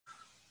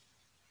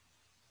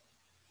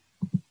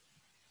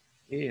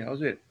Hey,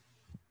 how's it?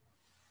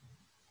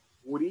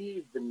 Good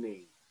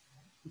evening.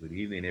 Good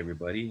evening,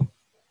 everybody. Good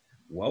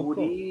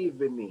Welcome.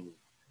 evening.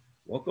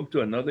 Welcome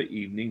to another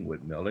evening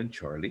with Mel and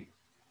Charlie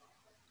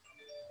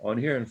on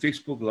here on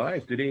Facebook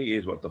Live. Today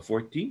is what, the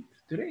 14th?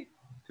 Today's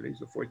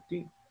the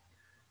 14th.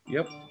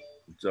 Yep.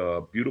 It's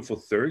a beautiful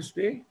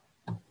Thursday.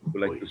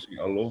 We'd like Boy. to say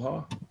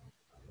aloha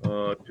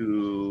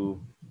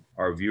to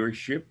our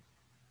viewership.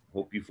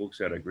 Hope you folks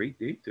had a great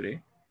day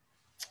today.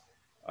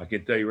 I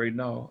can tell you right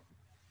now,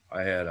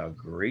 I had a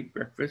great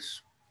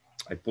breakfast.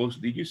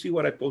 Did you see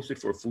what I posted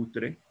for food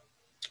today?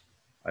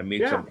 I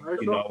made Yeah, some I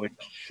saw. Okinawan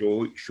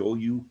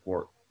shoyu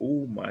pork.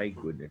 Oh my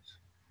goodness.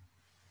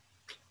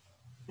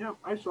 Yeah,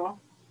 I saw. I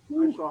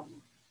Woo. saw.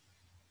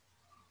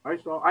 I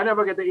saw. I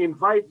never get the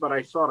invite, but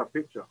I saw the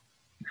picture.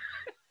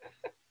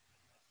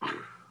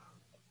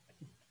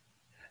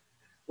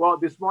 Well,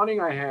 this morning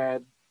I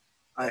had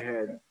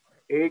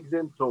eggs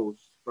and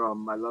toast from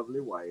my lovely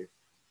wife.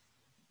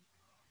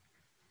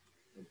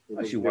 It Oh,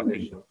 was she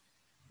watching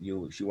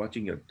delicious. she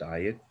watching your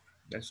diet.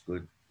 That's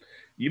good.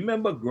 You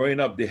remember growing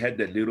up, they had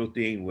that little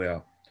thing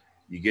where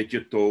you get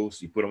your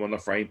toast, you put them on the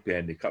frying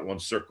pan, they cut one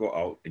circle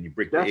out, and you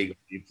break the That's egg on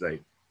the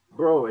inside.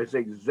 bro. It's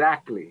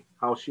exactly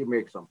how she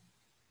makes them.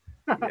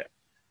 Yeah.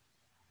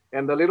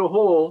 And the little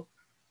hole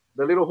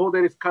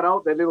that is cut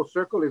out, that little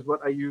circle is what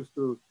I use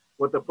to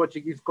what the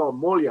Portuguese call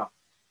molha.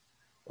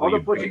 Or All the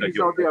you butter Portuguese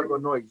your out there are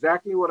going to know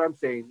exactly what I'm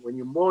saying. When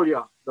you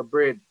molha the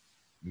bread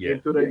yeah,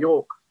 into the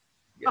yolk.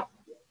 yeah.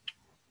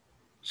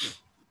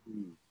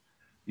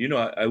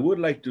 I would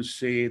like to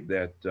say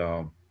that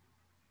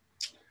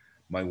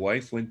my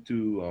wife went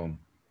to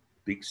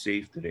Big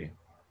Safe today,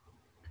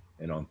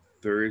 and on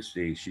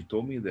Thursday she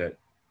told me that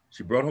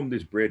she brought home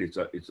this bread.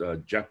 It's a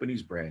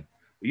Japanese brand.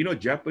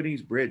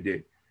 Japanese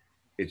bread,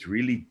 it's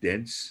really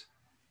dense,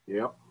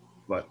 Yep.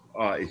 but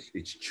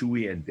it's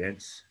chewy and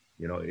dense.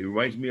 It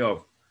reminds me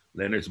of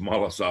Leonard's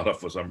malasada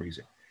for some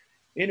reason.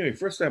 Anyway,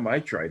 first time I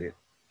tried it,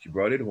 she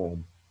brought it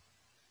home,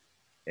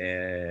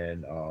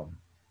 and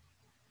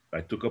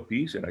I took a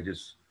piece and I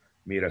just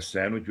made a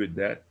sandwich with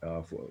that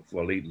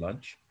for late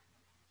lunch,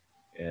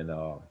 and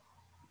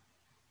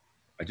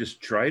I just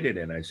tried it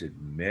and I said,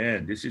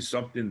 man, this is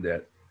something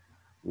that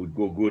would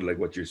go good, like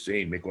what you're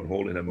saying. Make one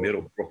hole in the Oh,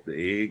 middle, broke the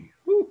egg.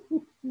 Woo,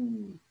 woo,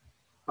 woo.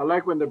 I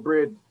like when the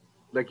bread,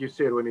 like you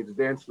said, when it's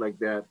dense like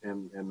that.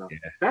 And Yeah,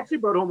 Patsy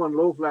brought home a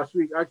loaf last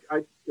week.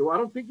 I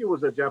don't think it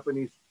was a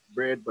Japanese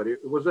bread, but it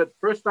was the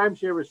first time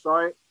she ever saw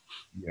it,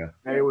 yeah.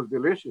 and it was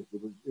delicious.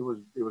 It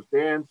was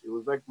dense. It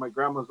was like my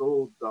grandma's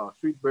old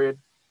sweet bread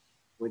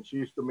when she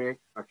used to make.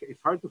 Okay,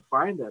 it's hard to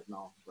find that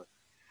now, but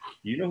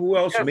You know who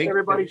else yes, makes that?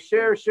 everybody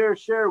share, share,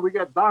 share. We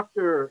got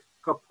Dr.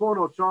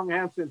 Kapono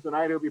Chong-Hanssen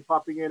tonight. He'll be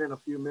popping in a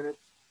few minutes.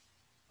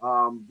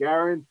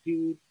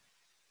 Guaranteed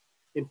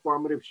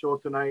informative show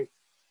tonight.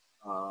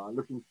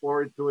 Looking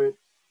forward to it.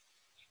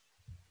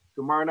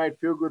 Tomorrow night,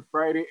 Feel Good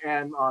Friday.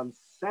 And on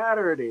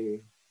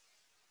Saturday,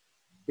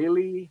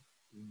 Billy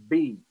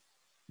B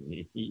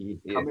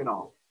Yeah. coming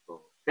on.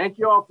 So thank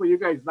you all for you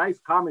guys' nice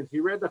comments. He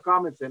read the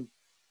comments and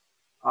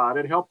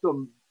that helped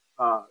him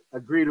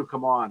agree to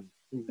come on.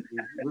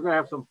 We're going to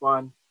have some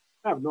fun.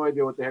 I have no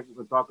idea what the heck we're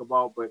going to talk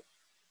about, but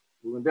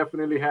we will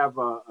definitely have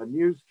a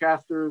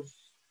newscaster's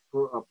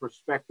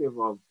perspective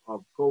of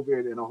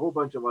COVID and a whole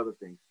bunch of other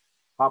things.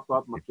 Pop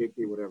up,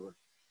 makeke, whatever.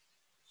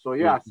 So Cool.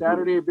 yeah,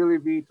 Saturday Billy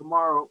V,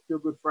 tomorrow Feel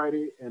Good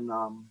Friday, and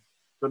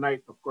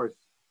tonight, of course,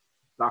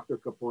 Dr.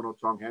 Kapono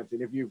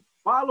Chong-Hanssen. If you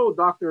follow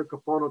Dr.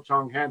 Kapono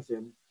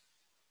Chong-Hanssen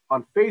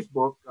on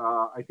Facebook,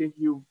 I think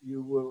you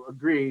will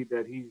agree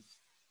that he's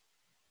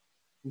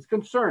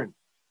concerned,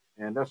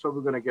 and that's what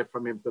we're going to get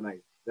from him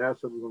tonight.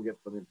 That's what we're going to get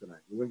from him tonight.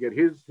 We're going to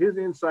get his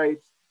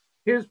insights,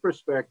 his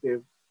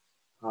perspective,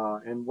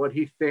 and what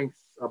he thinks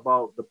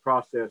about the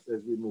process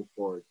as we move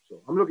forward.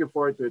 So I'm looking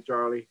forward to it,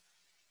 Charlie.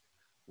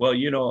 Well,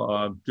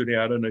 today,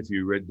 I don't know if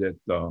you read that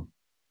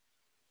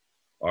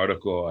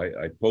article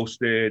I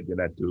posted, and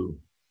I had to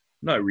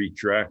not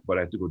retract, but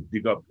I had to go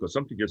dig up because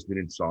something just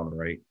didn't sound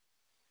right.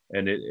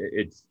 And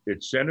it's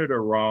centered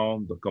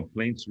around the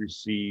complaints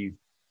received,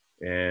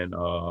 and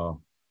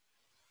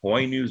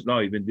Hawaii News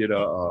Now even did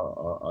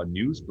a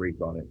news break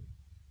on it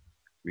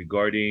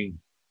regarding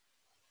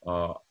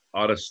uh,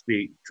 out of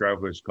state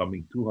travelers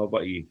coming to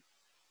Hawaii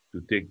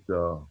to take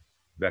the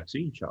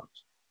vaccine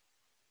shots.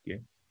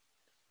 Okay.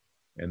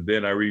 And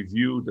then I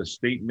reviewed a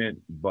statement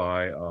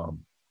by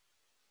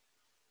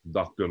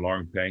Dr.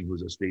 Lauren Pang,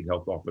 who's a state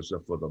health officer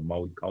for the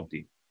Maui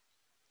County.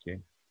 Okay.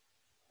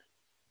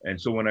 And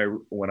so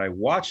when I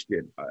watched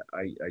it,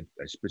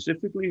 I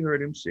specifically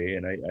heard him say,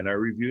 and I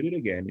reviewed it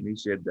again, and he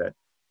said that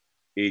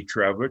a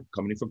traveler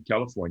coming from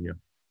California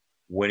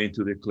went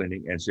into the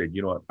clinic and said,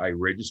 I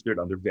registered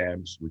under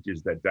VAMS, which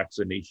is that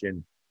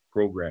vaccination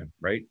program,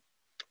 right?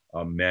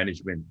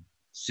 Management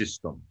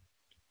system.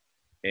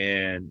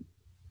 And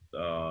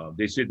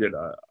they said that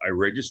I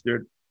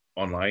registered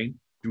online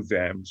through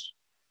VAMS.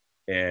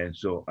 And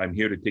so I'm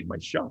here to take my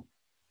shot.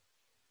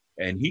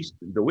 And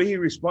the way he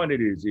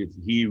responded is if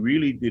he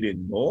really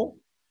didn't know,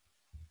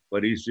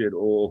 But he said,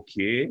 oh,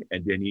 okay.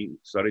 And then he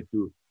started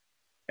to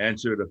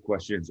answer the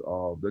questions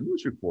of the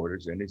news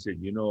reporters. And they said,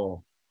 you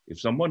know, if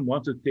someone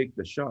wants to take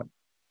the shot,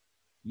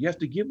 you have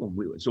to give them.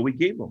 So we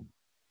gave them.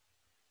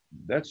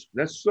 That's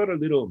sort of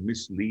a little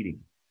misleading.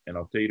 And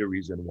I'll tell you the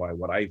reason why,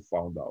 what I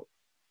found out.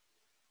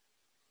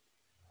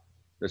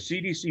 The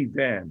CDC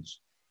vans,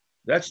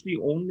 that's the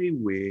only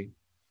way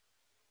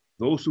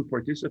those who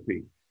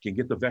participate can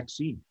get the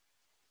vaccine.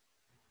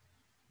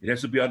 It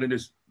has to be out in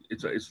this,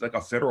 it's like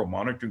a federal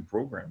monitoring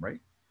program, right?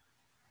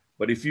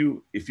 But if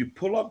you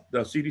pull up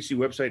the CDC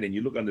website and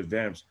you look on the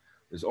VAMs,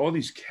 there's all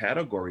these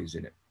categories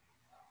in it.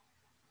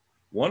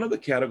 One of the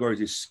categories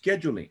is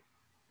scheduling,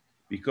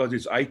 because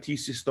it's IT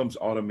systems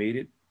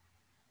automated.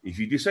 If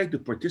you decide to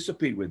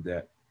participate with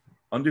that,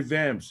 under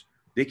VAMs,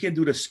 they can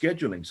do the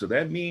scheduling. So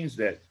that means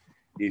that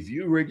if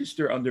you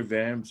register under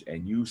VAMs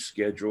and you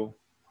schedule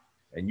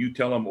and you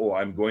tell them, oh,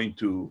 I'm going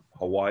to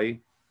Hawaii,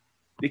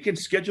 they can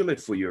schedule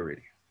it for you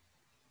already.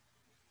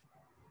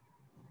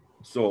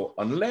 So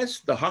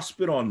unless the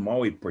hospital on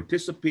Maui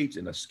participates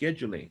in the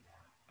scheduling,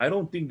 I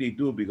don't think they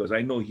do, because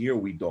I know here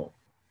we don't.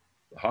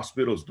 The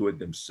hospitals do it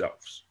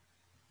themselves.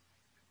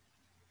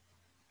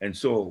 And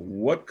so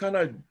what kind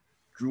of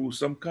drew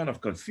some kind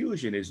of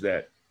confusion is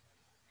that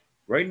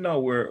right now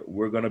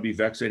we're going to be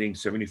vaccinating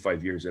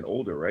 75 years and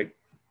older, right?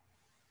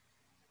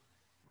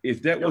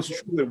 If that was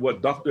true with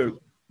what Dr.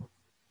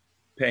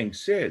 Peng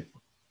said,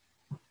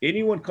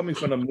 anyone coming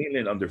from the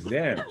mainland under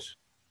VAMS,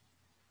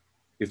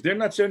 if they're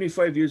not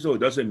 75 years old, it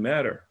doesn't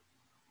matter.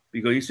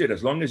 Because he said,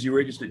 as long as you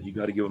registered, you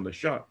got to give them the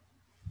shot.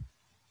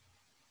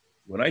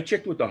 When I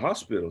checked with the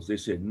hospitals, they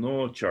said,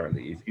 no,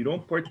 Charlie, if you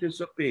don't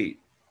participate,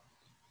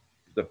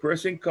 the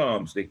person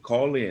comes, they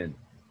call in,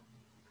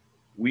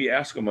 we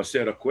ask them a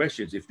set of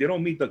questions. If they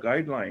don't meet the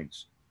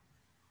guidelines,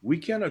 we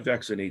cannot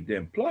vaccinate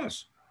them.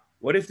 Plus,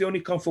 what if they only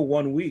come for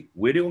 1 week?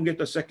 Where they gonna get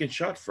the second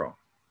shot from?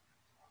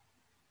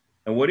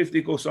 And what if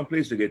they go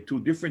someplace to get 2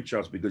 different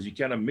shots, because you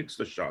cannot mix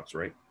the shots,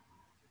 right?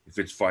 If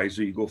it's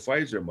Pfizer, you go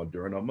Pfizer,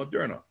 Moderna,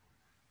 Moderna.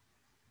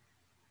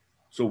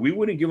 So we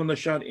wouldn't give them the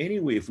shot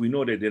anyway if we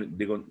know that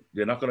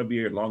they're not going to be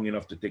here long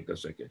enough to take the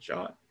second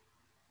shot.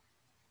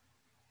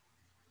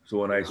 So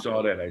when I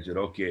saw that, I said,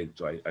 okay.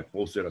 So I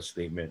posted a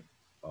statement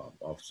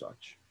of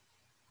such.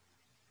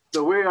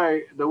 The way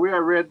I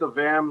read the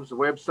VAMS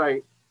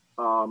website,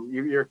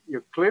 your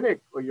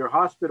clinic or your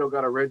hospital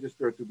got to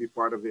register to be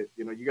part of it.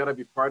 You know, you got to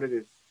be part of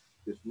this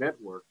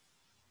network.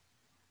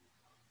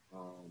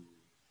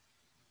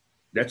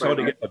 That's how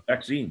they get the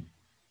vaccine.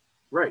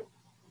 Right.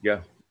 Yeah.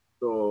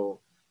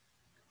 So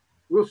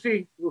we'll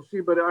see.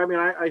 But I mean,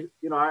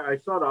 I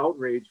saw the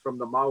outrage from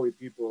the Maui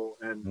people,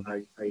 and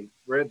mm-hmm. I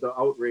read the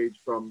outrage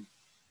from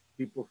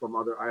people from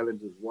other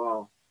islands as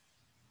well.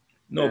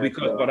 No,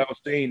 because what I was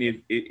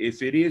saying,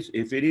 if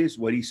it is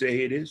what he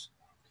say it is,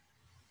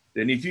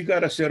 then if you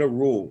got a set of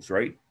rules,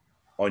 right,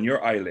 on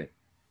your island,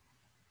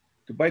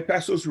 to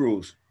bypass those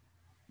rules,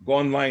 go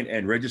online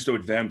and register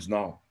with VAMS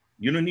now.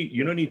 You don't need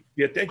to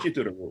pay attention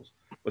to the rules.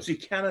 But see,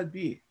 cannot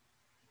be.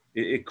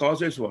 It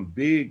causes one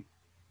big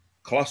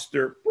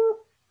cluster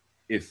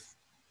if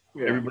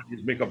everybody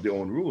just make up their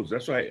own rules.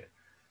 That's why,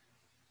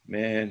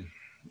 man,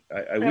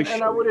 I wish.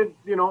 And I wouldn't,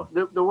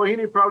 the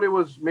Wahine probably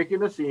was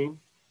making a scene.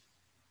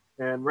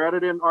 And rather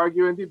than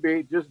argue and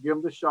debate, just give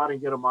them the shot and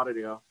get them out of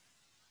there.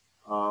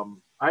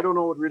 I don't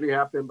know what really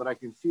happened, but I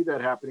can see that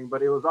happening.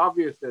 But it was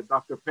obvious that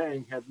Dr.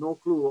 Peng had no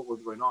clue what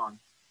was going on.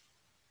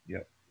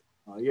 Yeah.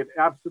 He had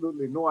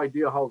absolutely no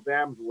idea how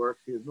VAMS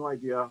works. He has no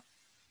idea.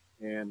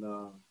 And,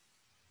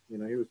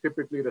 he was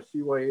typically the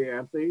CYA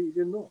answer. He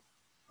didn't know.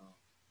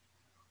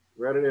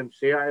 Rather than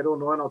say, I don't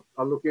know, and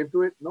I'll look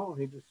into it. No,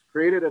 he just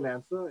created an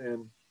answer.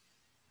 And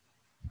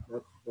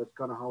that's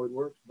kind of how it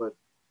works. But,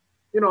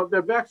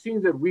 the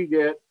vaccines that we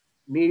get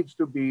needs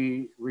to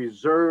be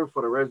reserved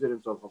for the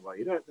residents of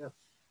Hawaii. That's,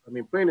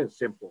 plain and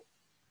simple.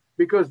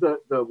 Because the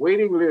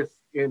waiting list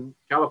in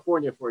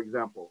California, for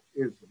example,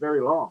 is very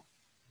long.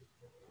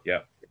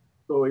 Yeah.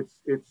 So it's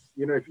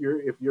if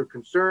you're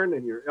concerned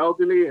and you're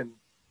elderly and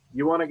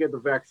you want to get the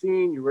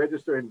vaccine, you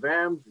register in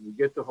VAMS and you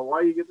get to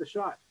Hawaii, you get the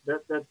shot.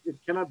 That it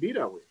cannot be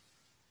that way.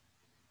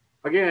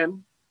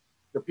 Again,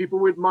 the people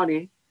with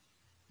money,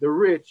 the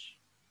rich,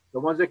 the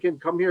ones that can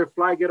come here,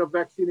 fly, get a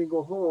vaccine and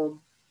go home,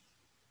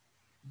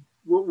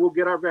 we'll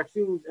get our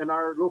vaccines, and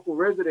our local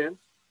residents,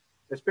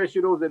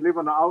 especially those that live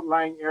in the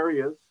outlying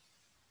areas,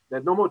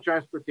 that no more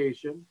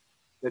transportation,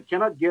 that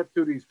cannot get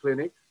to these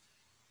clinics,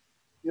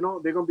 they're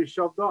going to be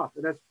shoved off.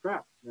 And that's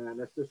crap, man.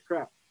 That's just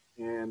crap.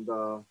 And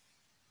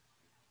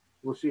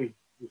we'll see.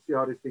 We'll see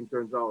how this thing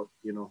turns out,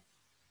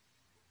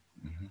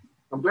 Mm-hmm.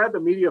 I'm glad the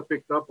media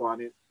picked up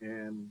on it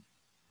and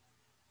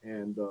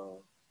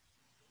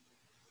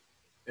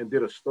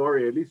did a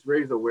story, at least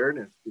raise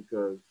awareness,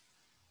 because,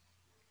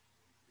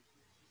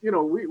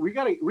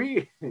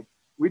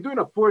 we're doing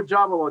a poor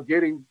job about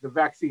getting the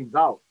vaccines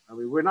out.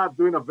 We're not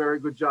doing a very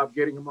good job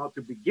getting them out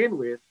to begin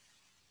with.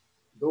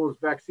 Those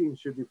vaccines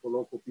should be for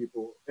local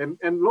people and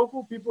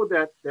local people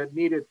that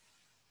need it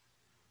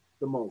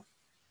the most.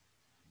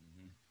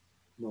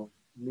 Mm-hmm.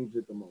 Needs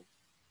it the most.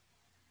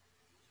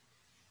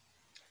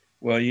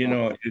 Well,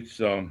 it's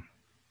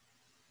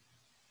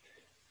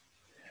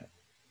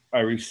I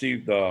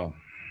received a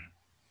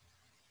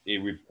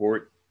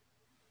report.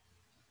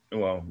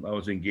 Well, I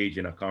was engaged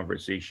in a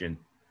conversation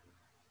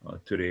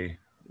today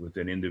with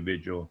an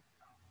individual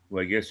who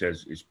I guess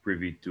is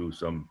privy to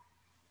some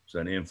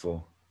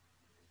info.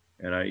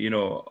 And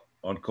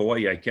on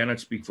Kauai, I cannot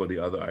speak for the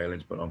other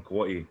islands, but on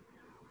Kauai,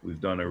 we've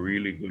done a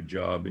really good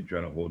job in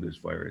trying to hold this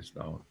virus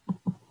down.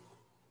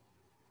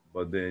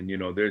 But then,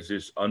 there's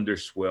this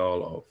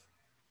underswell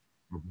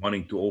of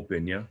wanting to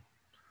open, yeah.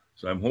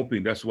 So I'm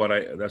hoping that's what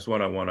I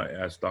want to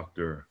ask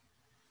Dr.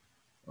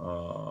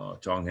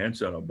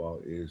 Chong-Hanssen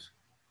about is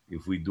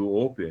if we do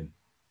open,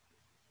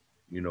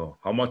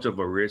 how much of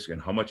a risk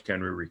and how much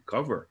can we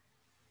recover?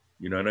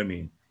 You know what I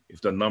mean? If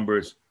the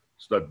numbers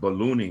start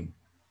ballooning,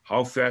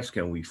 how fast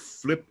can we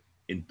flip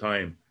in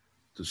time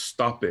to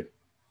stop it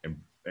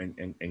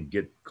and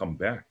get come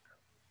back?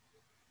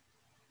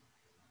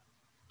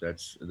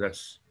 That's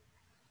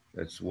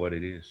what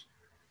it is.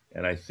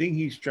 And I think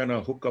he's trying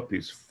to hook up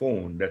his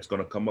phone that's going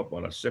to come up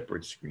on a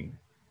separate screen.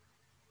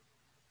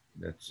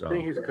 That's I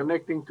think he's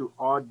connecting to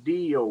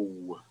audio.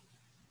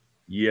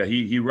 Yeah,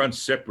 he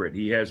runs separate.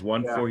 He has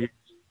one Yeah. for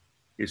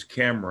his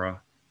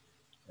camera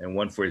and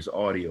one for his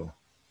audio.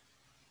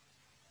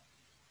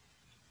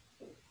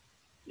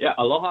 Yeah,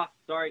 aloha.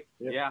 Sorry.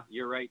 Yeah. Yeah,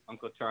 you're right,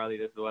 Uncle Charlie.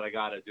 This is what I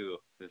gotta do.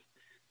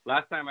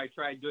 Last time I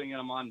tried doing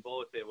them on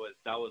both, that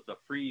was the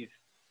freeze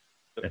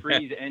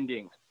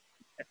ending.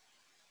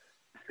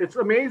 It's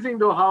amazing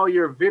though how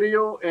your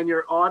video and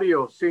your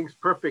audio syncs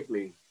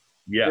perfectly.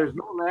 Yeah. There's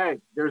no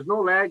lag. There's no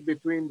lag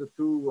between the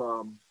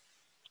two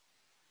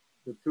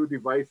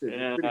devices.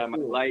 Yeah, It's pretty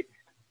cool.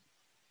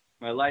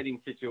 My lighting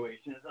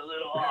situation is a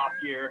little off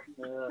here.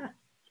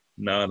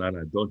 No.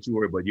 Don't you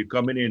worry. But you're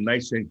coming in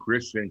nice and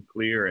crisp and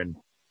clear and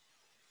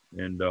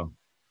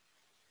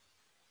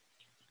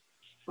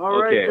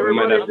All right, Okay,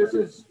 everybody. This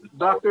is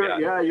Dr. Yeah.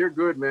 Yeah, you're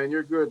good, man.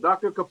 You're good.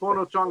 Dr.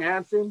 Kapono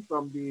Chong-Hanssen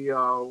from the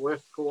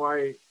West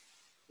Kauai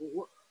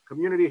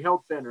Community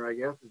Health Center, I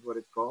guess is what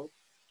it's called.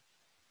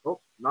 Oh,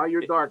 now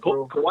you're dark,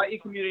 bro. Kauai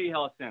Community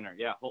Health Center.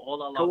 Yeah,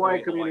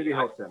 Kauai Community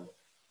Health Center.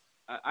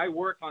 I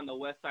work on the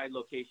west side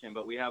location,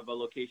 but we have a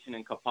location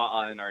in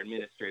Kapa'a, and our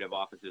administrative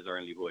offices are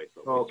in Lihue.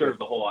 So we serve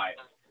the whole island.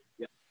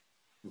 Yeah.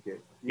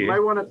 Okay. You might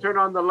want to turn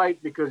on the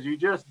light because you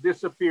just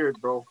disappeared,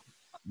 bro.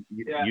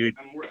 Yeah.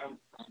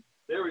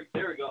 There we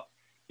go.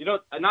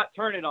 Not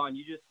turn it on.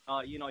 You just,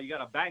 you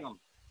gotta bang them.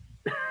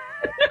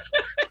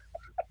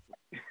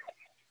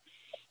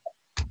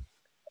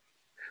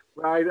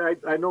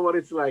 I know what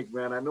it's like,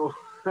 man. I know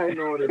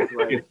what it's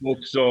like.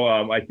 So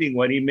I think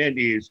what he meant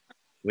is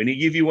when he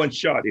give you one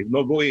shot, if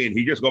no go in,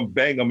 he just gonna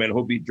bang him and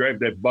hope he drive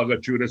that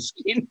bugger through the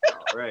skin.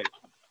 Right.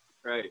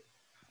 Yeah.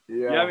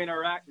 You having a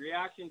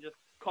reaction? Just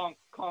conk.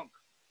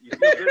 You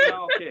feel good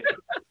now? Okay.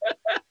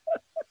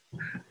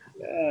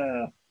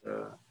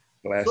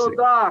 Classic. So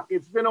Doc,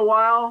 it's been a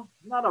while,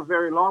 not a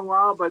very long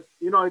while, but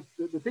the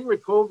thing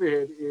with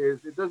COVID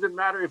is it doesn't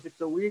matter if it's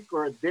a week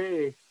or a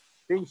day,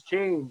 things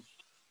change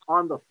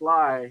on the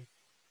fly.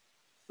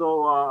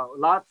 So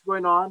lots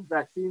going on.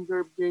 Vaccines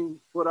are being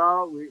put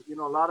out.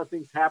 A lot of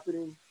things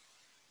happening,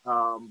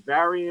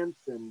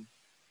 variants, and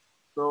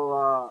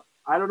so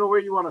I don't know where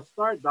you want to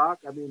start, Doc.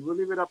 I mean, we'll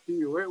leave it up to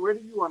you. Where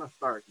do you want to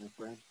start, my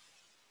friend?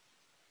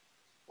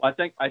 Well,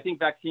 I think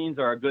vaccines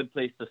are a good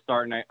place to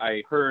start, and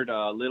I heard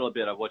a little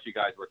bit of what you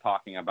guys were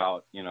talking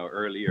about,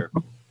 earlier.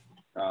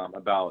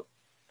 About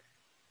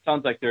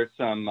sounds like there's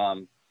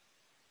some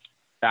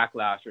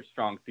backlash or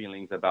strong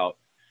feelings about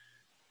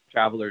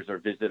travelers or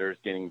visitors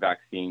getting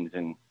vaccines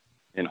in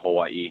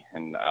Hawaii,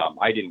 and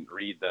I didn't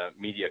read the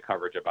media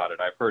coverage about it.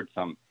 I've heard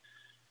some,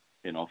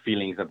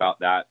 feelings about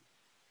that.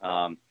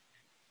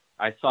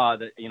 I saw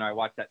that, I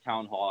watched that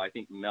town hall. I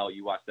think Mel,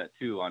 you watched that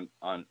too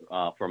on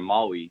from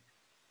Maui.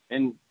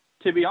 And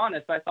to be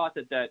honest, I thought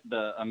that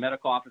a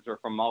medical officer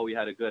from Maui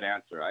had a good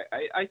answer.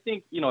 I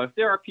think, if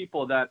there are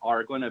people that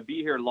are going to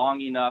be here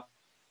long enough,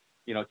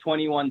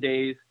 21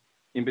 days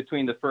in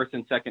between the first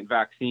and second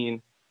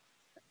vaccine,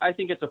 I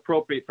think it's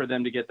appropriate for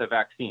them to get the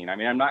vaccine. I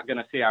mean, I'm not going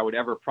to say I would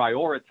ever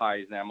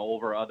prioritize them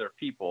over other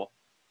people,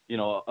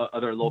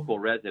 other local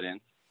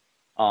residents.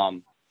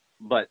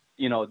 But,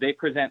 they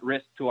present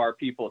risk to our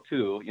people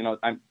too,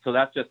 so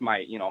that's just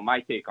my, my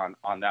take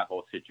on that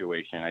whole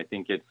situation. I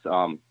think it's,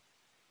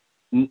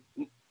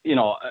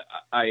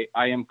 I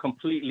am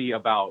completely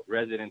about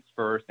residents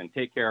first and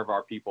take care of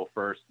our people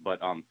first.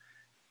 But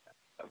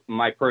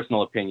my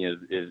personal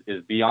opinion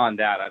is beyond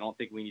that. I don't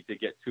think we need to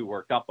get too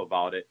worked up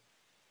about it.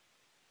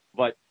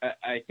 But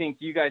I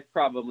think you guys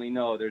probably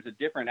know there's a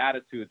different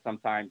attitude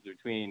sometimes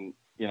between,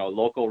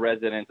 local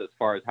residents as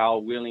far as how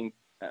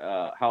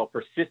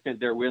persistent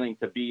they're willing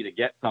to be to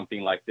get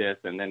something like this,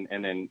 and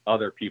then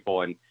other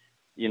people. And,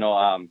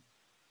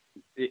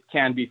 it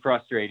can be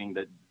frustrating,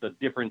 the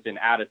difference in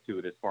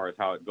attitude as far as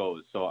how it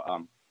goes. So,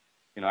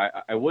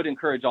 I would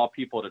encourage all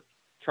people to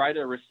try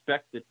to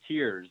respect the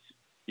tiers,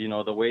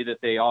 the way that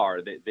they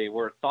are. They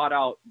were thought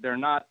out. They're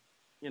not,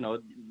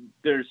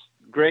 there's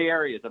gray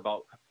areas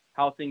about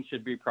how things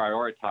should be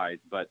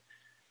prioritized. But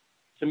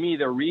to me,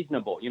 they're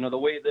reasonable. You know,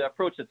 the way the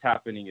approach that's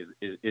happening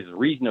is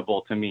reasonable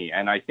to me.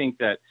 And I think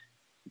that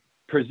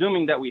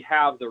presuming that we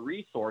have the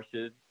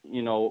resources,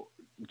 you know,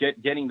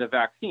 getting the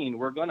vaccine,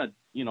 we're going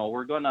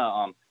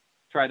to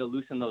try to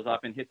loosen those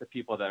up and hit the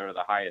people that are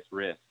the highest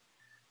risk.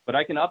 But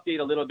I can update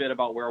a little bit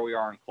about where we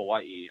are in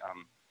Kauai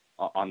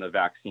on the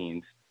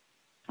vaccines.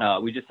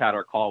 We just had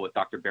our call with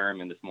Dr.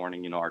 Berryman this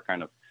morning, you know, our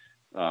kind of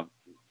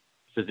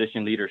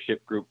physician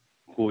leadership group,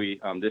 Hui,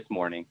 this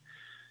morning.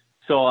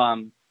 So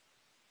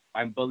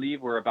I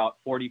believe we're about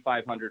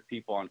 4,500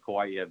 people on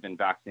Kauai have been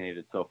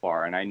vaccinated so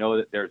far. And I know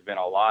that there's been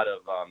a lot of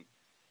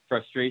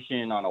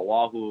frustration on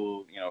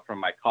Oahu, you know, from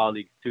my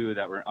colleagues too,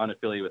 that were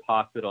unaffiliated with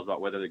hospitals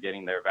about whether they're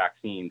getting their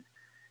vaccines.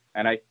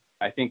 And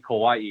I think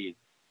Kauai,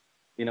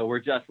 you know, we're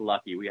just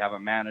lucky. We have a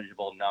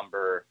manageable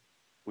number.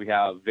 We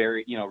have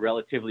very, you know,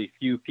 relatively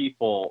few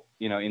people,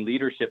 you know, in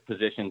leadership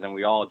positions, and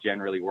we all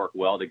generally work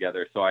well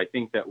together. So I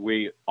think that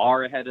we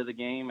are ahead of the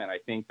game, and I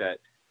think that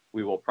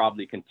we will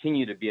probably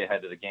continue to be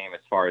ahead of the game as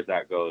far as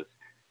that goes.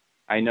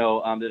 I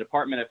know the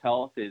Department of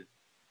Health is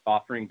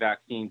offering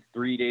vaccines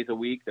 3 days a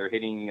week. They're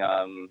hitting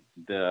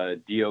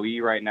the DOE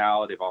right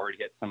now. They've already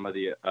hit some of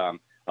the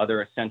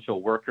other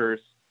essential workers,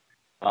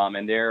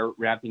 and they're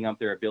ramping up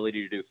their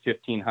ability to do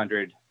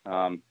 1,500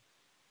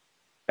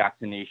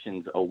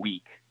 vaccinations a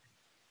week.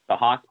 The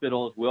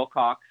hospitals,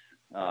 Wilcox,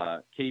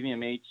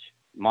 KVMH,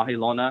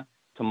 Mahilona,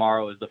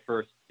 tomorrow is the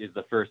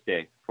first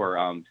day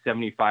for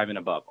 75 and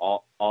above,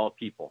 all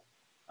people,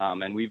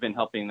 and we've been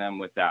helping them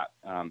with that.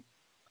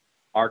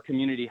 Our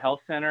community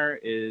health center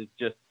is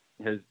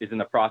in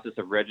the process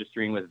of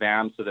registering with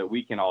VAM so that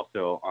we can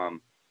also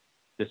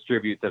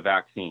distribute the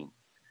vaccine.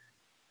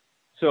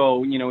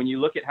 So, you know, when you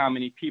look at how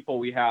many people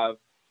we have,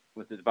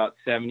 which is about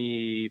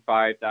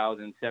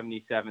 75,000,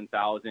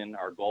 77,000,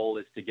 our goal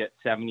is to get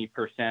 70%.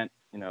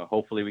 You know,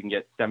 hopefully we can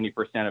get 70%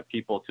 of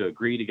people to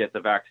agree to get the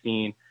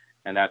vaccine.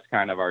 And that's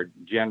kind of our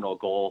general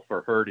goal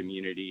for herd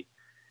immunity.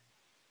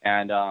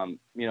 And,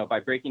 you know, by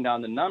breaking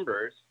down the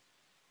numbers,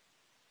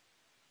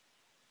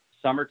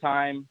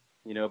 summertime,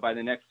 you know, by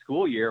the next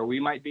school year, we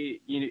might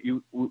be,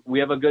 we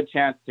have a good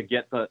chance to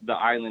get the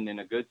island in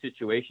a good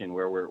situation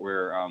where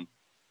we're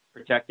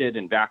protected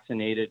and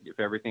vaccinated if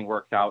everything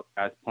works out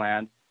as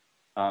planned.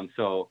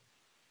 So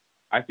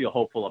I feel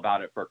hopeful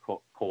about it for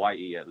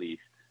Kauai at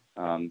least.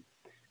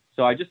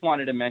 So I just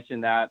wanted to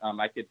mention that.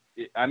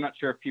 I'm not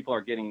sure if people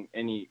are getting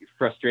any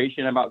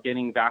frustration about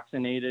getting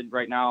vaccinated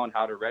right now and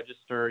how to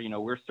register. You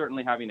know, we're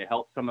certainly having to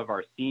help some of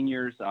our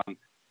seniors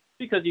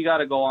because you got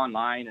to go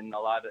online, and a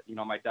lot of, you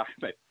know, my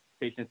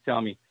patients tell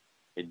me,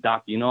 "Hey,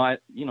 doc,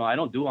 I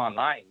don't do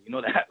online. You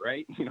know that,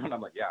 right?" You know, and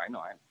I'm like, "Yeah, I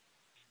know."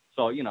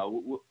 So, you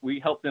know, we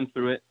help them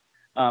through it.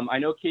 I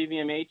know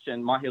KVMH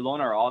and Mahilona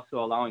are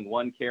also allowing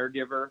one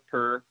caregiver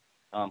per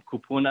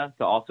kupuna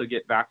to also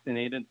get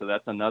vaccinated. So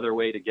that's another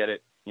way to get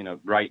it, you know,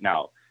 right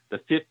now. The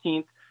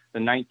 15th, the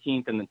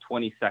 19th, and the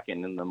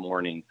 22nd in the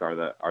mornings are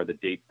the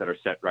dates that are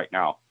set right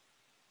now.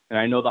 And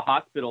I know the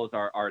hospitals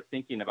are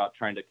thinking about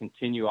trying to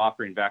continue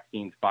offering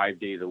vaccines 5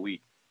 days a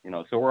week. You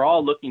know, so we're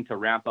all looking to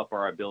ramp up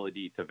our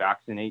ability to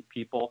vaccinate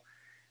people.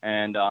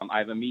 And I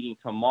have a meeting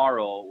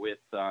tomorrow with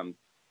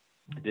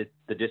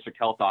the district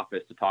health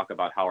office to talk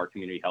about how our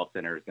community health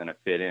center is going to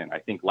fit in. I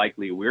think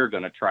likely we're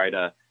going to try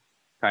to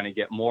kind of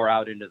get more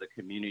out into the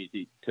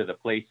community, to the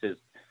places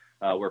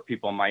where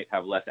people might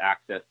have less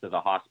access to the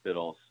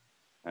hospitals.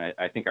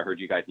 I think I heard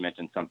you guys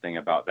mention something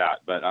about that.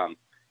 But,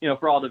 you know,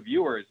 for all the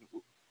viewers,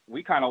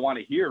 we kind of want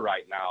to hear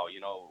right now,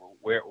 you know,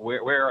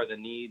 where are the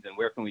needs and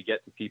where can we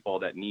get to people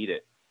that need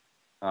it?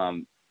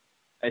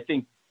 I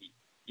think,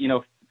 you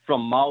know,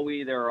 from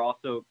Maui, there are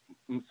also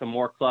some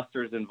more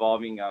clusters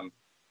involving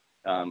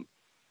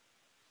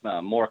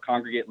more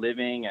congregate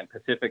living and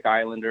Pacific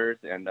Islanders.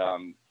 And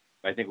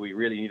I think we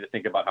really need to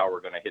think about how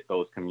we're going to hit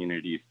those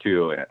communities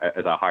too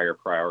as a higher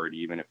priority,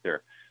 even if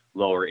they're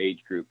lower age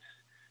groups.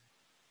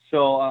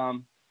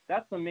 So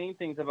that's the main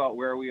things about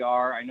where we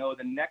are. I know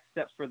the next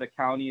steps for the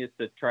county is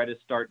to try to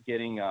start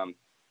getting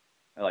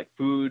like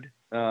food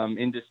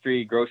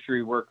industry,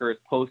 grocery workers,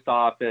 post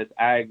office,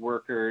 ag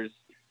workers.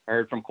 I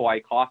heard from Kauai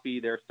Coffee,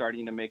 they're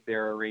starting to make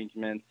their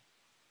arrangements,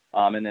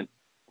 and then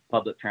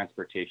public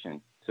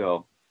transportation.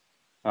 So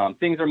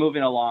things are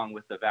moving along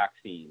with the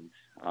vaccines.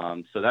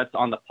 So that's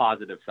on the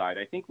positive side.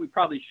 I think we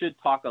probably should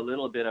talk a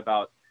little bit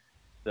about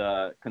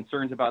the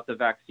concerns about the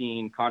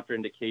vaccine,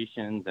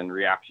 contraindications, and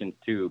reactions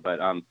too. But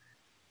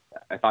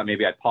I thought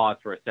maybe I'd pause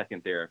for a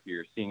second there if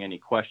you're seeing any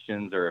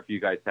questions or if you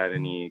guys had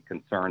any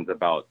concerns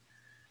about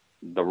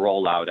the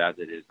rollout as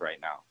it is right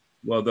now.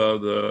 Well,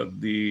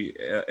 the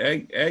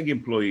ag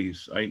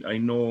employees, I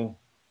know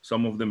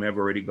some of them have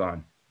already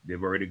gone.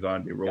 They've already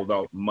gone. They rolled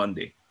out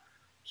Monday,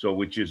 so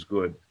which is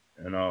good.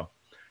 And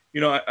you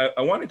know,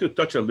 I wanted to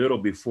touch a little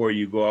before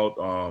you go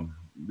out,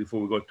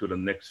 before we go to the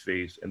next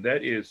phase, and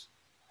that is,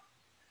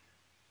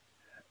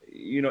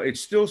 you know, it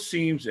still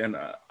seems, and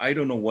I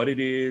don't know what it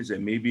is,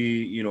 and maybe,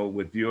 you know,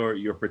 with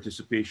your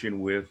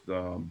participation with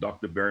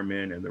Dr.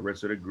 Berman and the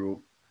rest of the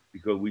group,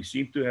 because we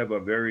seem to have a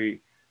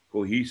very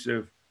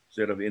cohesive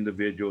set of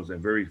individuals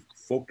and very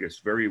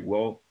focused, very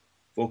well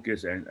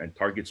focused and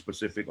target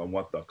specific on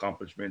what the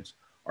accomplishments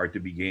are to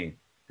be gained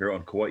here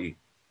on Kauai.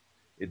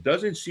 It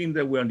doesn't seem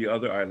that way on the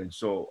other islands.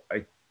 So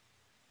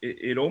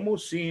it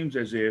almost seems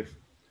as if,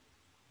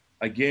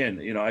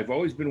 again, I've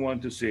always been one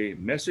to say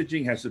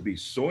messaging has to be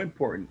so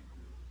important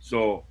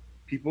so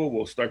people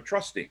will start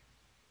trusting.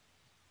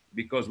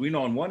 Because we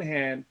know on one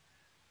hand,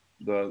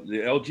 the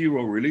LG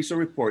will release a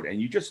report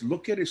and you just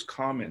look at his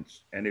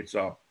comments and it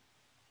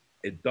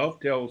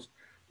dovetails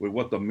with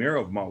what the mayor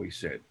of Maui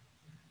said.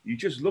 You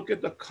just look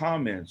at the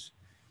comments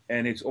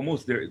and it's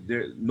almost there.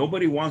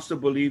 Nobody wants to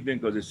believe them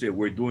because they say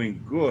we're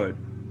doing good.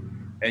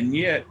 And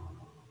yet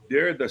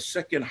they're the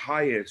second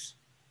highest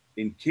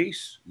in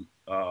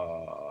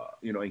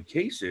in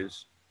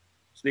cases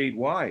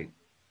statewide.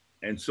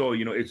 And so,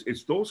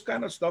 it's those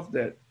kind of stuff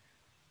that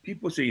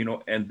people say,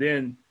 and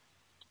then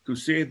to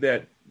say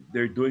that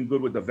they're doing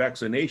good with the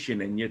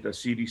vaccination, and yet the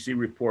CDC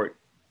report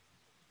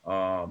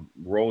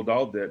rolled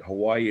out that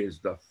Hawaii is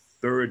the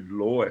third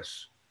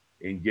lowest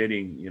in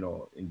getting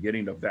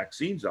the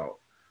vaccines out.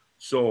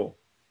 So,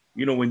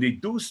 when they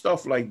do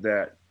stuff like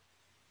that,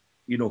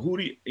 who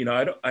do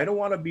I don't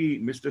want to be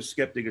Mr.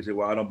 Skeptic and say,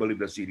 well, I don't believe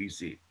the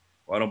CDC,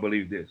 or I don't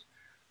believe this.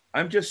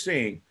 I'm just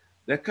saying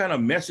that kind of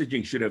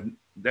messaging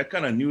that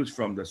kind of news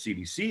from the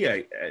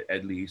CDC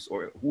at least,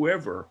 or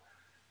whoever,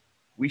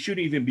 we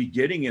shouldn't even be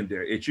getting in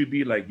there. It should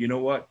be like, you know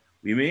what?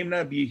 We may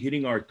not be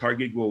hitting our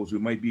target goals. We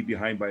might be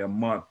behind by a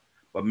month,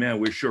 but man,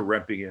 we're sure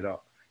ramping it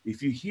up.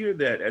 If you hear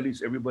that, at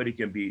least everybody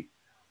can be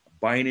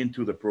buying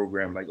into the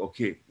program. Like,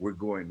 okay, we're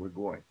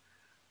going.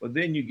 But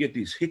then you get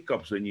these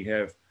hiccups when you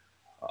have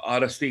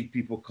out-of-state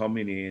people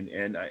coming in,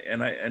 and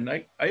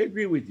I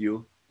agree with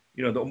you.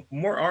 The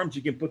more arms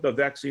you can put the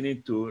vaccine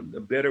into, the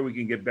better we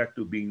can get back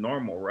to being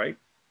normal, right?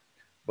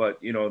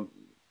 But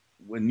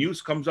when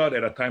news comes out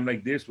at a time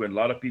like this, when a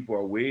lot of people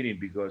are waiting,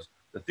 because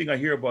the thing I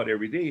hear about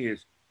every day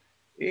is,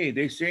 hey,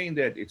 they're saying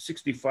that it's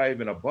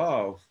 65 and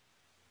above,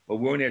 but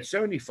we're only at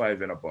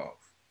 75 and above.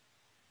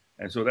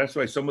 And so that's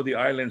why some of the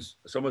islands,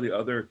 some of the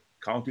other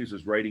counties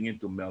is writing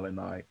into Mel and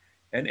I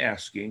and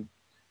asking,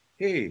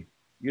 hey,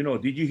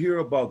 did you hear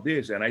about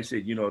this? And I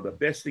said, the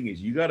best thing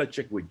is you got to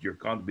check with your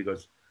county,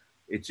 because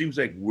it seems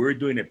like we're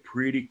doing it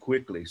pretty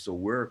quickly. So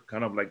we're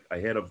kind of like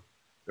ahead of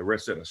the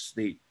rest of the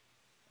state.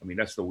 I mean,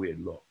 that's the way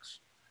it looks.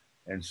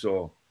 And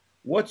so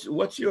what's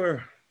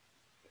your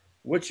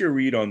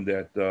read on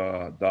that,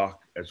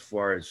 Doc, as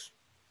far as,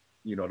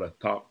 the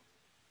top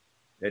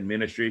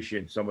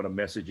administration, some of the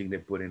messaging they're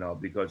putting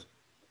out? Because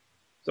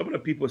some of the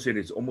people said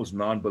it's almost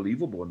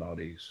non-believable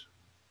nowadays.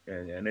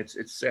 And it's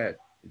sad.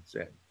 It's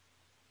sad.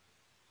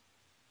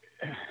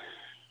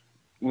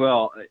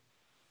 Well,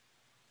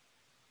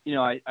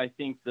 I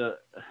think the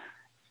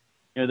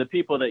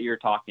people that you're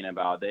talking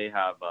about, they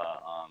have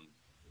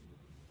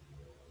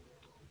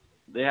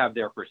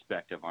their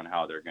perspective on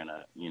how they're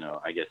gonna,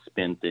 I guess,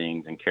 spin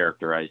things and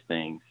characterize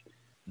things.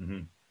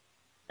 Mm-hmm.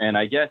 And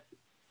I guess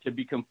to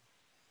be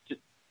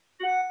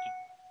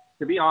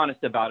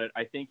honest about it,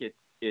 I think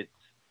it's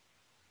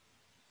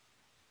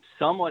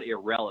somewhat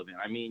irrelevant.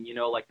 I mean,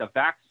 like the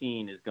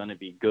vaccine is going to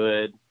be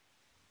good.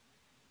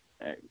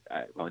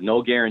 Well,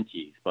 no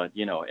guarantees, but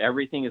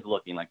everything is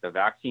looking like the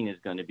vaccine is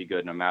going to be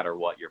good no matter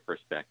what your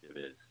perspective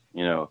is.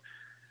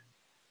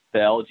 The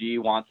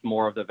LG wants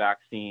more of the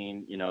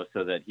vaccine,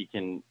 so that he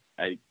can,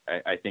 I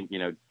think,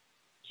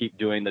 keep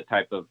doing the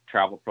type of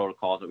travel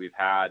protocols that we've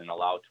had and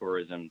allow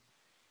tourism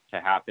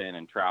to happen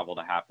and travel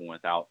to happen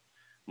without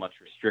much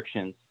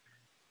restrictions.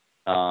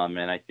 And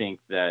I think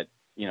that,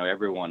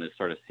 everyone is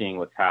sort of seeing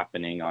what's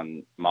happening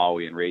on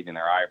Maui and raising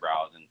their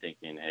eyebrows and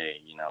thinking, hey,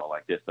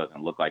 like this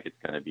doesn't look like it's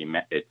going to be,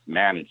 it's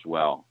managed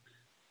well.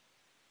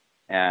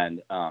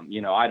 And,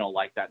 I don't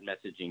like that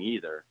messaging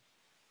either.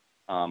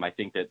 I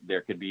think that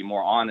there could be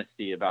more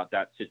honesty about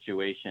that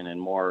situation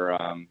and more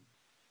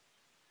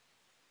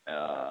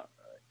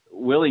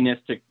willingness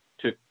to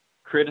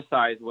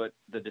criticize what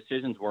the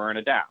decisions were and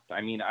adapt.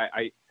 I mean,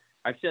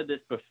 I've said this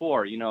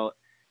before,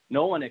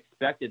 no one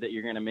expected that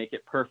you're going to make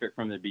it perfect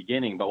from the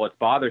beginning. But what's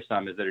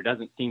bothersome is that there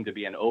doesn't seem to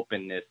be an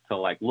openness to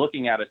like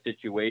looking at a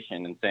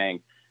situation and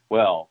saying,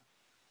 well,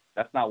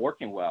 that's not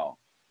working well.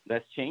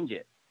 Let's change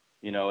it.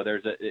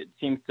 It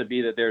seems to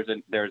be that there's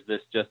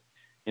this just,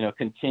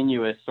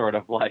 continuous sort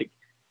of like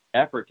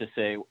effort to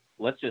say,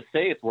 let's just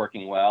say it's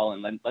working well,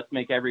 and then let's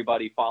make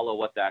everybody follow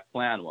what that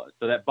plan was.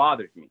 So that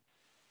bothers me.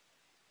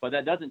 But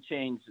that doesn't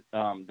change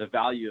the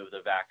value of the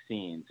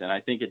vaccines. And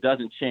I think it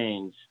doesn't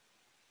change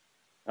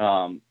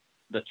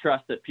the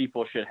trust that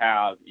people should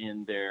have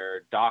in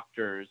their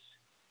doctors.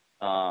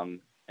 And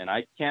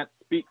I can't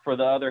speak for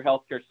the other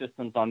healthcare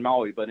systems on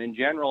Maui, but in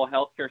general,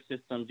 healthcare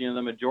systems,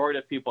 the majority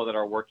of people that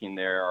are working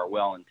there are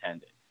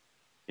well-intended,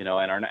 and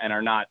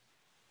are not,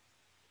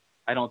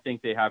 I don't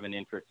think they have an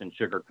interest in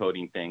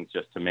sugarcoating things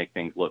just to make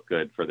things look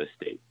good for the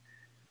state.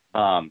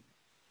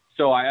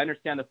 So I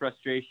understand the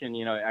frustration,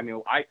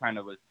 I kind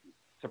of was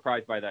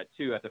surprised by that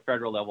too. At the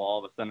federal level,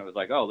 all of a sudden it was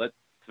like, oh,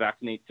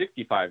 vaccinate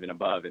 65 and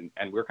above. And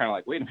we're kind of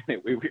like, wait a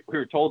minute, we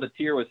were told the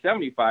tier was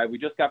 75. We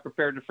just got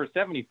prepared for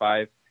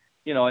 75,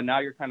 you know, and now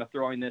you're kind of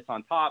throwing this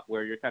on top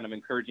where you're kind of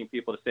encouraging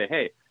people to say,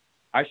 hey,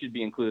 I should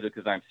be included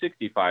because I'm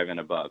 65 and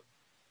above.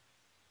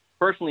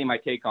 Personally, my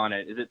take on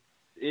it is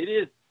it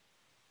is,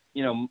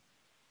 you know,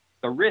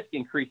 the risk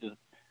increases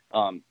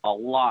a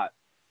lot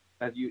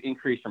as you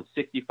increase from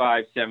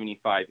 65,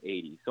 75,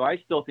 80. So I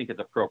still think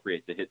it's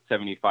appropriate to hit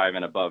 75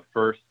 and above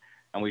first.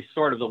 And we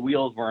sort of, the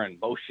wheels were in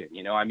motion,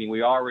 you know, I mean,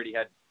 we already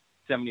had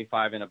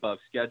 75 and above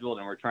scheduled,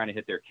 and we're trying to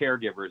hit their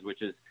caregivers,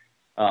 which is,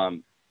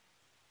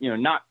 you know,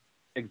 not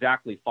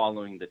exactly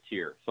following the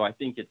tier. So I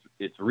think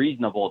it's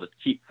reasonable to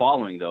keep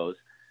following those.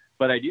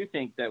 But I do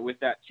think that with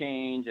that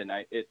change, and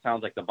it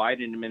sounds like the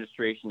Biden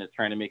administration is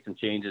trying to make some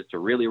changes to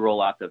really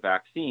roll out the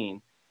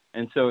vaccine.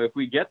 And so if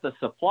we get the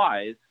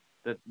supplies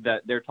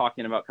that they're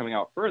talking about coming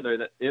out further,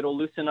 that it'll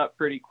loosen up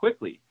pretty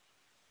quickly.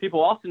 People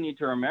also need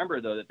to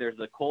remember, though, that there's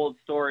a cold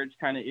storage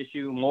kind of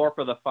issue more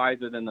for the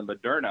Pfizer than the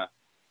Moderna.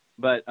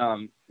 But,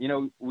 you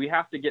know, we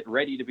have to get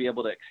ready to be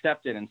able to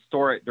accept it and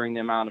store it during the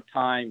amount of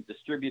time,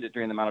 distribute it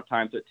during the amount of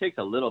time. So it takes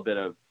a little bit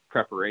of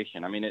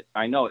preparation. I mean,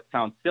 I know it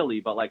sounds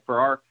silly, but like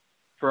for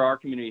our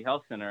community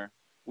health center,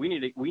 we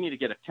need to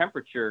get a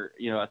temperature,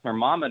 you know, a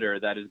thermometer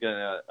that is going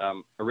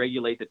to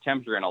regulate the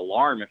temperature and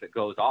alarm if it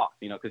goes off,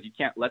 you know, because you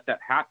can't let that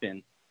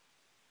happen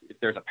if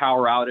there's a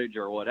power outage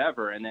or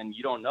whatever, and then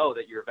you don't know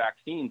that your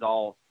vaccines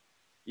all,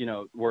 you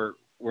know, were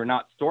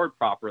not stored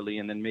properly,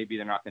 and then maybe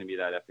they're not going to be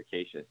that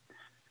efficacious.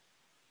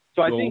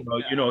 So I think,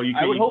 you know,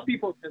 I would hope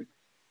people can,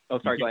 oh,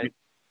 sorry, go ahead.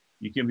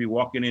 You can be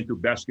walking into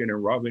Baskin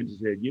and Robbins and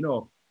say, you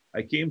know,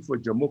 I came for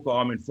Jamuka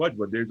almond fudge,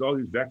 but there's all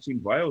these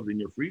vaccine vials in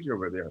your freezer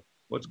over there.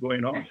 What's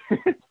going on?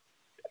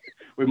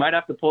 We might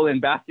have to pull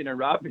in Baskin and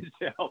Robbins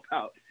to help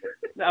out.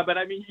 No, but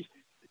I mean,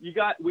 we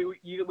got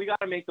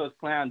to make those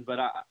plans. But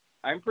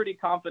I'm pretty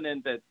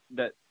confident that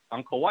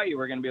on Kauai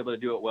we're going to be able to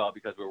do it well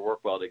because we work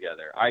well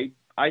together. I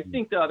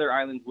think the other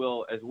islands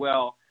will as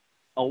well.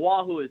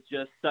 Oahu is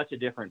just such a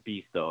different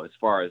beast, though, as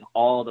far as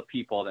all the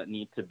people that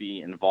need to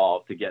be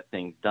involved to get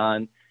things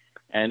done.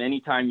 And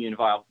anytime you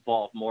involve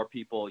more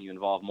people, you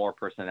involve more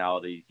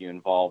personalities, you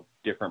involve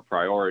different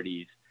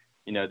priorities.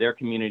 You know, their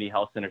community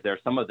health centers there,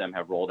 some of them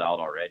have rolled out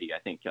already. I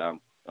think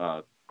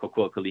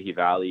Kokua Kalihi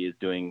Valley is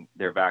doing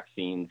their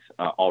vaccines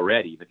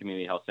already, the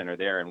community health center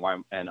there, and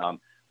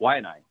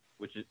Waianae,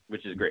 which is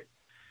great.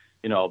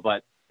 You know,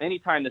 but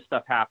anytime this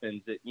stuff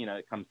happens, it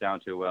comes down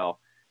to,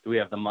 well, do we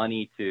have the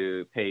money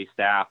to pay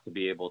staff to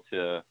be able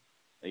to,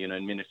 you know,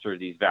 administer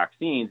these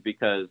vaccines,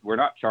 because we're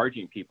not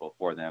charging people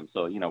for them.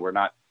 So, you know, we're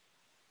not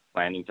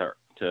planning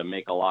to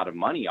make a lot of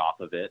money off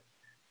of it.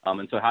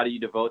 And so how do you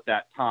devote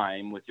that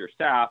time with your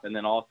staff and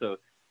then also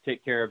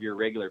take care of your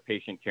regular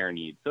patient care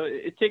needs? So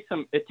it takes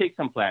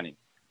some planning.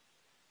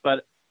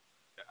 But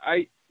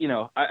I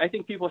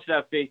think people should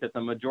have faith that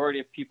the majority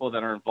of people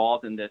that are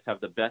involved in this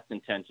have the best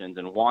intentions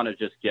and want to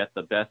just get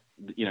the best,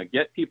 you know,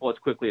 get people as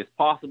quickly as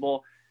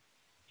possible,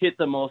 hit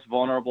the most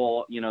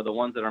vulnerable, you know, the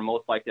ones that are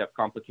most likely to have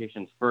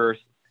complications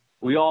first.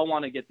 We all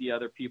want to get the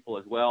other people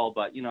as well.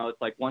 But, you know,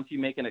 it's like once you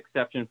make an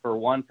exception for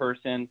one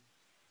person,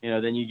 you know,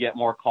 then you get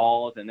more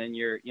calls, and then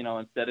you're, you know,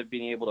 instead of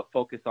being able to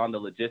focus on the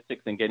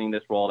logistics and getting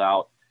this rolled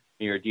out,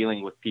 you're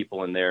dealing with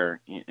people and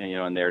their, you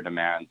know, and their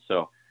demands.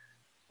 So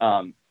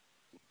I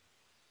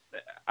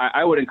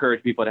would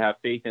encourage people to have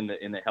faith in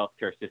the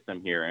healthcare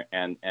system here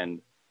and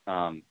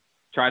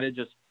try to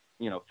just,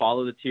 you know,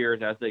 follow the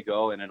tiers as they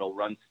go, and it'll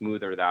run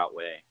smoother that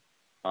way.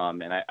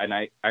 And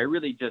I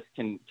really just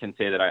can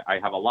say that I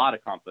have a lot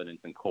of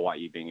confidence in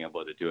Kauai being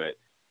able to do it.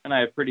 And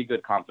I have pretty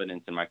good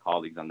confidence in my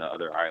colleagues on the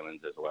other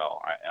islands as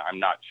well. I'm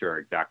not sure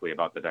exactly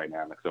about the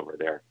dynamics over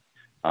there.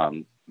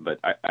 But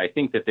I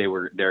think that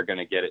they're going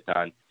to get it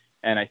done.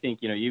 And I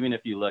think, you know, even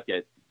if you look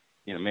at,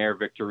 you know, Mayor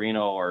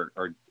Victorino or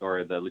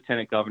the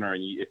Lieutenant Governor,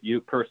 and if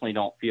you personally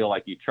don't feel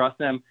like you trust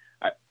them,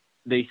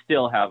 they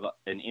still have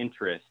an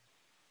interest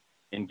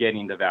in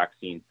getting the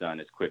vaccines done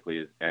as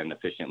quickly and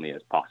efficiently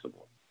as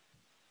possible.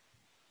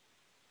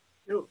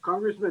 You know,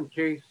 Congressman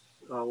Case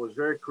was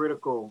very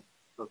critical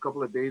a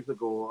couple of days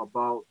ago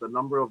about the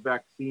number of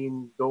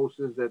vaccine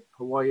doses that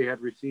Hawaii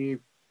had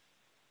received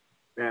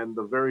and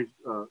the very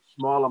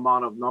small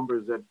amount of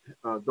numbers that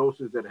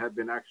doses that had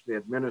been actually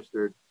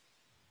administered.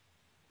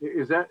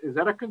 Is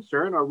that a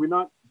concern? Are we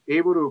not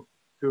able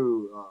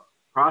to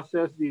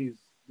process these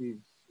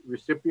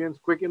recipients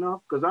quick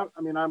enough? Because I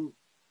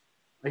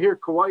hear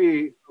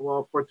Kauai,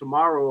 well, for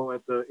tomorrow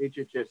at the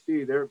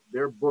HHSC,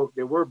 they're booked.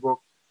 They were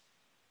booked,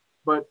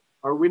 but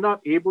are we not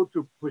able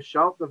to push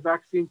out the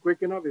vaccine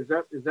quick enough? Is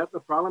that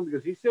the problem?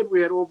 Because he said we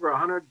had over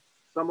 100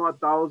 some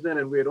odd thousand,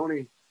 and we had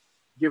only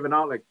given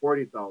out like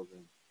 40,000.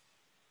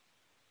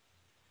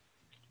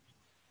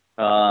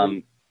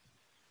 I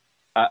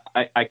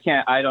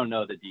don't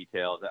know the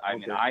details. I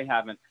mean, I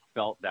haven't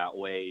felt that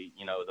way,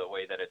 you know, the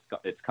way that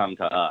it's come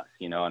to us,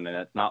 you know, and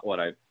that's not what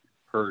I've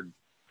heard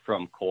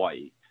from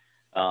Kauai.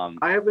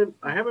 I haven't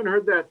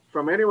heard that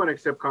from anyone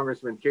except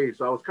Congressman Case.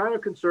 So I was kind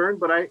of concerned,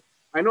 but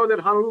I know that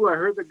Honolulu, I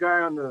heard the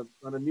guy on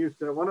the news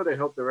today, one of the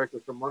health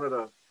directors from one of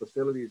the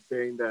facilities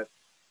saying that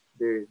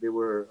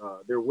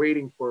they're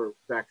waiting for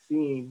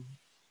vaccine,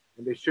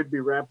 and they should be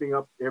ramping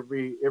up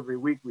every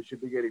week. We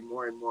should be getting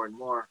more and more and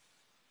more.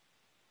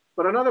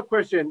 But another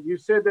question, you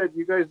said that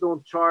you guys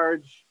don't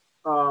charge.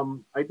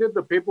 I did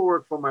the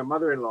paperwork for my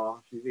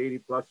mother-in-law. She's 80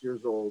 plus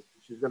years old.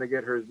 She's going to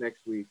get hers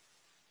next week.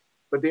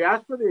 But they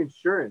asked for the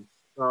insurance.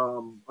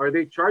 Are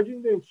they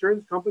charging the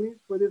insurance companies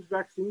for this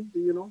vaccine? Do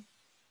you know?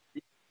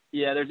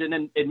 Yeah, there's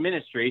an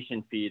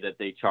administration fee that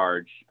they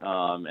charge,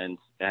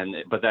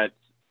 but that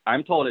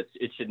I'm told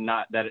it should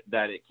not, that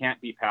it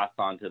can't be passed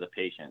on to the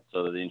patient,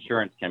 so that the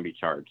insurance can be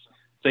charged.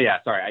 So yeah,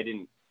 sorry, I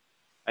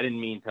didn't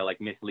mean to like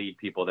mislead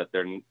people that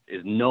there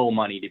is no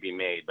money to be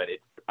made, but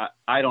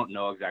I don't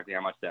know exactly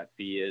how much that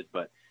fee is,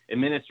 but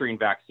administering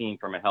vaccine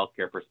from a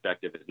healthcare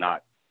perspective is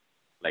not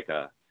like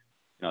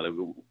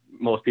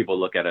most people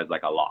look at it as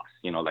like a loss.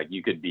 Like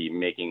you could be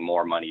making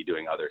more money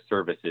doing other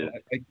services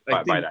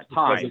by that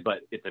time, but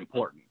it's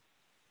important.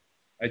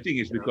 I think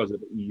it's because of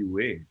the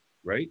EUA,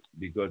 right?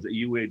 Because the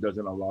EUA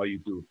doesn't allow you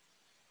to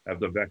have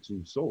the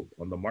vaccine sold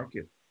on the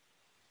market.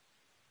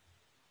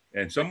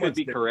 And someone could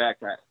be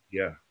correct.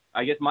 Yeah.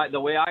 I guess the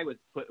way it was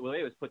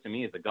put to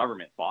me is the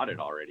government bought it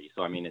already.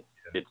 So I mean,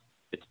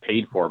 it's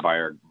paid for by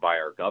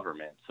our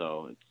government.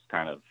 So it's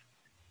kind of,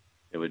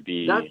 it would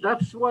be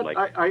that's what like,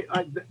 I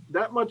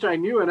that much I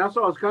knew, and that's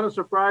why I was kind of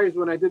surprised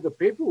when I did the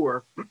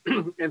paperwork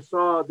and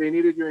saw they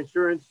needed your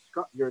insurance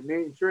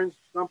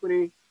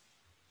company,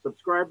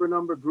 subscriber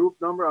number, group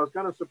number. I was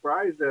kind of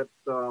surprised that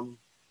are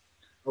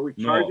we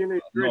charging the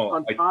insurance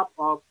on top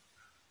of?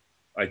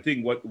 I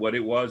think what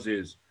it was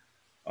is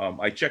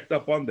I checked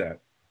up on that,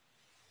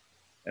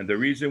 and the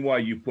reason why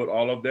you put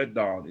all of that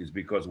down is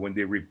because when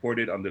they report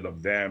it under the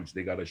VAMS,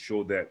 they got to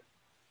show that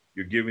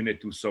you're giving it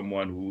to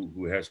someone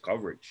who has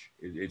coverage.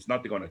 It's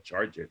not they're going to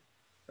charge it.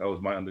 That was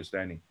my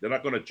understanding. They're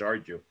not going to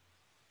charge you.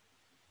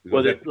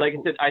 Well, like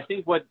I said, I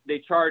think what they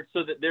charge,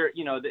 so that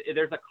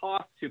there's a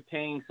cost to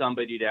paying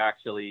somebody to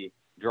actually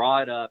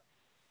draw it up,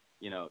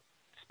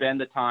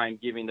 spend the time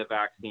giving the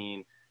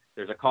vaccine.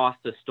 There's a cost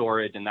to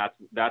storage, and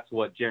that's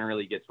what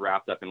generally gets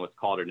wrapped up in what's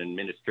called an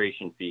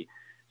administration fee.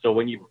 So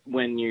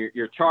when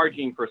you're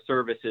charging for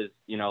services,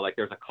 like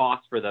there's a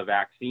cost for the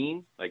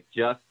vaccine, like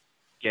just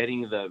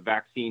getting the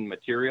vaccine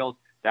materials,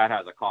 that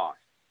has a cost.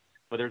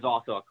 But there's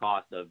also a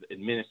cost of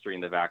administering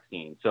the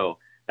vaccine. So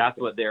that's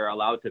what they're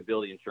allowed to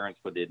bill the insurance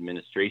for, the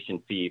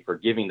administration fee for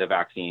giving the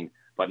vaccine,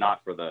 but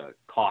not for the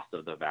cost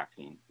of the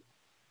vaccine.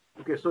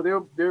 Okay, so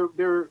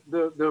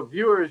the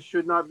viewers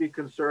should not be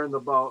concerned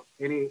about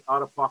any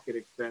out-of-pocket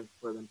expense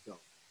for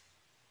themselves.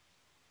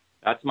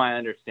 That's my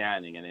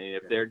understanding. And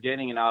if they're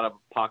getting an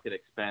out-of-pocket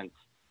expense,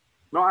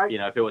 no,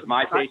 if it was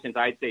my patients,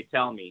 I'd say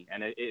tell me.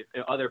 And if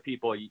other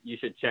people, you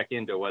should check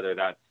into whether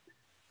that's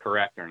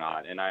correct or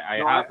not. And I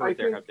have heard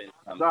there have been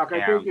some Doc,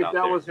 I think if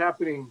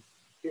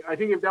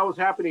that was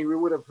happening, we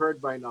would have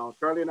heard by now.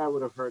 Charlie and I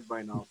would have heard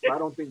by now. So I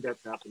don't think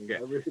that's happening. Yeah.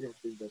 I really don't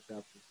think that's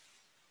happening.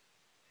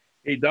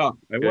 Hey, Doc,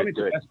 I wanted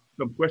to ask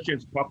some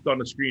questions popped on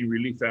the screen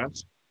really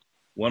fast.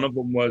 One of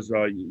them was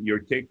your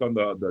take on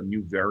the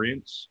new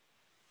variants.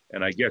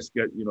 And I guess,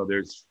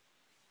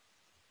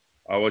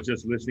 I was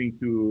just listening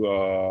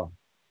to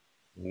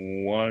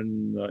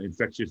one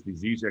infectious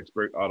disease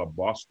expert out of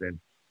Boston,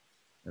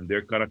 and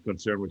they're kind of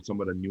concerned with some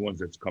of the new ones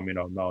that's coming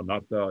out now,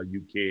 not the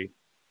UK,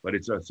 but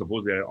it's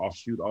supposedly an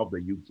offshoot of the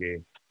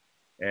UK.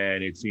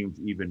 And it seems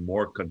even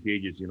more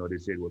contagious. They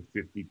say it was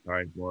 50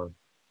 times more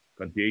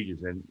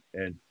contagious.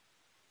 And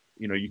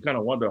you kind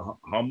of wonder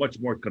how much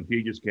more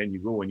contagious can you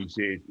go when you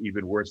say it's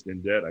even worse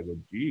than that. I go,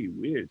 gee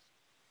whiz,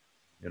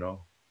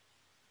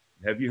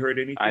 Have you heard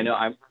anything? I know.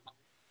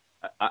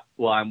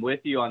 I'm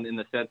with you in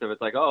the sense of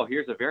it's like, oh,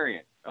 here's a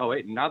variant. Oh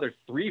wait, now there's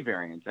 3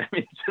 variants. I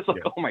mean, it's just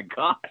like, oh my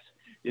gosh,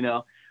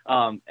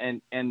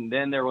 And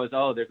then there was,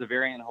 there's a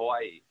variant in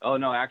Hawaii. Oh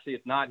no, actually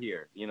it's not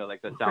here.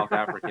 Like the South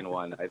African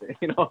one. I think,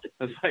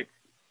 it's like,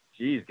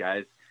 geez,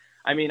 guys.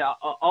 I mean,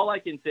 all I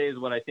can say is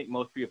what I think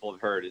most people have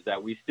heard is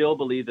that we still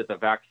believe that the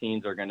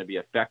vaccines are going to be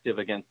effective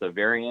against the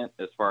variant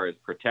as far as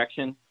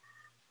protection.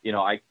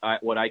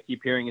 What I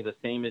keep hearing is the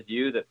same as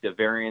you, that the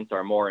variants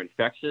are more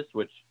infectious,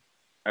 which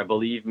I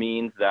believe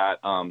means that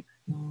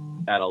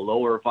at a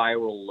lower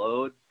viral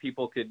load,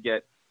 people could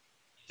get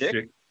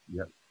sick.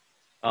 Yeah.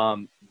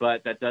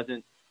 But that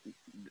doesn't,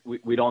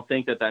 we don't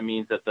think that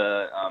means that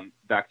the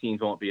vaccines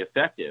won't be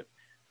effective.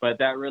 But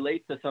that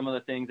relates to some of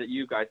the things that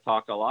you guys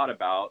talked a lot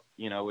about,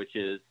 which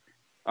is,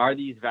 are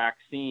these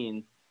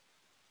vaccines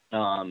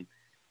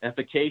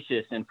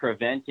efficacious in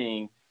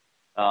preventing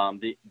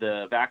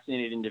the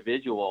vaccinated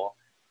individual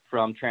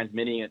from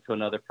transmitting it to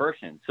another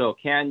person? So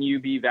can you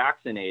be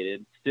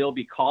vaccinated, still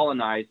be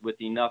colonized with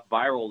enough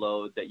viral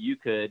load that you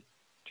could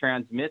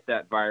transmit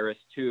that virus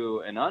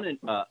to an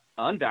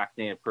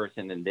unvaccinated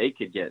person and they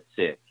could get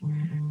sick,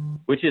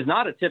 which is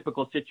not a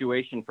typical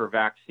situation for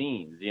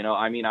vaccines.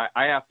 I mean, I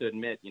have to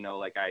admit,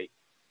 like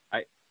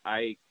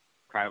I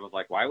kind of was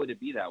like, why would it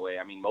be that way?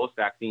 I mean, most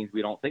vaccines,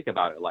 we don't think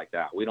about it like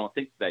that. We don't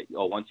think that,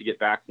 oh, once you get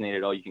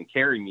vaccinated, oh, you can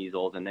carry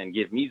measles and then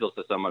give measles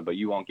to someone, but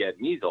you won't get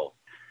measles.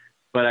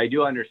 But I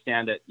do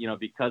understand that, you know,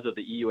 because of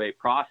the EUA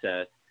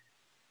process,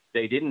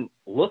 they didn't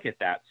look at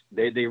that.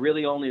 They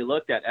really only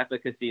looked at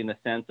efficacy in the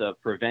sense of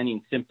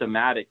preventing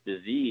symptomatic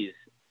disease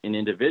in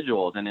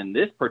individuals. And in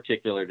this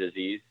particular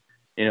disease,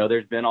 you know,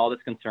 there's been all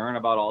this concern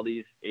about all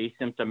these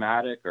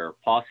asymptomatic or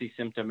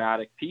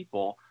polysymptomatic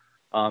people.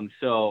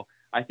 So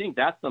I think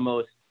that's the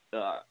most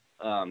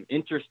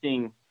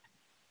interesting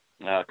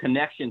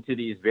connection to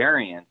these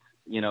variants.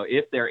 You know,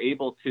 if they're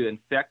able to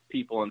infect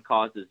people and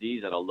cause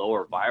disease at a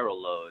lower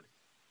viral load,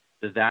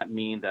 does that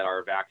mean that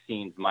our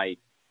vaccines might,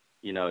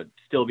 you know,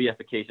 still be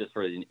efficacious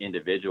for an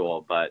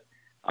individual, but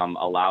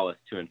allow us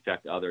to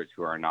infect others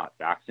who are not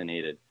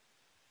vaccinated?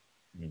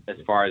 As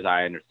far as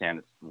I understand,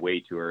 it's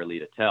way too early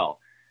to tell.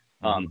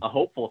 A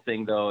hopeful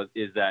thing, though,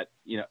 is that,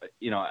 you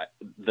know,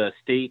 the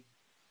state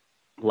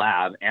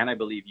lab and I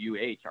believe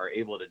UH are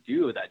able to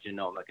do that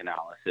genomic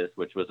analysis,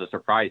 which was a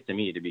surprise to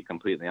me, to be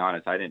completely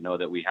honest. I didn't know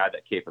that we had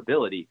that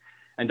capability.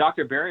 And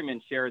Dr.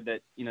 Berryman shared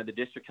that, you know, the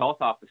district health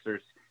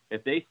officers,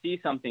 if they see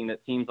something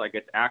that seems like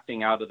it's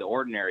acting out of the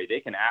ordinary,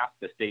 they can ask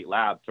the state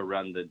lab to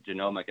run the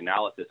genomic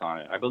analysis on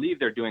it. I believe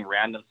they're doing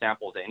random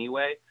samples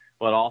anyway,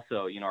 but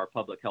also, you know, our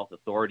public health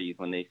authorities,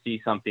 when they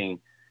see something,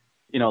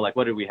 you know, like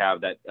what did we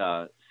have,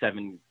 that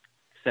seven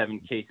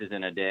cases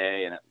in a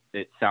day, and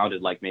it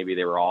sounded like maybe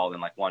they were all in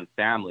like one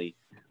family.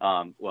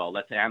 Well,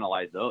 let's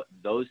analyze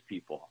those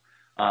people.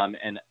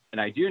 And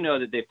I do know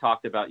that they've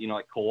talked about, you know,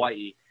 like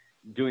Kauai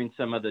doing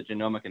some of the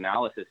genomic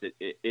analysis.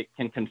 It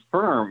can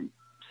confirm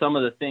some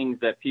of the things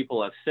that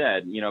people have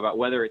said, you know, about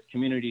whether it's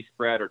community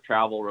spread or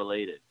travel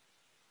related.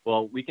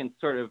 Well, we can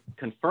sort of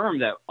confirm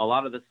that a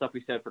lot of the stuff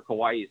we said for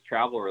Kauai is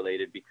travel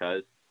related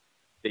because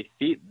they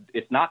see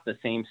it's not the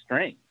same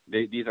strain.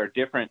 These are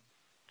different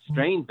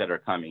strains that are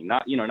coming,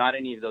 not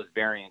any of those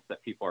variants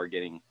that people are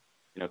getting,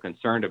 you know,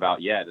 concerned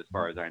about yet, as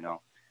far as I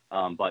know,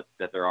 but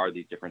that there are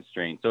these different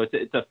strains. So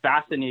it's a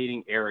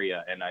fascinating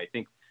area, and I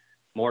think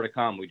more to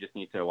come. We just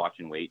need to watch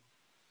and wait.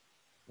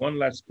 One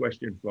last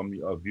question from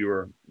a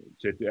viewer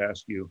to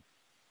ask you.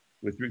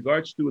 With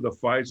regards to the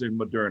Pfizer and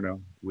Moderna,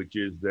 which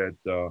is that,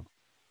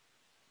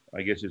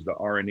 I guess is the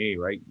RNA,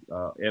 right?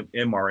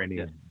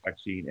 mRNA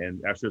vaccine,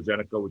 and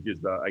AstraZeneca, which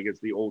is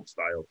the old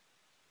style.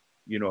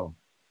 You know,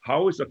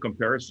 how is the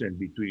comparison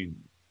between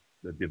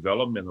the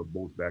development of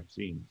both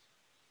vaccines,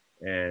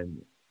 and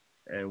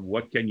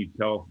what can you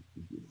tell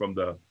from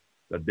the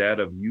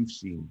data you've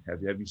seen?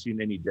 Have you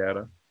seen any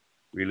data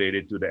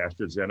related to the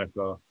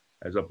AstraZeneca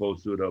as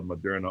opposed to the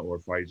Moderna or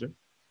Pfizer?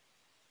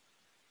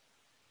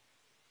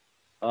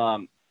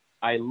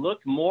 I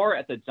looked more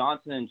at the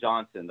Johnson &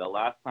 Johnson the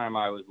last time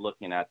I was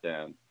looking at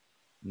them.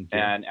 Okay.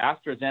 And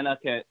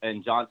AstraZeneca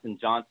and Johnson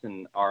 &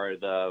 Johnson are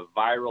the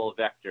viral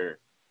vector.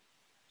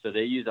 So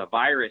they use a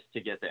virus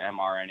to get the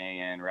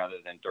mRNA in rather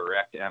than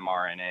direct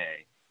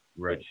mRNA,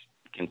 right, which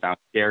can sound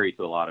scary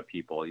to a lot of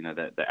people, you know,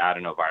 the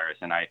adenovirus.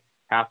 And I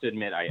have to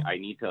admit, I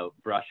need to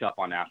brush up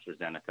on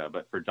AstraZeneca.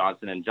 But for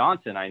Johnson &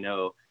 Johnson, I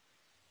know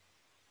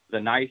the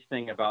nice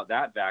thing about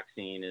that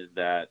vaccine is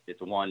that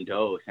it's one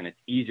dose and it's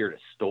easier to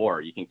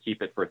store. You can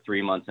keep it for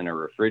 3 months in a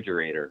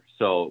refrigerator.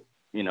 So,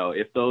 you know,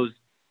 if those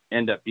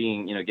end up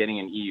being, you know, getting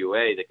an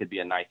EUA, that could be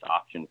a nice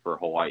option for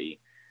Hawaii.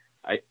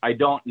 I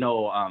don't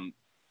know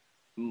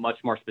much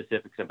more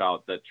specifics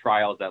about the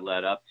trials that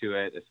led up to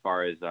it, as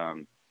far as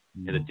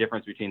the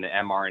difference between the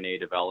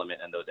mRNA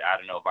development and those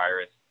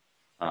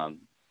adenovirus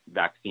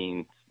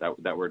vaccines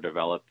that were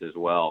developed as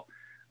well.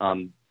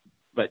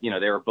 But, you know,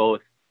 they're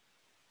both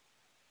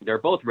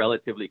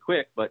relatively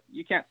quick, but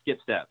you can't skip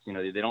steps. You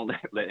know, they don't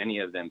let any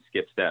of them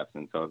skip steps.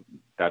 And so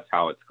that's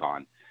how it's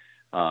gone.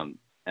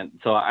 And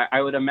so I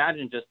would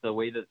imagine just the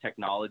way the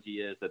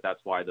technology is,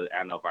 that's why the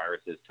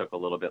adenoviruses took a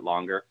little bit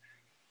longer.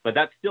 But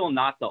that's still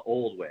not the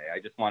old way. I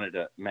just wanted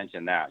to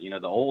mention that. You know,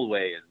 the old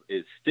way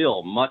is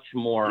still much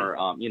more,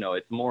 you know,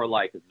 it's more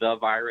like the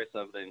virus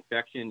of the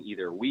infection,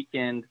 either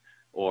weakened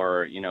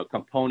or, you know,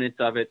 components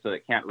of it so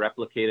it can't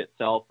replicate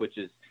itself, which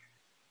is,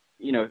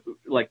 you know,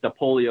 like the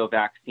polio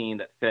vaccine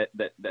that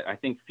I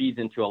think feeds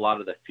into a lot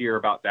of the fear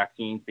about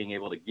vaccines being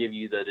able to give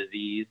you the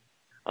disease.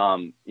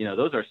 You know,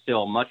 those are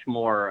still much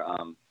more,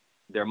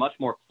 they're much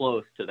more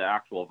close to the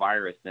actual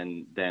virus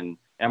than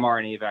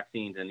mRNA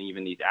vaccines and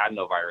even these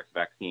adenovirus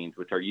vaccines,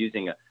 which are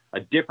using a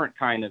different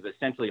kind of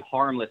essentially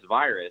harmless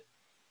virus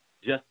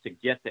just to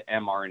get the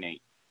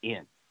mRNA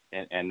in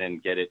and then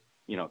get it,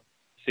 you know,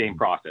 same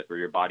process where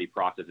your body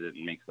processes it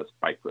and makes the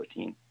spike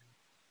protein.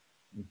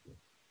 Okay.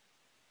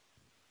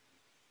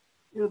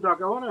 You know, Doc,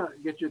 I want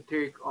to get your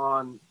take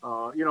on,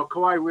 you know,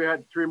 Kauai, we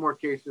had 3 more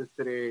cases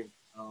today,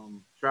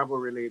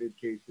 travel-related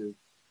cases.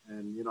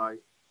 And, you know,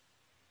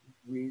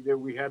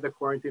 we had the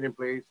quarantine in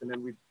place, and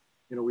then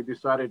we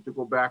decided to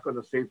go back on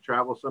the safe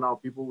travel. So now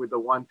people with the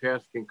 1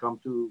 test can come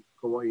to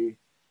Kauai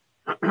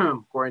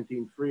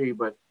quarantine-free.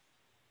 But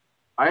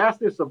I asked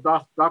this of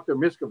Dr.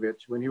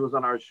 Miskovich when he was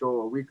on our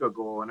show a week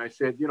ago, and I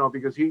said, you know,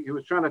 because he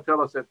was trying to tell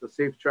us that the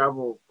safe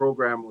travel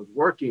program was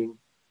working,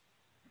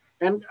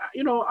 and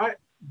you know,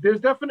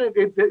 there's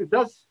definitely it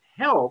does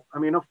help. I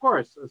mean, of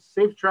course, a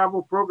safe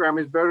travel program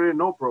is better than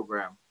no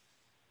program.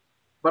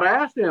 But I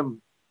asked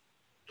him,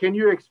 can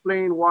you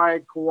explain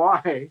why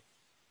Kauai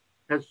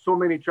has so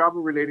many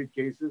travel-related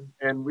cases,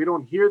 and we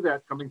don't hear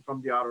that coming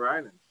from the outer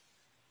islands?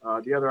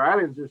 The other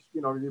islands, there's,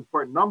 you know,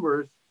 report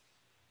numbers,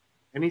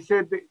 and he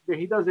said that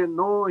he doesn't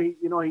know. He,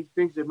 you know, he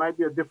thinks it might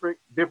be a different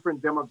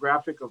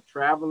demographic of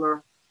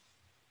traveler.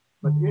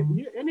 But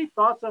any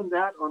thoughts on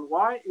that? On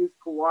why is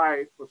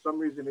Kauai, for some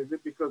reason, is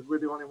it because we're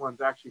the only ones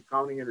actually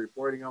counting and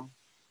reporting them?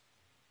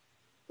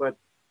 But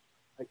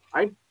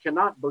I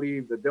cannot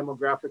believe the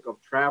demographic of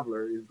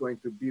traveler is going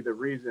to be the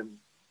reason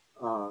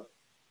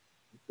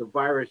the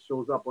virus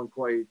shows up on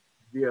Kauai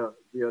via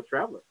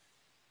traveler.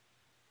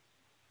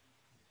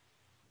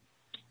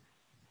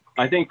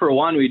 I think for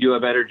one, we do a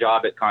better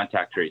job at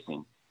contact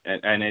tracing,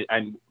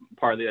 and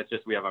partly that's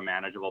just we have a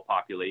manageable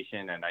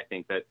population, and I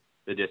think that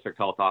the district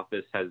health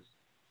office has,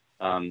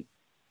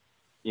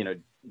 you know,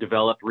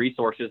 developed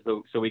resources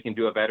so we can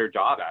do a better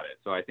job at it.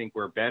 So I think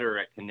we're better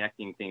at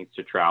connecting things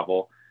to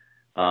travel.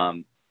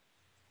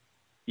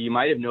 You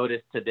might have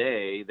noticed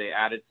today they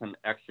added some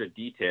extra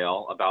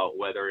detail about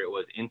whether it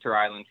was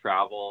inter-island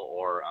travel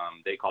or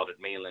they called it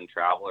mainland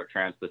travel or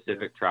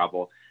trans-Pacific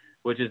travel,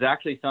 which is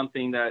actually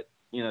something that,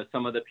 you know,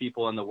 some of the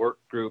people in the work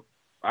group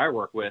I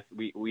work with,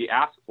 we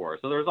ask for.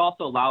 So there's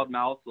also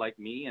loudmouths like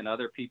me and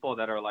other people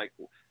that are like,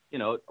 you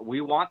know,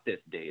 we want this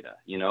data,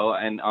 you know,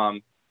 and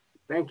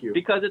thank you,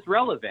 because it's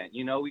relevant.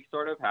 You know, we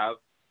sort of have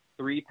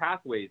 3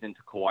 pathways into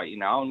Kauai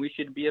now, and we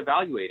should be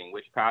evaluating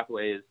which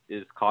pathway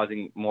is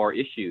causing more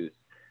issues.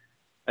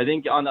 I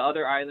think on the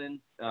other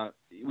islands,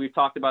 we've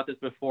talked about this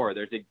before.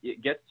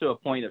 It gets to a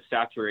point of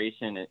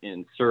saturation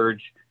in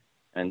surge,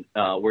 and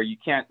where you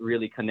can't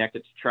really connect it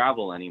to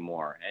travel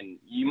anymore. And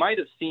you might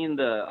have seen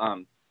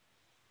the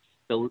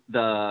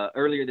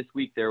earlier this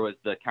week there was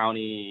the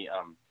county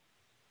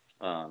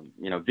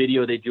you know,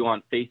 video they do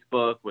on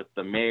Facebook with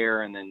the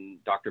mayor, and then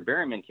Dr.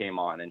 Berryman came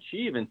on, and she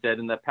even said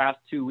in the past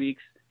 2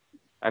 weeks,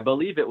 I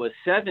believe it was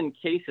 7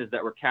 cases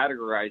that were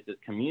categorized as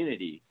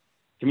community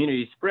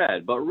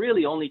spread, but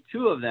really only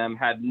 2 of them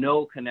had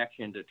no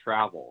connection to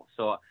travel.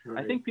 So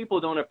right. I think people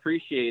don't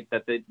appreciate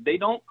that they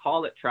don't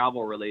call it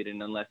travel related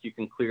unless you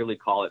can clearly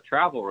call it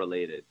travel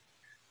related.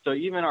 So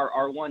even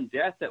our one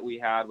death that we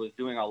had was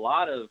doing a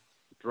lot of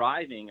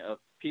driving of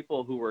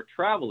people who were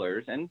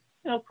travelers and,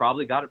 you know,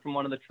 probably got it from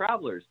one of the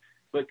travelers,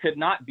 but could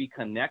not be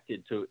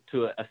connected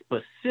to a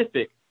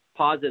specific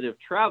positive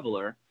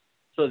traveler.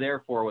 So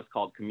therefore was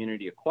called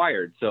community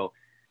acquired. So,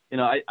 you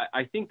know,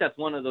 I think that's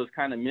one of those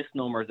kind of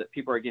misnomers that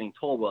people are getting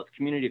told, well, it's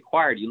community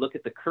acquired. You look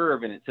at the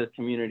curve and it says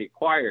community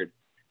acquired,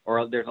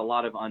 or there's a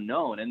lot of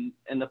unknown.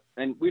 And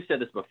we've said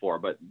this before,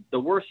 but the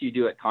worse you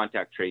do at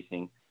contact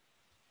tracing,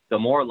 the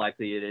more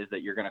likely it is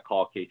that you're going to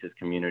call cases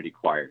community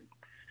acquired.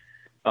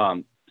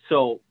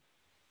 So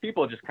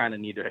people just kind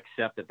of need to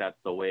accept that that's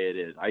the way it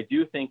is. I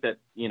do think that,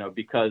 you know,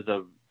 because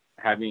of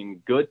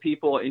having good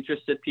people,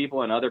 interested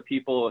people, and other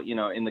people, you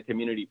know, in the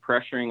community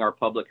pressuring our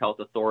public health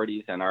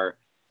authorities and our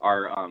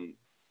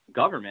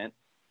government,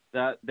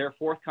 that they're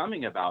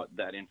forthcoming about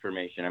that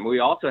information. And we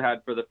also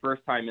had, for the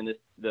first time in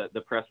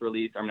the press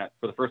release,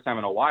 for the first time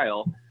in a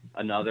while,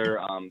 another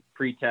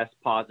pre-test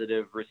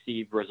positive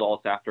received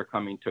results after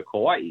coming to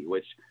Kauai,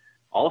 which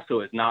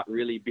also is not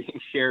really being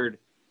shared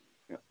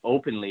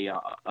openly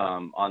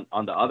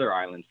on the other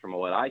islands from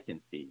what I can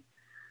see.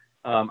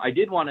 I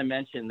did want to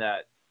mention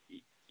that,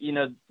 you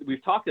know,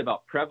 we've talked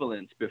about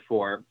prevalence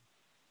before,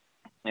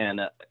 and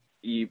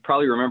you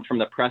probably remember from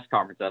the press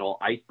conference that whole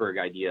iceberg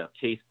idea of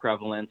case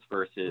prevalence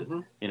versus,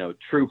 you know,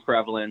 true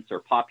prevalence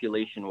or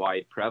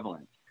population-wide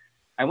prevalence.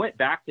 I went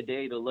back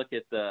today to look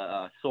at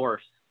the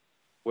source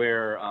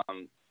where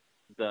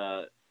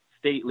the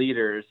state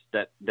leaders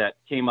that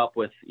came up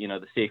with, you know,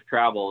 the safe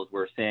travels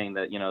were saying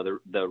that, you know,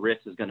 the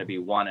risk is going to be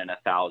 1 in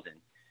 1,000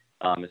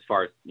 as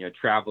far as, you know,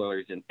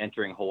 travelers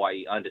entering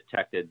Hawaii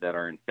undetected that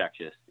are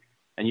infectious.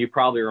 And you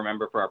probably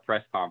remember for our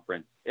press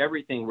conference,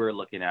 everything we're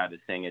looking at is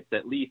saying it's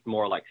at least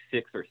more like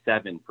 6 or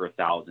 7 per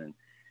 1,000.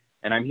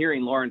 And I'm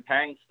hearing Lauren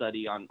Pang's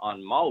study on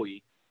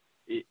Maui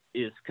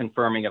is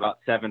confirming about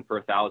 7 per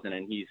 1,000,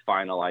 and he's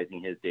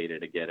finalizing his data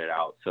to get it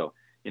out. So,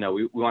 you know,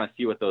 we want to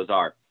see what those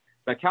are.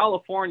 But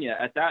California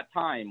at that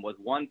time was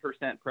 1%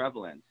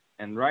 prevalence,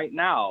 and right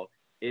now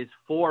is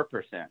 4%.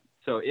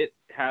 So it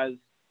has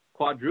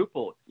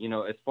quadrupled, you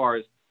know, as far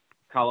as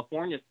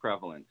California's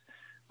prevalence.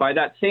 By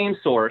that same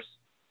source,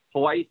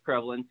 Hawaii's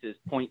prevalence is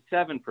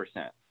 0.7%.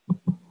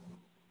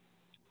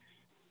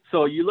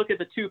 So you look at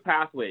the 2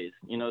 pathways,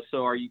 you know,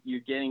 so are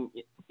you getting,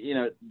 you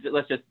know,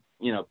 let's just,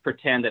 you know,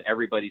 pretend that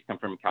everybody's come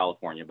from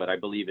California, but I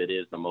believe it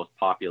is the most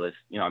populous,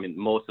 you know, I mean,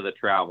 most of the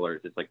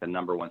travelers, it's like the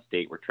 #1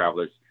 state where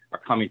travelers are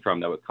coming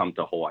from that would come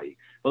to Hawaii.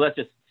 Well, let's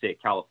just say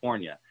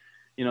California,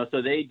 you know,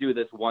 so they do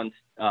this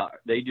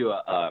they do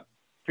a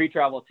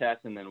pre-travel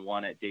test and then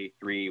one at day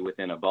 3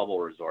 within a bubble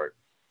resort.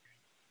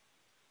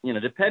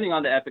 depending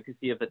on the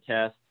efficacy of the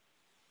test,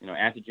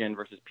 antigen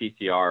versus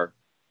PCR,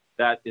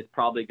 that is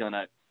probably going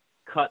to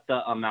cut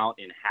the amount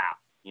in half,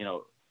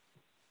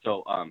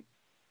 So,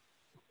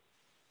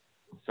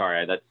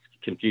 sorry, that's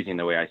confusing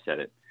the way I said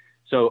it.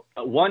 So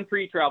one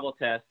pre-travel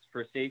test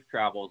for safe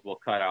travels will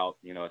cut out,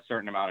 a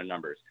certain amount of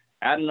numbers.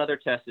 Add another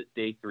test at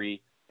day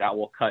 3, that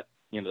will cut,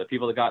 the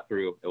people that got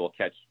through, it will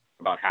catch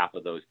about half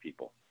of those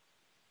people.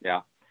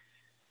 Yeah.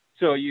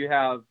 So you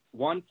have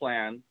one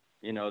plan,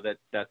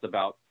 that's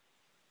about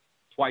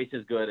twice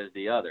as good as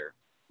the other.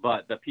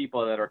 But the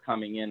people that are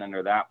coming in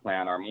under that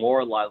plan are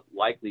more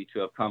likely to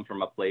have come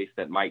from a place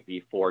that might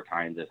be 4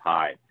 times as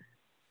high.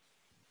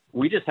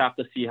 We just have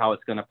to see how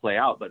it's going to play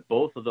out. But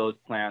both of those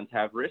plans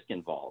have risk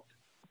involved.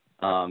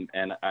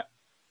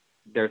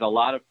 There's a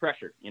lot of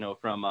pressure,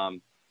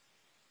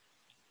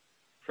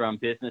 from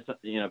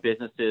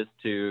businesses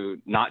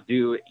to not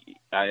do,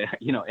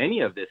 any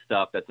of this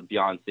stuff that's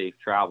beyond safe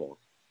travels.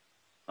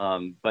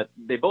 But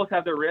they both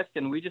have their risk,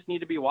 and we just need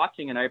to be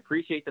watching. And I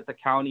appreciate that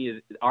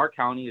our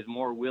county is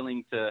more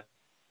willing to,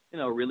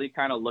 really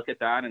kind of look at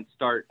that and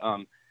start,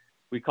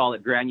 we call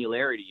it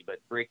granularity, but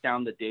break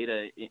down the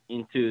data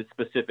into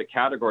specific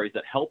categories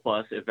that help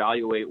us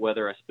evaluate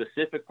whether a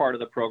specific part of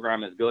the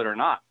program is good or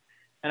not.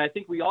 And I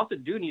think we also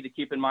do need to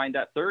keep in mind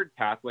that third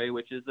pathway,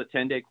 which is the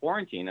 10-day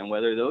quarantine, and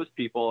whether those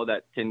people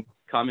that can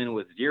come in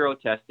with 0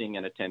 testing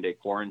and a 10-day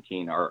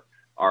quarantine are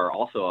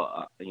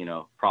also,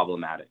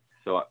 problematic.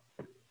 So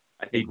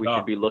I think we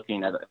should be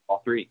looking at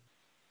all 3.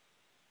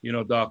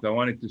 Doc, I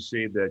wanted to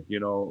say that,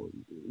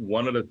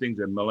 one of the things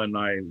that Mel and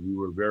I, we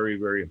were very,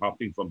 very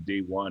hopping from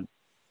day 1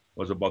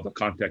 was about the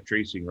contact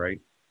tracing, right?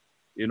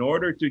 In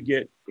order to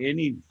get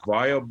any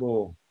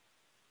viable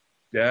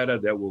data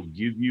that will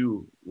give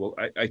you,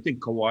 I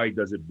think Kauai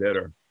does it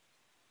better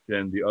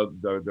than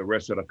the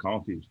rest of the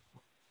counties.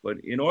 But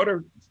in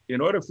order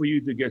for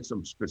you to get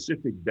some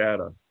specific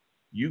data,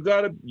 you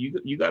gotta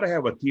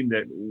have a team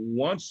that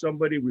once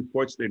somebody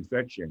reports the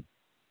infection,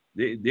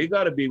 they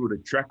gotta be able to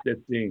track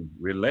that thing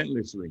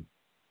relentlessly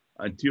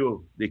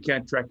until they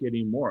can't track it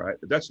anymore.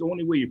 That's the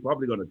only way you're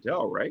probably gonna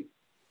tell, right?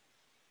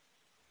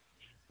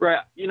 Right.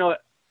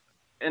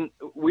 And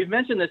we've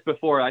mentioned this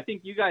before. I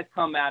think you guys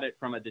come at it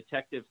from a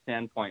detective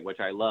standpoint,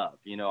 which I love.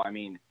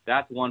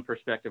 That's one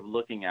perspective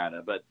looking at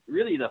it. But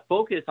really, the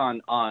focus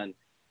on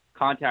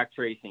contact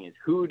tracing is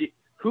who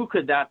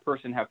could that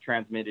person have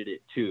transmitted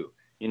it to?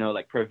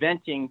 Like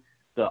preventing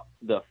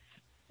the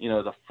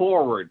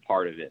forward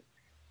part of it.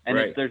 And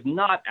right. There's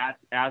not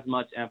as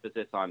much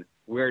emphasis on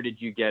where did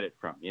you get it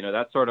from.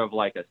 That's sort of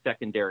like a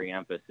secondary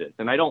emphasis.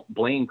 And I don't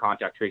blame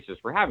contact tracers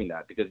for having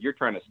that, because you're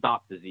trying to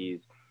stop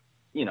disease.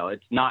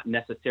 It's not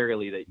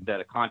necessarily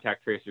that a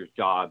contact tracer's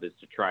job is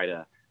to try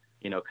to,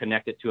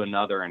 connect it to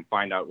another and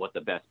find out what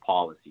the best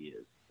policy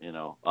is,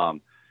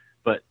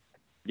 But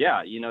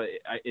yeah,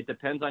 it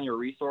depends on your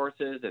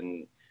resources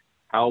and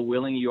how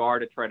willing you are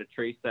to try to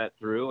trace that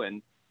through.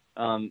 And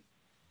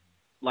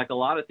like a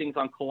lot of things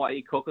on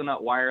Kauai,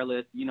 Coconut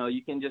Wireless,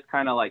 you can just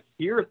kind of like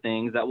hear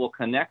things that will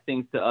connect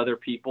things to other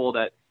people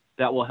that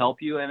will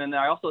help you. And then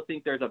I also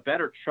think there's a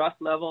better trust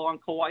level on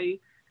Kauai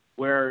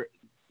where,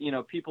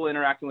 people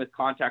interacting with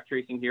contact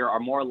tracing here are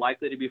more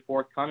likely to be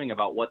forthcoming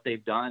about what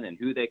they've done and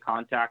who they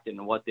contacted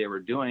and what they were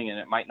doing. And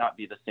it might not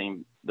be the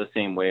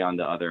same way on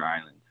the other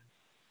islands.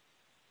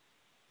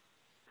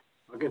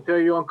 I can tell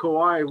you on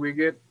Kauai, we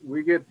get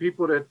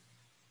people that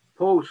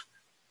post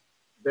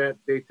that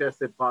they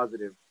tested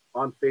positive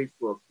on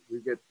Facebook. We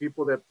get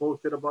people that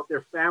posted about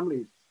their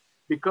families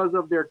because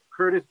of their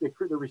courtesy,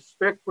 the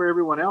respect for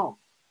everyone else.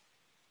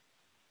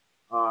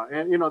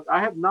 And I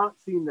have not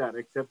seen that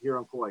except here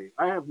on Kauai.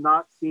 I have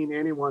not seen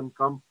anyone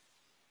come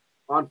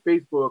on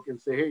Facebook and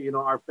say, hey,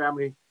 our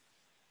family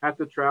had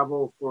to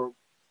travel for,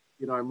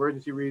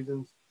 emergency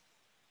reasons.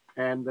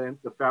 And then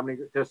the family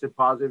tested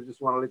positive.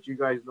 Just want to let you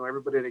guys know,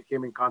 everybody that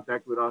came in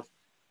contact with us,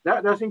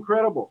 that's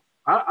incredible.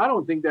 I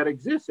don't think that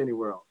exists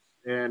anywhere else.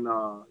 And,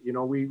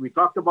 we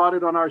talked about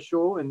it on our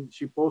show, and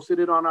she posted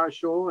it on our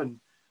show. And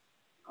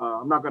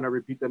I'm not going to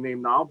repeat the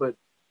name now, but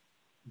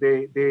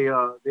they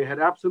had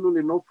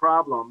absolutely no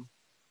problem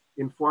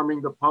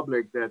informing the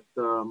public that,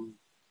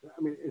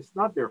 it's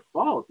not their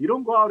fault. You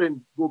don't go out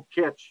and go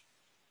catch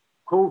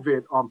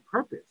COVID on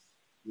purpose,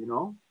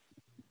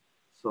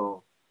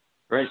 So,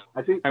 right.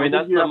 I think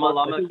that's the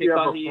malama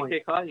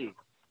kekahi kekahi.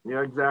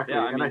 Yeah, exactly.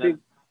 Yeah, I think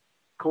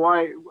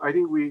Kauai, I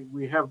think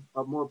we have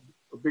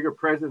a bigger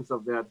presence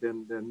of that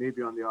than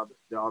maybe on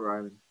the outer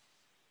islands.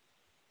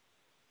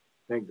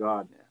 Thank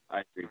God. Yeah,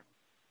 I agree.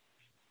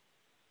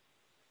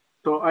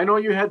 So I know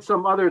you had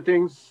some other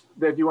things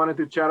that you wanted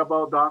to chat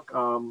about, Doc.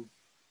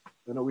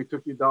 We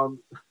took you down.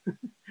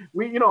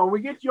 we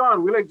get you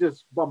on, we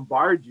just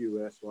bombard you.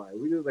 That's why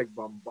we just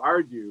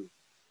bombard you.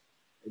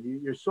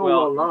 And you're so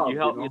well loved. You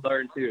helped me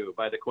learn too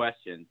by the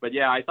questions. But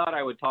yeah, I thought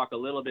I would talk a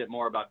little bit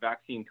more about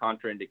vaccine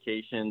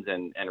contraindications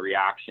and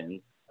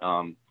reactions.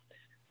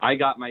 I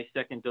got my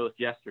second dose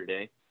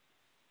yesterday.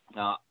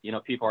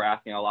 People are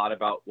asking a lot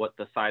about what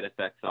the side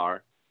effects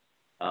are.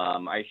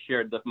 I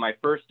shared my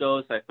first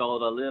dose. I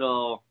felt a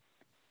little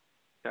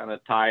kind of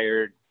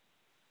tired,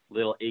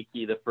 little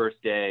achy the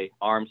first day,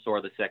 arm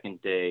sore the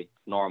second day,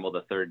 normal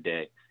the third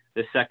day.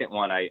 The second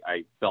one, I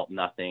felt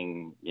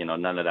nothing, you know,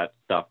 none of that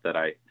stuff that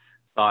I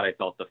thought I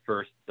felt the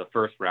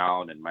first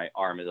round, and my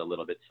arm is a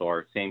little bit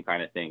sore, same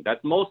kind of thing.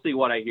 That's mostly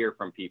what I hear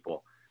from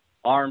people.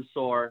 Arm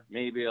sore,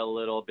 maybe a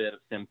little bit of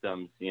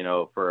symptoms, you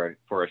know, for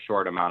a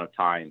short amount of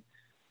time.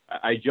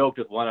 I joked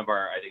with one of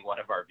our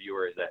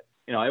viewers that,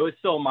 you know, it was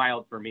so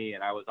mild for me,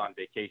 and I was on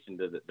vacation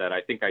that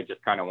I think I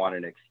just kind of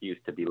wanted an excuse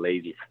to be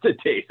lazy for the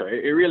day. So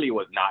it really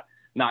was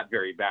not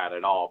very bad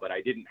at all, but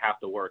I didn't have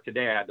to work.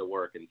 Today I had to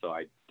work, and so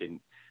I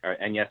didn't,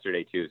 and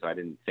yesterday too, so I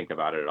didn't think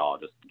about it at all,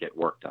 just get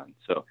work done.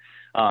 So,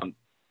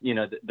 you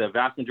know, the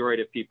vast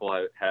majority of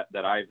people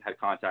that I've had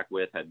contact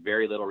with had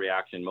very little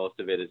reaction. Most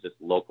of it is just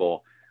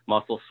local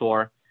muscle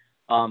sore.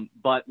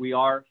 But we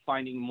are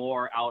finding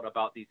more out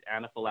about these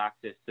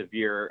anaphylaxis,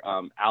 severe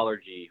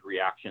allergy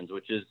reactions,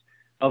 which is,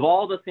 of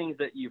all the things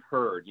that you've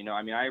heard, you know,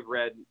 I mean, I've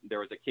read there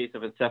was a case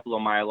of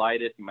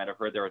encephalomyelitis. You might have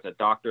heard there was a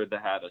doctor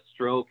that had a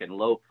stroke and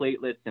low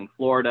platelets in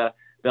Florida,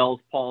 Bell's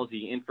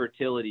palsy,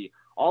 infertility.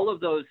 All of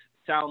those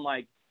sound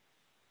like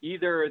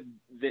either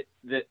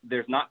that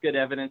there's not good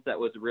evidence that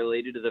was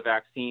related to the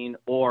vaccine,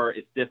 or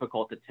it's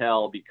difficult to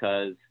tell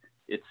because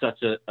it's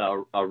such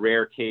a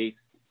rare case.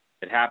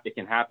 It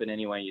can happen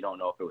anyway. You don't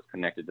know if it was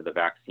connected to the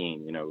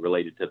vaccine, you know,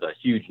 related to the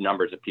huge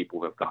numbers of people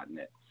who have gotten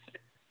it.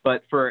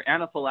 But for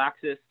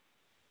anaphylaxis,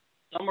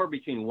 somewhere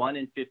between 1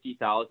 in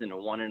 50,000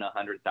 and 1 in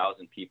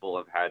 100,000 people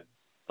have had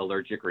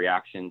allergic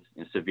reactions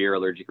and severe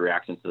allergic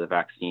reactions to the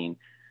vaccine,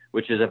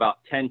 which is about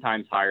 10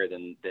 times higher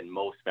than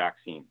most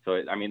vaccines.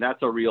 So, I mean,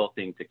 that's a real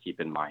thing to keep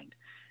in mind.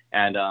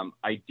 And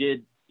I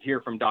did hear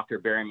from Dr.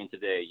 Berryman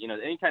today, you know,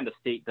 anytime the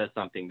state does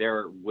something,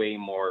 they're way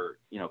more,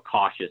 you know,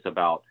 cautious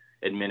about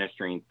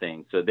administering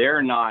things. So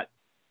they're not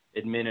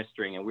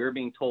administering, and we're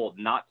being told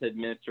not to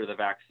administer the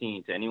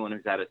vaccine to anyone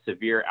who's had a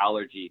severe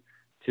allergy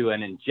to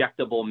an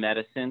injectable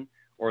medicine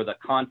or the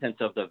contents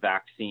of the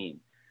vaccine.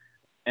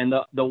 And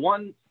the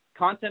one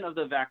content of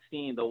the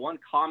vaccine, the one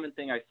common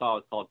thing I saw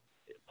is called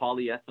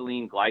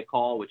polyethylene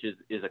glycol, which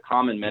is a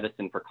common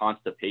medicine for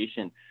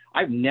constipation.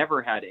 I've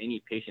never had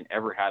any patient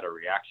ever had a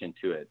reaction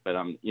to it, but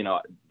you know,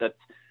 that's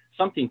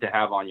something to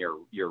have on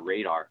your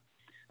radar.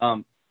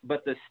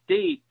 But the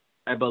state,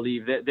 I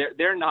believe that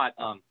they're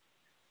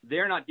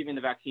not giving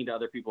the vaccine to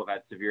other people who've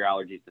had severe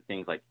allergies to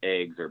things like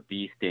eggs or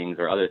bee stings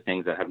or other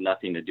things that have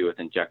nothing to do with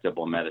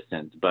injectable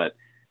medicines. But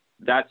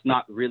that's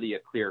not really a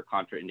clear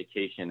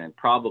contraindication, and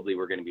probably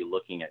we're going to be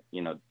looking at,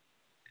 you know,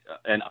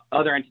 and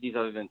other entities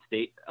other than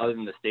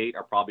the state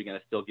are probably going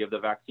to still give the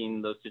vaccine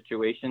in those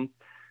situations.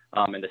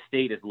 And the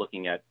state is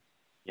looking at,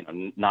 you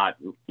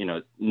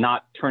know,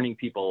 not turning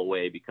people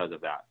away because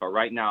of that. But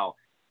right now,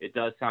 it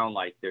does sound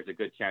like there's a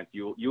good chance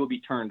you will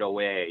be turned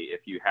away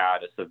if you had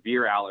a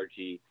severe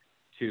allergy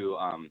to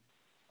an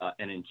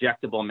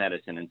injectable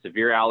medicine. And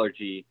severe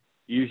allergy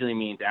usually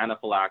means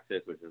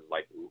anaphylaxis, which is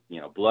like,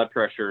 you know, blood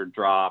pressure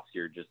drops.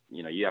 You're just,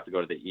 you know, you have to go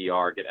to the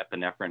ER, get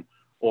epinephrine,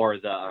 or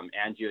the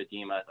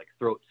angioedema, like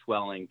throat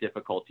swelling,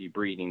 difficulty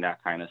breathing,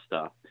 that kind of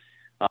stuff.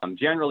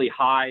 Generally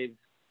hives,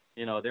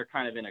 you know, they're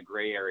kind of in a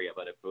gray area,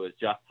 but if it was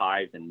just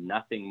hives and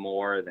nothing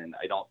more, then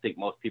I don't think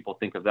most people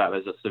think of that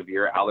as a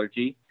severe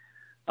allergy.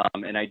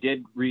 And I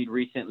did read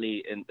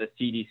recently in the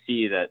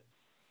CDC that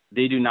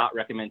they do not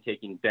recommend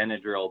taking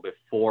Benadryl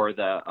before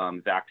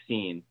the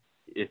vaccine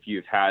if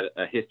you've had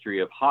a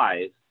history of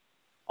hives,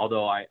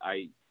 although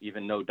I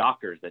even know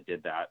doctors that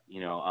did that, you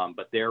know,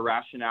 but their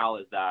rationale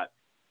is that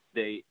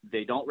they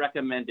don't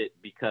recommend it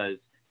because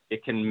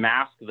it can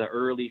mask the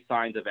early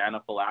signs of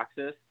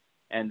anaphylaxis.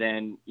 And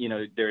then, you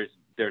know, there's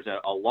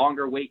a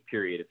longer wait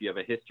period. If you have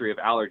a history of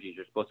allergies,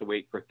 you're supposed to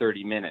wait for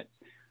 30 minutes.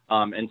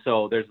 And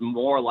so there's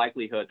more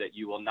likelihood that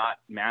you will not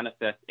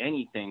manifest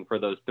anything for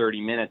those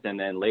 30 minutes. And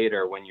then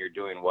later when you're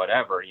doing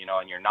whatever, you know,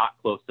 and you're not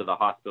close to the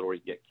hospital where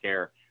you get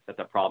care, that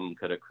the problem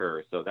could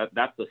occur. So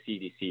that's the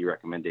CDC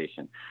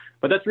recommendation.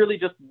 But that's really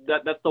just,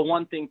 that's the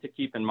one thing to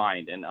keep in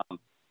mind. And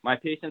my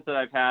patients that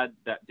I've had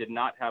that did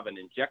not have an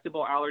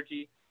injectable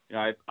allergy, you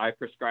know, I've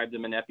prescribed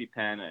them an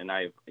EpiPen, and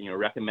I've, you know,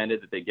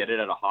 recommended that they get it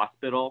at a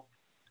hospital.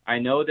 I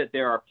know that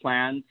there are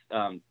plans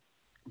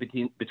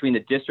between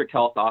the district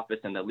health office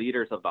and the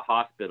leaders of the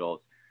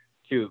hospitals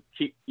to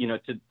keep, you know,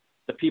 to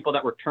the people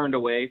that were turned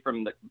away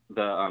from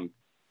the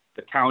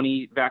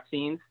county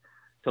vaccines,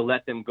 to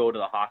let them go to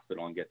the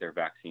hospital and get their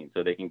vaccine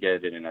so they can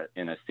get it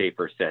in a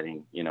safer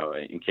setting, you know,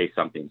 in case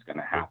something's going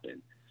to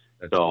happen.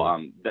 That's so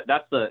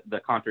that's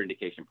the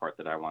contraindication part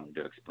that I wanted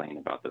to explain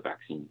about the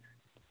vaccine.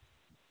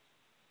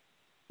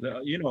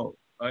 You know,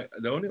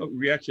 the only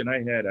reaction I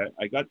had,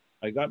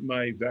 I got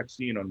my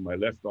vaccine on my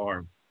left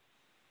arm,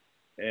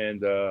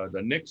 and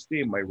the next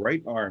day my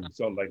right arm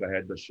felt like I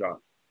had the shot.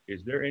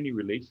 Is there any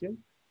relation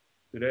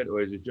to that, or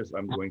is it just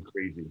I'm going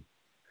crazy?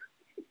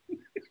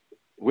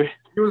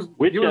 He was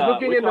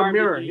looking in the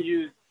mirror.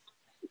 He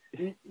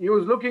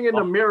was looking in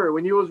the mirror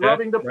when he was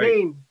rubbing the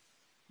pain.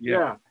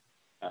 Yeah.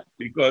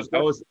 Because I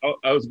was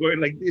going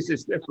like this,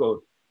 Steph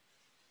goes,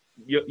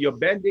 your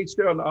band-aid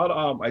still on the other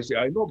arm. I say,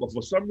 I know, but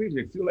for some reason,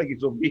 I feel like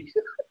it's on me.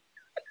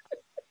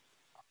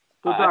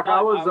 So, Doc,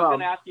 I was going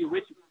to ask you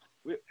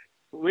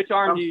which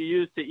arm do you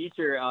use to eat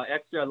your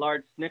extra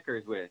large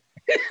Snickers with?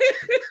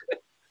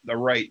 The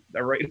right.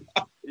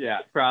 Yeah,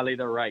 probably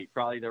the right.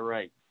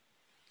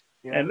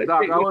 Yeah, And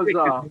Doc, let's take this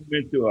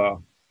moment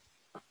to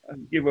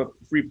give a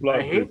free plug.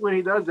 I hate when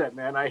he does that,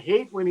 man. I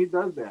hate when he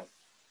does that.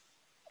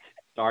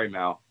 Sorry,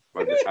 Mal.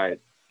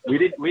 We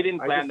didn't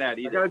plan that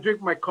either. I gotta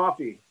drink my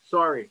coffee.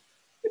 Sorry.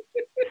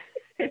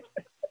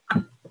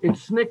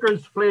 It's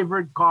Snickers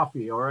flavored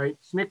coffee, all right?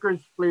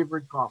 Snickers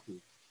flavored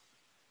coffee.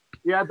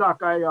 Yeah,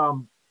 Doc,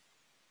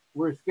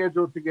 we're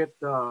scheduled to get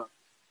or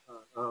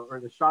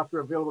the shots are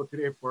available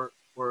today for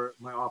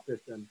my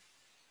office, and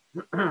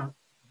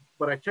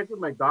but I checked with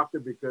my doctor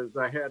because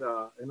I had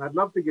and I'd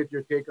love to get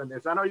your take on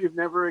this. I know you've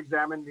never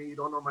examined me, you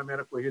don't know my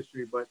medical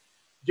history, but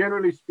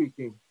generally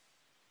speaking,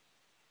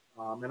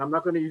 and I'm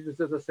not going to use this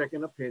as a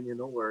second opinion,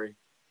 don't worry.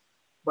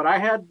 But I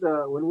had,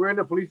 when we were in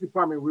the police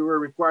department, we were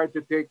required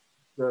to take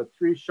the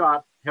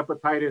 3-shot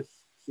hepatitis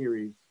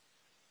series.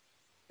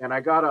 And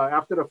I got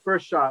after the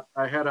first shot,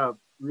 I had a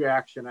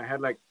reaction. I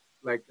had I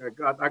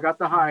got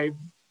the hives,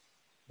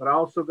 but I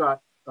also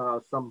got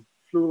some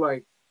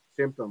flu-like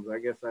symptoms. I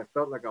guess I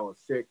felt like I was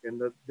sick,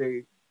 and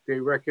they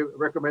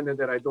recommended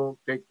that I don't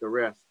take the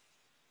rest.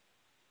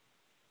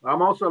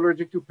 I'm also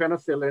allergic to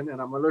penicillin,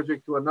 and I'm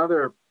allergic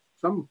to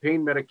some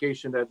pain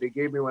medication that they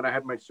gave me when I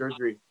had my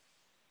surgery.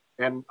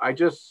 And I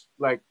just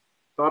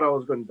thought I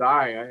was going to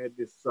die. I had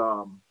this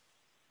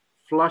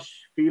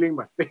flush feeling.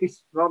 My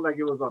face felt like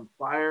it was on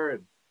fire.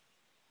 And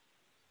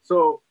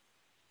so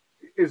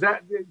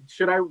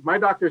my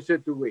doctor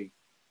said to wait.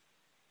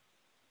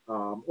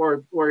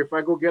 Or if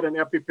I go get an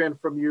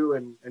EpiPen from you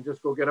and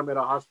just go get them at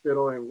a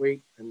hospital and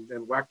wait and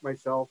then whack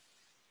myself,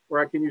 or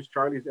I can use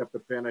Charlie's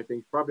EpiPen. I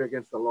think probably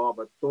against the law,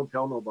 but don't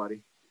tell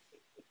nobody.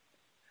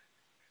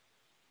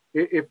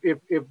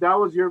 If that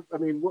was your, I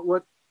mean,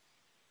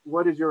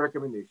 what is your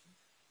recommendation?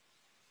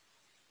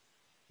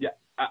 Yeah,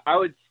 I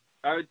would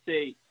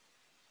say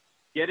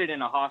get it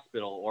in a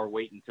hospital or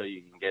wait until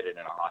you can get it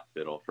in a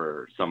hospital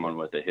for someone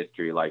with a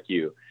history like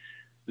you.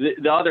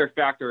 The other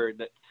factor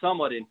that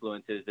somewhat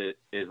influences it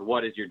is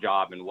what is your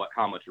job and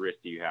how much risk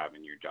do you have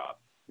in your job?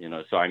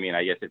 So I mean,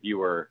 I guess if you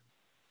were,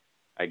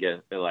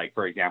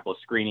 for example,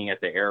 screening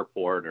at the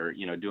airport or,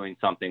 doing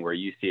something where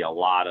you see a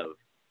lot of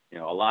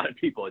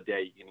people a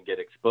day, you can get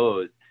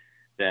exposed,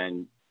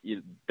 then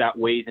that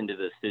weighs into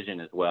the decision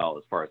as well,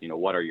 as far as,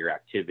 what are your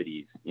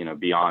activities,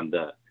 beyond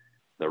the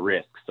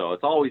risk. So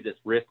it's always this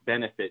risk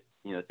benefit,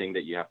 thing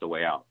that you have to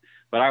weigh out.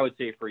 But I would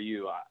say for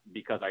you,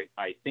 because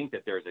I think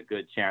that there's a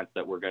good chance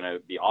that we're going to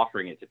be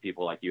offering it to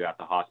people like you at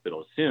the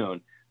hospital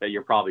soon, that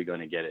you're probably going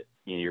to get it.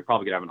 You're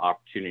probably going to have an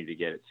opportunity to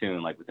get it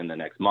soon, like within the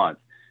next month.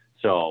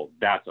 So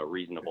that's a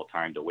reasonable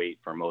time to wait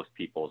for most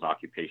people's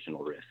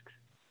occupational risks.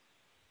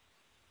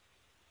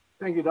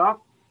 Thank you,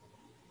 Doc.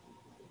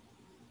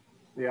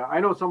 Yeah, I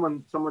know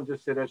someone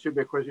just said that should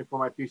be a question for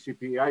my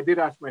PCP. I did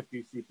ask my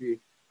PCP.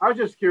 I was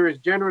just curious,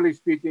 generally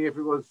speaking, if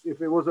it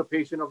was a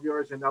patient of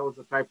yours and that was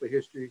the type of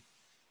history,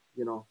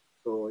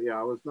 So yeah,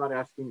 I was not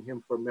asking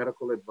him for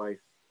medical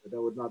advice.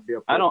 That would not be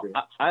appropriate.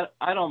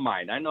 I don't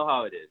mind. I know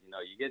how it is.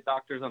 You get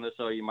doctors on the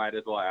show, you might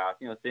as well ask.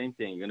 Same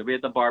thing. You're gonna be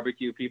at the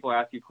barbecue, people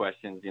ask you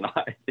questions.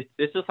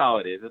 It's just how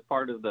it is. It's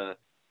part of the,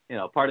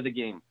 part of the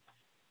game.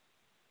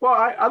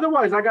 Well,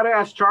 otherwise I got to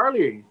ask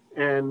Charlie,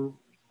 and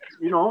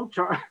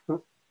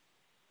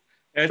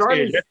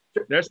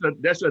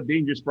that's a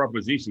dangerous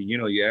proposition.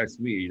 You ask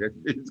me.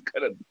 It's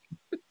kind of.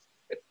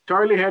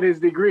 Charlie had his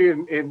degree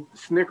in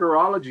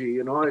snickerology.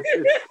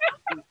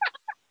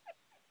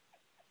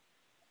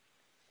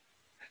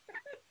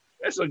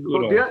 That's a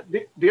good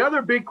one. The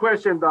other big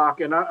question,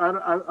 Doc, and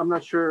I'm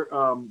not sure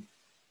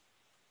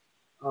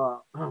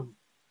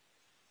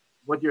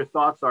what your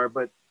thoughts are,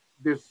 but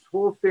this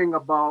whole thing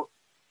about,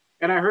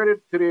 and I heard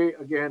it today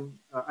again.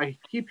 I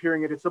keep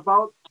hearing it. It's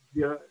about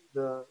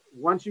the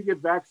once you get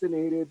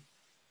vaccinated,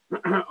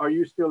 are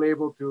you still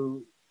able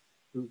to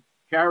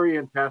carry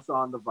and pass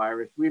on the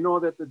virus? We know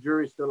that the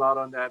jury's still out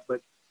on that,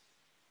 but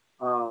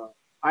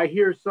I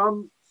hear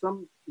some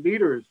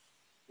leaders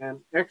and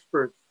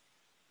experts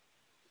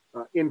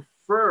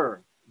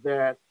infer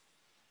that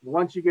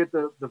once you get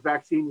the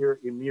vaccine, you're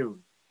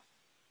immune.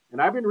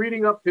 And I've been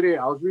reading up today.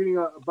 I was reading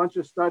a bunch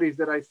of studies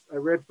that I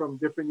read from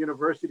different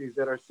universities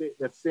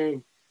that's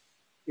saying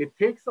it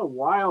takes a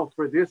while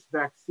for this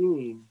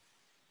vaccine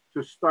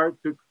to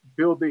start to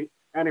build the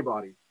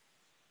antibodies.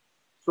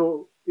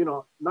 So,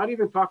 not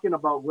even talking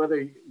about whether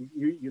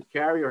you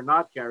carry or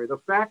not carry.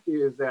 The fact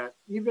is that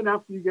even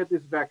after you get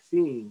this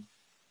vaccine,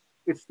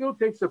 it still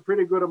takes a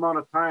pretty good amount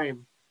of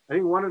time. I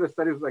think one of the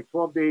studies was like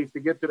 12 days to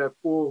get to that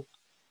full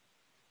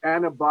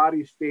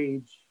antibody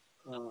stage,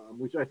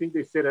 which I think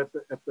they said at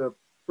the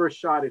first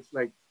shot, it's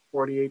like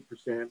 48%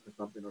 or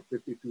something, or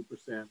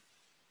 52%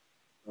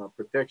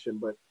 protection.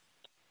 But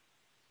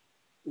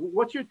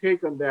what's your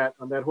take on that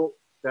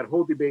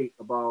whole debate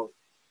about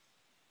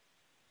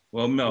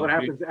Well, Mel, what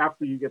happens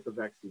after you get the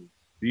vaccine?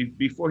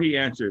 Before he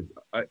answers,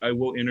 I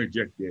will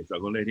interject this.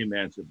 I'm going to let him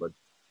answer, but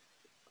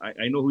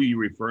I know who you're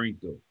referring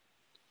to.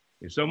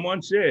 If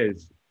someone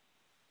says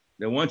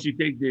that once you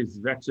take this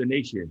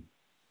vaccination,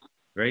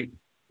 right,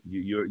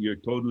 you're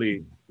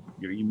totally,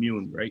 you're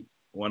immune, right,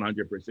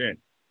 100%.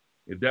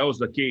 If that was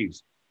the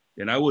case,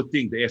 then I would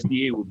think the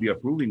FDA would be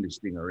approving this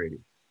thing already,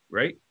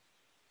 right?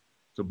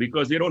 So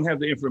because they don't have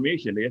the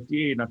information, the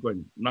FDA is not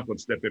going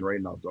to step in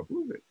right now to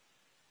approve it.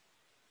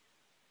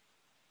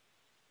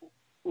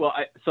 Well,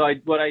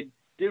 what I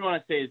did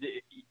want to say is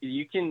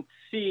you can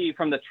see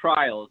from the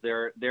trials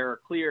there are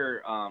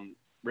clear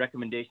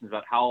recommendations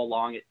about how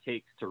long it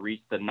takes to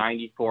reach the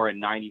 94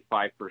 and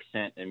 95%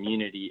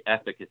 immunity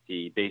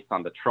efficacy based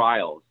on the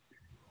trials.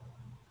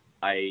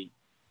 I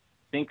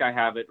think I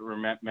have it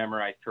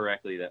memorized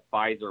correctly that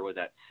Pfizer was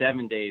at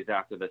 7 days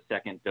after the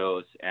second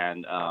dose,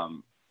 and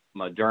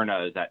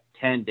Moderna is at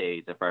 10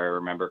 days, if I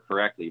remember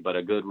correctly. But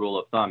a good rule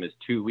of thumb is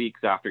 2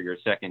 weeks after your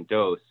second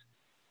dose,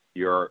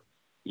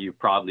 you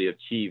probably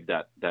achieved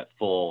that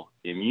full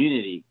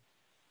immunity.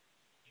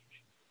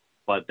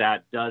 But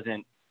that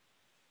doesn't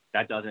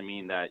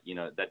mean that,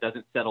 that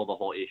doesn't settle the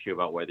whole issue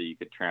about whether you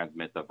could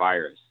transmit the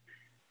virus.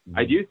 Mm-hmm.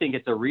 I do think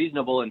it's a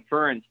reasonable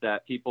inference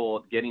that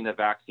people getting the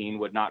vaccine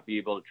would not be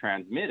able to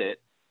transmit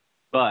it.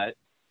 But,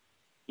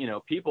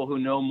 people who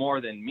know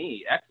more than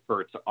me,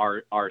 experts,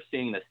 are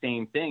saying the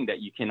same thing, that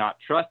you cannot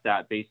trust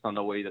that based on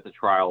the way that the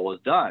trial was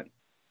done.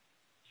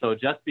 So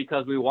just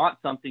because we want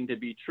something to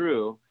be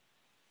true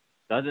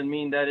doesn't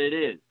mean that it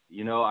is,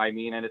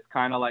 and it's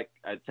kind of like,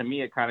 to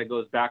me, it kind of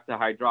goes back to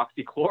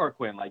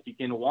hydroxychloroquine. Like, you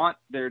can want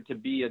there to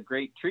be a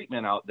great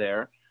treatment out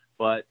there,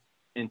 but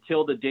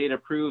until the data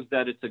proves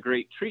that it's a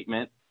great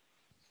treatment,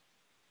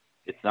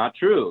 it's not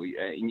true.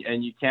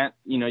 And you can't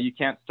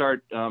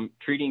start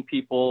treating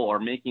people or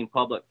making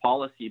public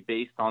policy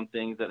based on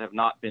things that have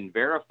not been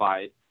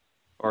verified,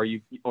 or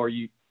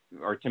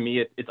to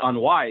me, it's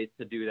unwise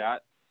to do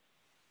that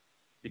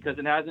because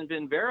it hasn't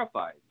been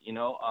verified,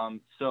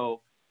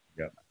 so.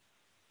 Yeah.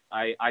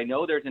 I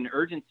know there's an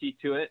urgency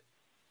to it.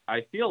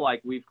 I feel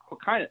like we've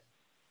kind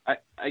of,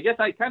 I guess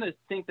I kind of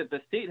think that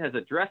the state has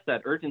addressed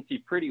that urgency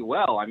pretty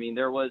well. I mean,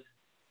 there was,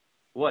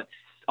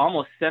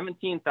 almost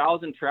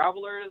 17,000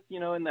 travelers,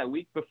 in that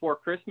week before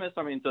Christmas.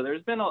 I mean, so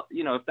there's been,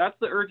 if that's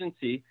the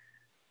urgency,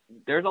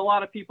 there's a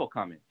lot of people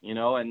coming,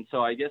 and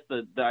so I guess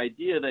the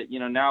idea that,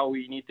 now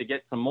we need to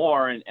get some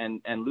more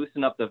and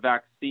loosen up the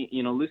vaccine,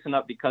 loosen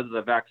up because of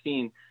the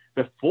vaccine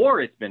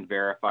before it's been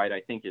verified,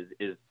 I think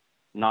is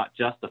not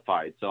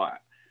justified. So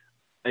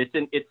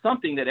it's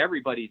something that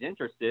everybody's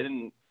interested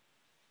in.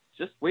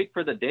 Just wait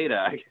for the data,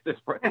 I guess,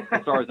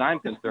 as far as I'm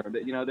concerned.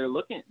 That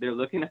they're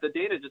looking at the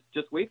data.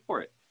 Just wait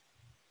for it.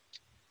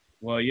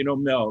 Well,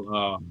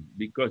 Mel,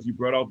 because you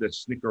brought out the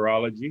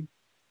snickerology,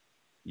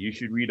 you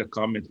should read the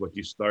comments what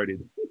you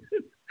started.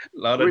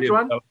 Which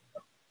one?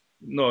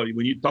 No,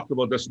 when you talked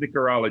about the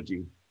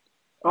snickerology.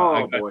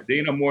 Oh boy.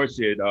 Dana Moore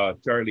said,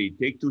 Charlie,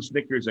 take 2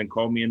 Snickers and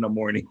call me in the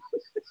morning.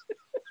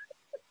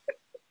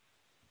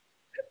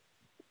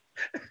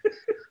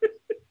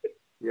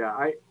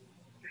 Yeah,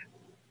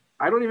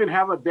 I don't even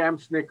have a damn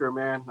Snicker,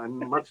 man, and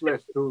much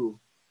less 2.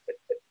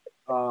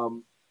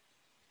 So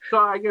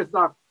I guess,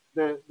 Doc,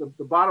 the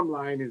bottom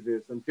line is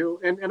this: I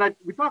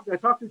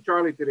talked to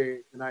Charlie today,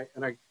 and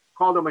I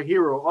called him a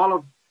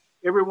hero.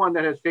 Everyone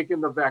that has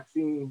taken the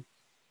vaccine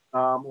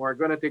or are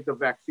going to take the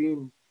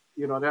vaccine,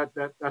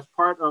 that's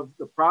part of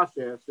the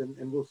process,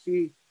 and we'll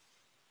see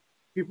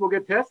people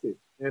get tested,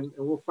 and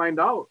we'll find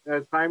out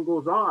as time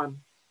goes on.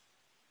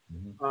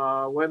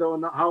 Mm-hmm. Whether or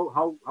not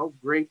how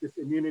great this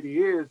immunity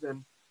is,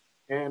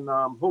 and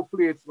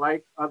hopefully it's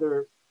like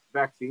other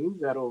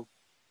vaccines that'll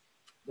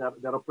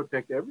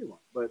protect everyone.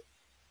 But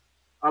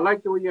I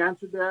like the way you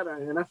answered that,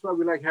 and that's why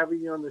we like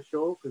having you on the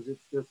show, because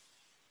it's just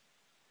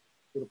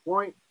to the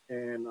point.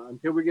 And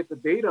until we get the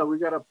data, we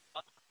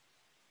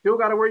still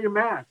gotta wear your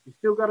mask. You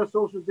still gotta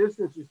social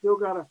distance. You still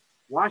gotta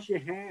wash your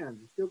hands.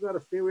 You still gotta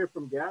stay away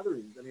from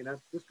gatherings. I mean,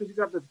 that's just because you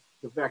got the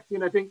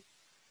vaccine. I think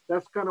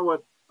that's kind of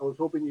what I was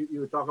hoping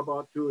you would talk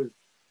about too, is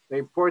the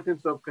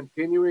importance of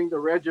continuing the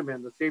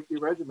regimen, the safety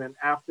regimen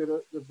after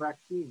the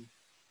vaccine.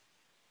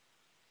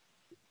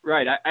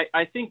 Right.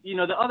 I think,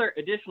 the other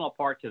additional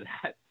part to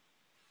that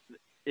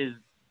is,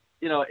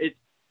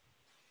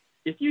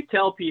 if you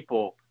tell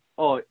people,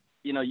 oh,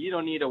 you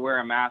don't need to wear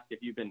a mask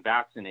if you've been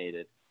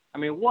vaccinated. I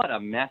mean, what a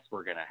mess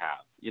we're going to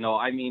have,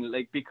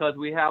 because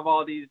we have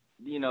all these,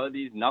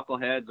 these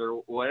knuckleheads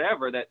or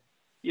whatever that,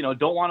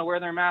 don't want to wear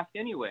their mask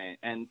anyway.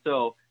 And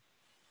so,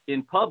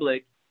 in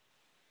public,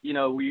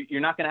 you're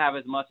not going to have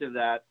as much of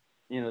that,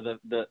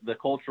 the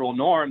cultural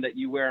norm that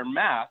you wear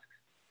masks,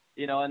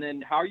 and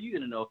then how are you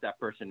going to know if that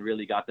person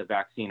really got the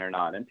vaccine or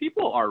not? And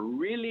people are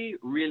really,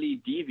 really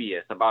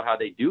devious about how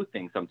they do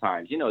things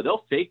sometimes.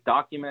 They'll fake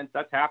documents.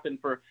 That's happened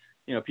for,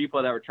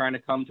 people that were trying to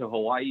come to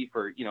Hawaii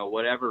for,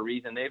 whatever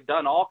reason. They've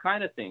done all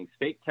kinds of things,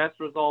 fake test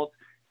results,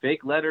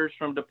 fake letters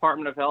from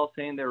Department of Health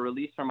saying they're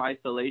released from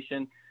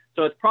isolation.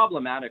 So it's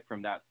problematic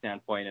from that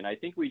standpoint. And I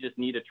think we just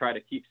need to try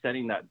to keep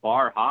setting that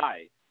bar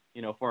high,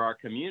 for our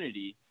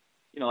community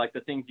like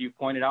the things you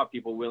pointed out,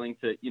 people willing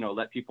to,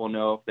 let people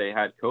know if they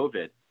had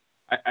COVID.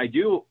 I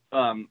do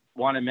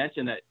want to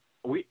mention that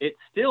it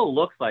still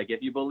looks like,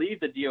 if you believe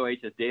the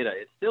DOH's data,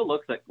 it still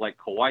looks like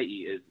Kauai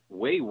is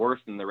way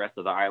worse than the rest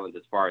of the islands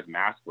as far as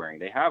mask wearing.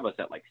 They have us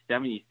at like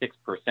 76%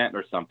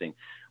 or something,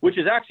 which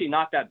is actually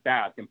not that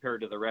bad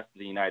compared to the rest of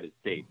the United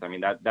States. I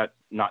mean, that's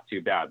not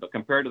too bad, but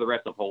compared to the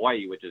rest of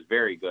Hawaii, which is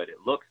very good, it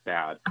looks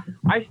bad.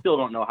 I still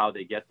don't know how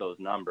they get those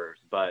numbers,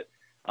 but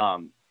I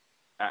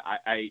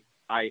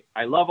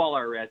love all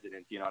our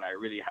residents, and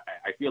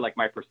I feel like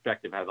my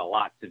perspective has a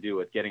lot to do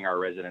with getting our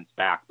residents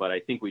back, but I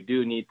think we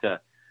do need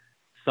to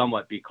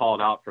somewhat be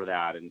called out for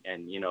that. And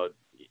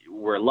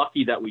we're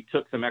lucky that we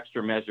took some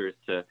extra measures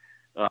to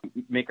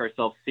make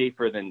ourselves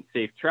safer than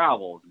safe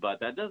travels, but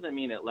that doesn't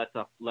mean it lets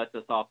us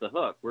off the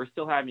hook. We're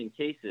still having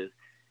cases,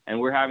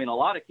 and we're having a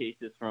lot of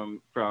cases from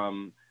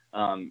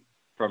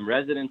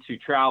residents who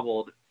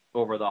traveled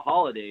over the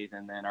holidays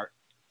and then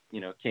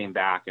came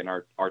back and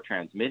are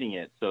transmitting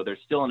it. So there's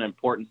still an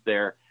importance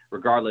there,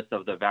 regardless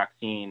of the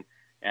vaccine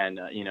and,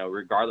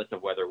 regardless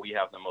of whether we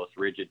have the most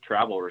rigid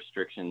travel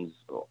restrictions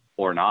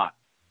or not.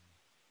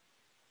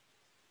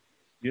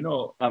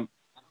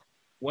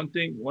 One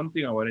thing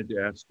I wanted to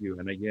ask you,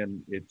 and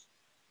again,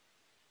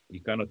 you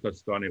kind of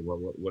touched on it,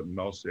 what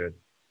Mel said,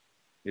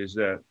 is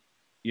that,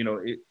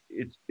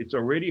 it's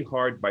already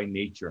hard by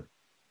nature,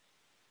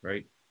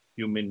 right?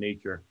 Human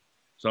nature.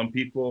 Some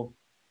people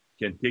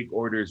can take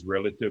orders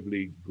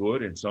relatively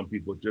good, and some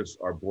people just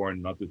are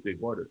born not to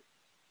take orders.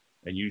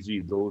 And usually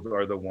those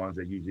are the ones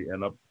that usually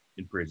end up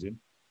in prison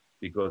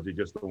because they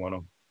just don't want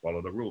to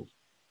follow the rules.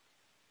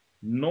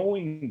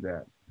 Knowing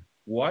that,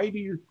 why do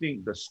you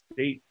think the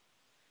state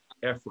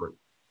effort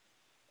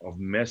of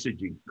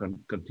messaging,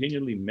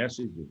 continually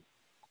messaging,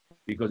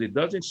 because it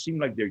doesn't seem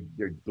like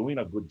they're doing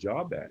a good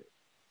job at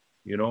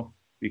it,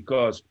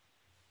 because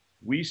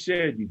we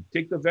said you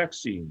take the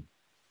vaccine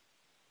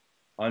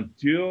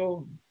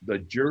until the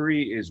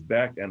jury is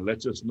back and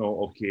lets us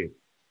know, okay,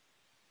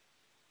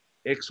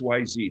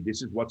 XYZ,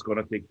 this is what's going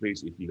to take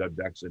place if you got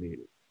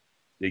vaccinated.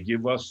 They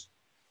give us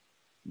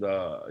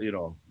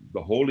the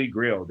holy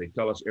grail. They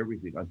tell us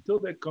everything. Until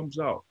that comes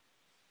out,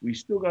 we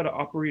still got to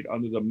operate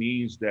under the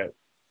means that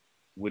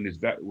when this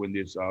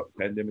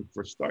pandemic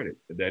first started,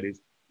 that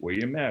is, wear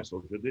your mask,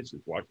 social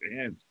distance, wash your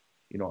hands,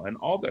 and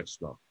all that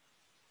stuff.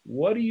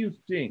 What do you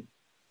think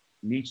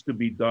needs to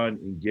be done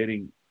in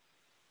getting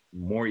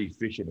more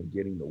efficient in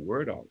getting the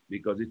word out?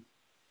 Because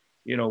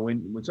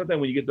when sometimes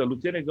when you get the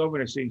lieutenant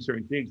governor saying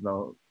certain things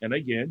now, and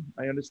again,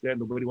 I understand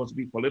nobody wants to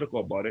be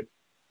political about it,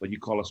 but you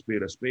call a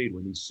spade a spade.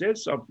 When he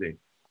says something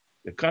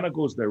that kind of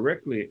goes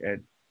directly,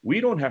 and we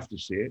don't have to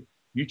say it,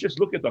 you just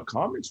look at the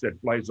comments that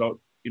flies out,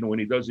 when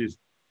he does his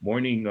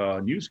morning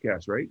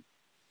newscast, right?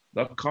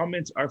 The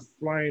comments are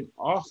flying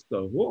off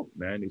the hook,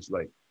 man. It's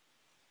like,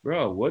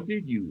 bro, what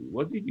did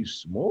you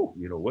smoke?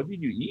 What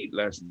did you eat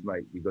last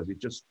night? Because it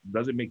just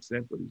doesn't make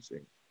sense what he's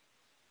saying.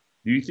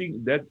 Do you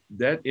think that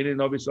in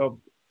and of itself,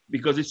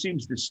 because it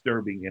seems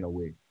disturbing in a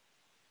way,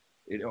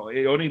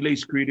 it only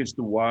lays credence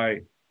to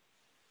why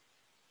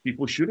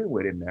people shouldn't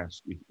wear a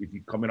mask if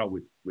you're coming out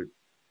with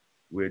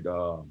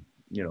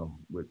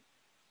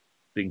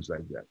things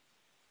like that.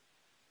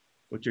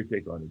 What's your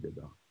take on it,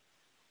 Dada?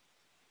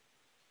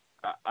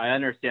 I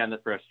understand the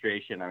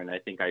frustration. I mean, I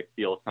think I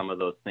feel some of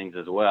those things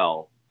as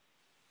well.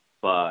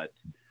 But,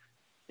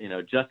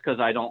 just because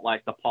I don't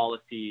like the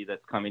policy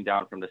that's coming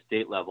down from the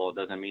state level, it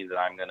doesn't mean that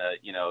I'm going to,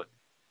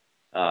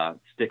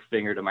 stick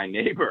finger to my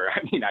neighbor.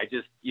 I mean, I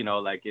just,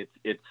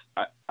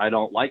 I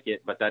don't like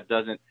it, but that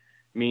doesn't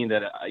mean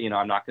that,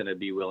 I'm not going to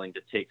be willing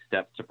to take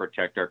steps to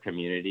protect our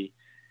community.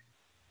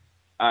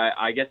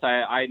 I guess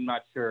I'm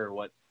not sure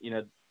what,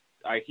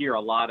 I hear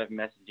a lot of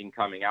messaging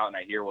coming out, and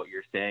I hear what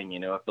you're saying.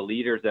 If the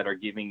leaders that are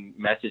giving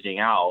messaging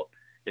out,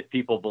 if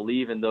people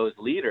believe in those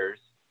leaders,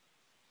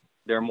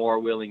 they're more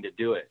willing to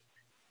do it.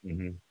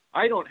 Mm-hmm.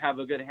 I don't have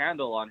a good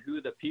handle on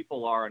who the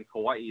people are in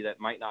Kauai that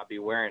might not be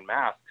wearing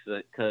masks,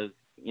 because,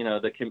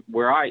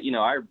 where I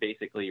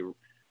basically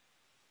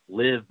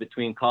live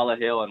between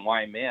Kalaheo and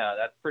Waimea.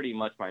 That's pretty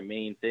much my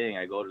main thing.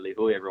 I go to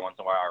Lihue every once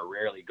in a while. I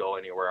rarely go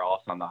anywhere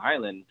else on the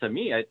island. To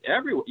me, I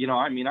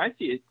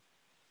see it.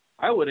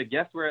 I would have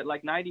guessed we're at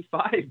like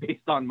 95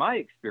 based on my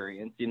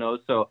experience,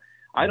 so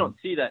I don't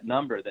see that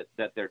number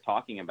that they're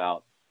talking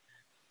about.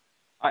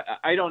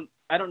 I don't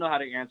know how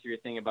to answer your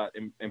thing about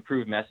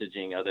improved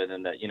messaging other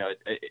than that,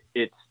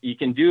 it's you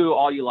can do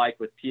all you like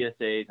with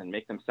PSAs and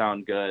make them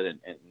sound good and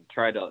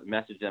try to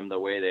message them the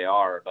way they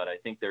are. But I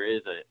think there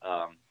is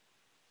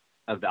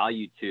a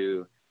value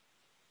to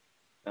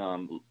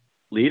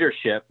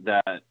leadership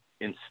that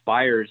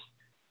inspires,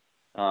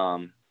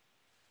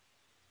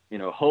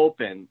 hope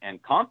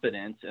and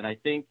confidence. And I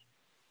think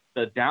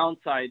the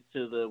downside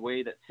to the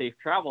way that safe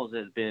travels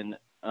has been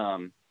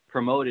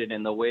promoted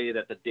and the way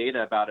that the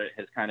data about it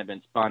has kind of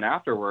been spun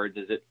afterwards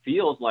is it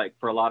feels like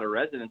for a lot of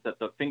residents that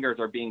the fingers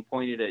are being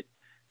pointed at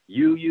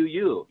you,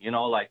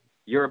 like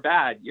you're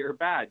bad,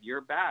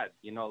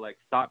 like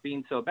stop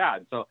being so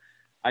bad. So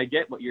I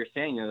get what you're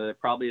saying. You know, there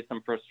probably is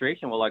some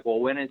frustration. Well, like, well,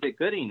 when is it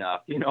good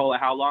enough? You know,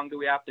 how long do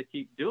we have to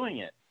keep doing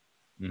it?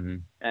 Mm-hmm.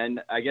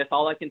 And I guess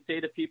all I can say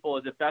to people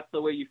is if that's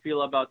the way you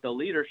feel about the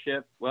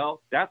leadership,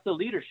 well, that's the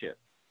leadership.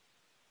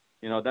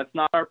 You know, that's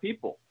not our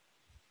people.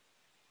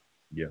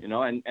 Yeah. You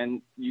know,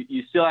 and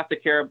you still have to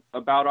care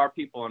about our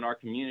people and our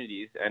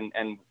communities.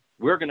 And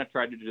we're going to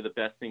try to do the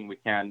best thing we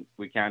can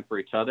for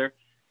each other.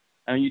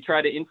 And you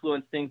try to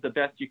influence things the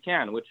best you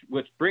can,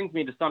 which brings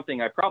me to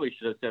something I probably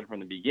should have said from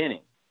the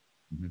beginning.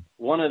 Mm-hmm.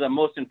 One of the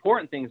most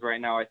important things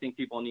right now I think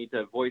people need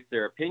to voice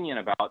their opinion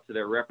about to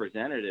their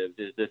representatives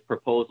is this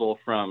proposal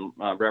from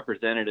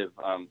Representative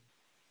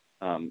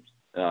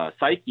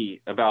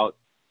Psyche about,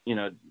 you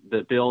know,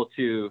 the bill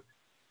to,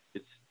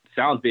 it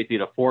sounds basically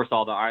to force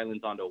all the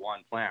islands onto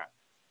one plan.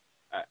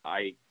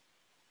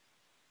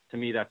 To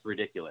me, that's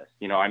ridiculous.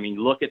 You know, I mean,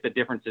 look at the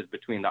differences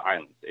between the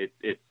islands.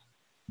 It's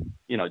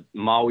you know,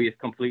 Maui is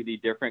completely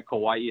different.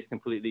 Kauai is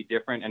completely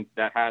different. And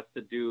that has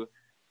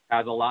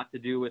a lot to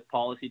do with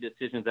policy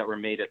decisions that were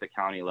made at the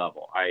county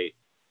level.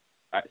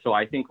 So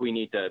I think we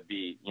need to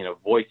be, you know,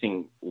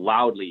 voicing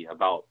loudly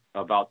about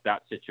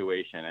that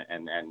situation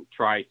and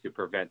try to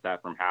prevent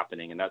that from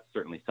happening. And that's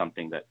certainly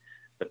something that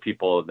the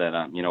people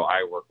that, you know,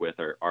 I work with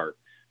are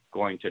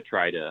going to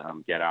try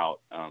to get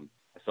out.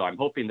 So I'm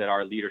hoping that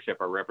our leadership,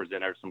 our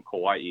representatives from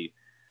Kauai,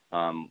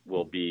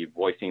 will be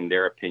voicing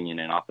their opinion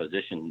in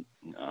opposition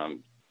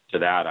to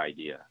that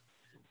idea.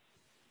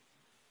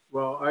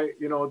 Well,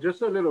 you know,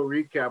 just a little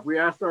recap. We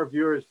asked our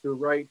viewers to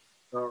write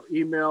or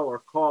email or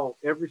call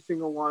every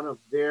single one of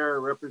their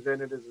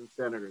representatives and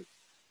senators.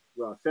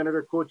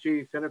 Senator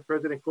Kochi, Senate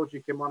President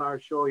Kochi came on our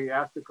show. He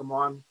asked to come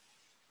on,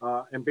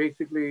 and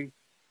basically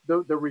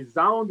the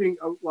resounding,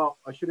 well,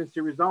 I shouldn't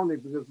say resounding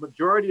because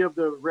majority of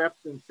the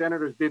reps and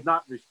senators did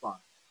not respond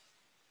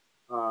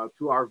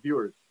to our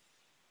viewers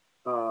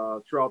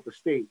throughout the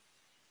state.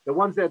 The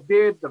ones that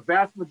did, the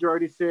vast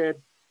majority said,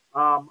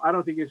 I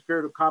don't think it's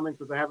fair to comment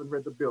because I haven't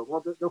read the bill.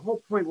 Well, the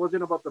whole point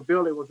wasn't about the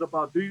bill. It was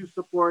about, do you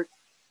support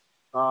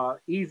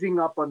easing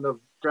up on the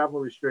travel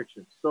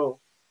restrictions? So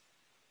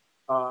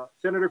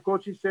Senator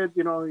Kochi said,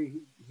 you know,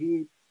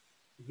 he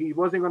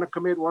wasn't going to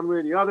commit one way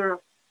or the other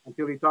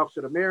until he talks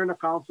to the mayor and the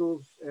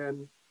councils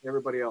and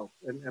everybody else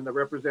and the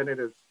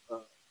representatives.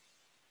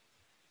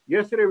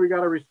 Yesterday, we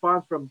got a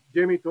response from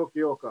Jimmy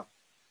Tokioka,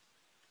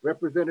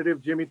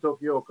 Representative Jimmy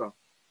Tokioka.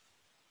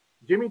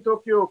 Jimmy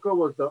Tokioka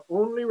was the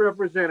only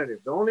representative,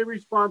 the only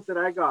response that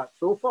I got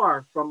so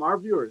far from our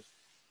viewers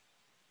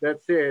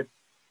that said,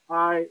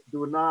 I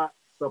do not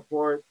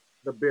support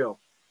the bill.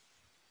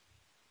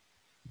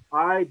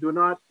 I do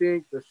not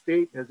think the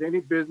state has any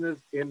business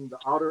in the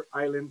outer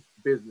islands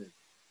business.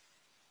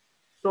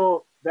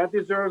 So that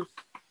deserves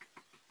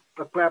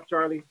a clap,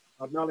 Charlie.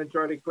 Mel and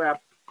Charlie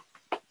clap.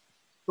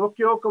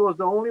 Tokioka was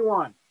the only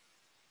one.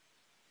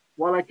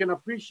 While I can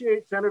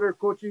appreciate Senator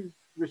Kochi's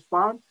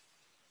response,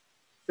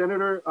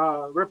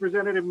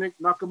 Representative Nick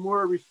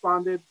Nakamura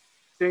responded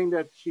saying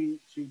that she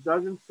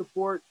doesn't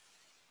support,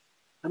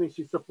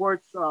 she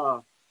supports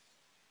that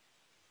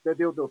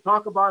they'll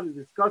talk about and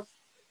discuss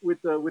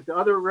with the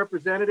other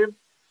representatives.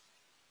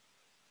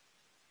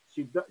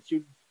 She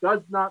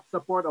does not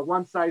support a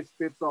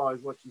one-size-fits-all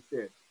is what she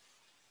said.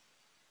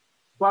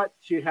 But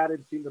she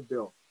hadn't seen the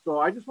bill. So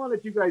I just want to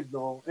let you guys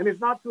know, and it's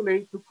not too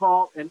late to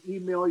call and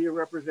email your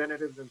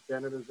representatives and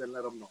senators and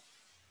let them know.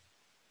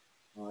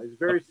 It's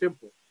very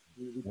simple.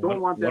 We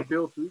don't want that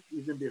bill to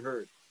even be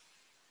heard.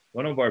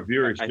 One of our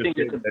viewers just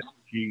said that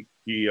she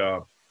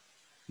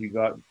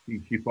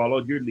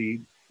followed your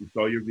lead. She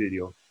saw your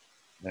video,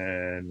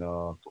 and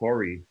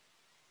Corey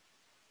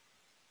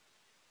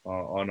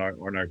on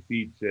our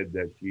feed said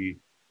that she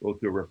wrote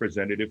to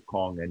Representative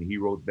Kong, and he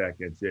wrote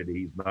back and said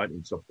he's not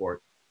in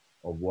support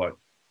of what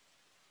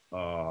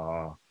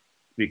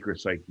Speaker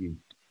Psyche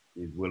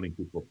is willing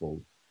to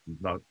propose.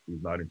 He's not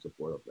in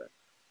support of that.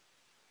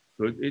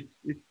 So it's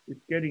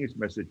getting his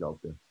message out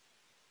there.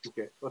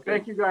 Okay. Well,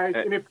 thank you guys.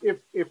 And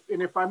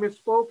if I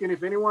misspoke, and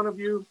if any one of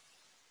you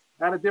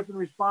had a different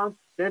response,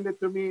 send it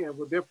to me, and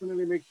we'll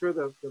definitely make sure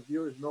that the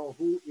viewers know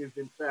who is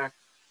in fact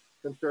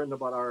concerned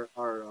about our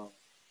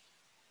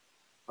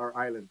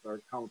islands, our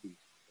counties.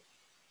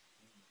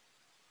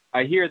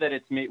 I hear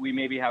that we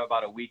maybe have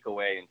about a week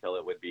away until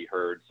it would be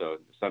heard. So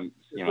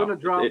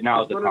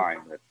now's the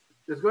time.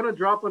 It's going to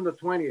drop on the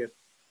 20th.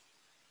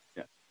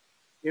 Yeah.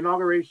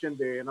 Inauguration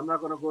day, and I'm not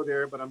going to go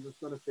there, but I'm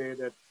just going to say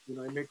that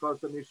it may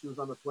cause some issues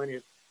on the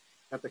 20th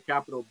at the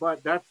Capitol,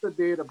 but that's the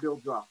day the bill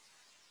drops.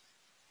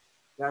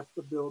 That's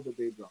the bill the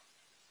day drops.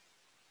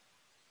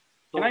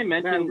 So, can I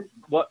mention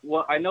what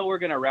I know we're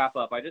going to wrap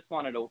up. I just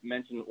wanted to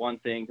mention one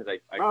thing because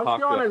I talked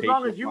to a patient. As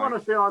long as you want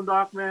to stay on,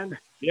 Doc, man.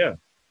 Yeah,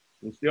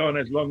 we'll stay on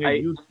as long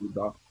as you do,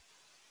 Doc.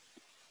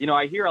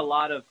 I hear a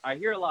lot of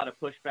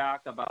pushback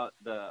about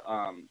the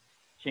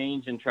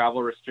change in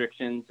travel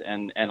restrictions,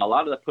 and a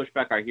lot of the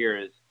pushback I hear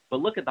is, but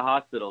look at the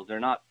hospitals, they're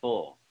not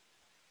full.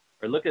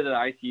 Or look at the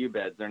ICU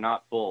beds, they're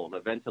not full. The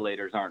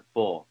ventilators aren't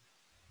full.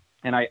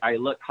 And I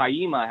look,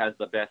 Haima has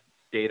the best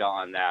data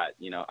on that,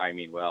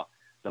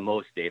 the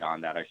most data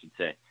on that, I should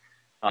say.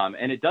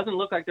 And it doesn't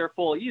look like they're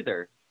full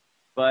either.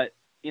 But,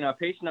 a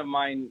patient of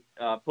mine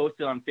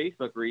posted on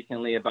Facebook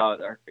recently about,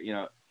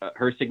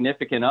 her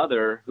significant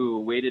other who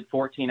waited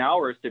 14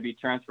 hours to be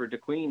transferred to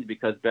Queens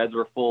because beds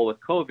were full with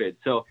COVID.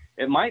 So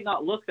it might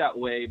not look that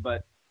way,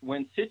 but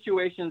when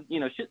situations,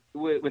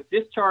 with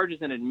discharges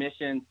and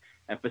admissions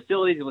and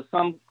facilities with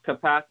some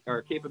capacity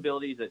or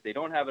capabilities that they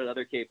don't have at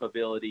other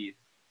capabilities,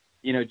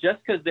 just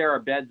because there are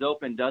beds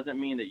open doesn't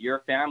mean that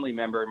your family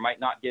member might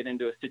not get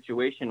into a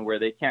situation where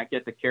they can't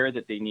get the care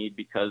that they need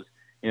because,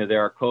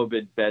 there are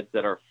COVID beds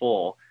that are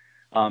full.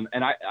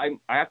 And I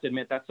have to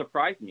admit that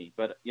surprised me,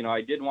 but,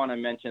 I did want to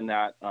mention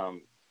that,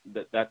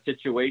 that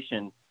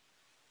situation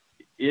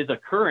is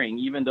occurring,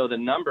 even though the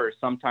numbers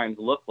sometimes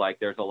look like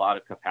there's a lot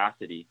of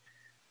capacity.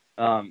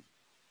 And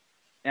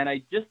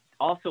I just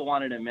also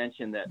wanted to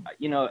mention that,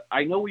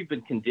 I know we've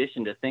been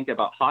conditioned to think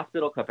about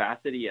hospital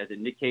capacity as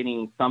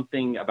indicating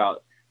something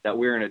about that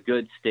we're in a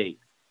good state.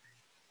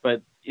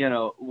 But,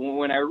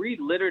 when I read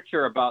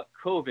literature about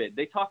COVID,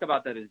 they talk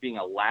about that as being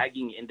a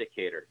lagging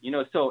indicator.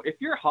 So if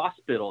your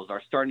hospitals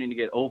are starting to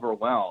get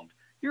overwhelmed,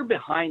 you're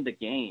behind the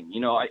game.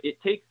 It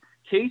takes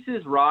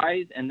cases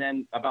rise, and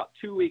then about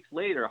 2 weeks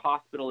later,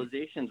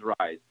 hospitalizations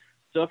rise.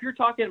 So if you're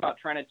talking about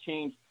trying to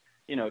change,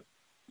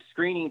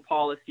 screening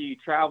policy,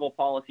 travel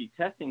policy,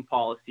 testing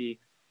policy,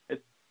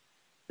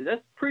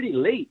 that's pretty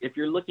late if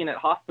you're looking at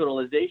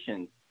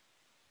hospitalizations.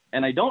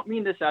 And I don't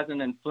mean this as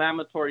an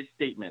inflammatory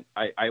statement.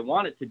 I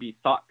want it to be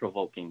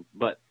thought-provoking,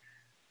 but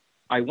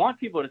I want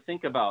people to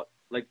think about,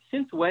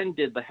 since when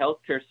did the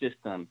healthcare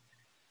system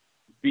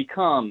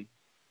become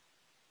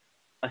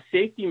a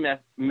safety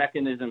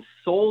mechanism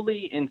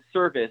solely in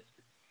service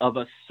of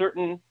a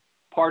certain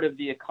part of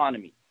the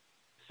economy?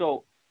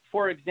 So,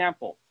 for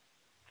example,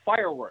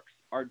 fireworks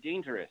are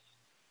dangerous,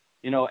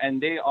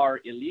 and they are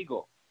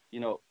illegal,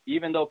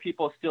 even though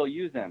people still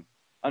use them.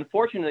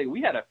 Unfortunately,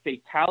 we had a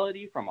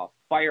fatality from a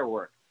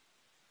firework,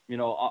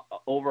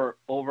 over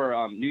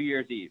New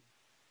Year's Eve.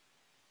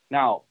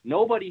 Now,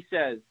 nobody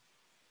says,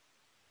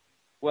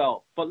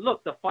 well, but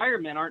look, the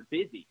firemen aren't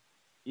busy.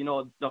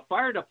 The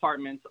fire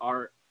departments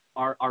are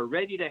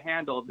ready to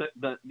handle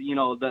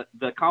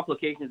the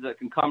complications that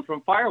can come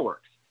from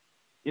fireworks.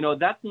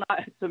 That's not,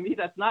 to me,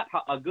 that's not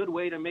a good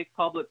way to make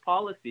public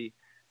policy,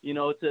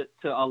 to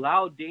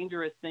allow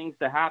dangerous things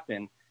to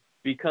happen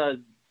because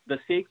the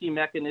safety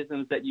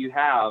mechanisms that you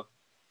have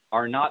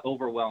are not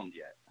overwhelmed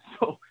yet.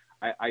 So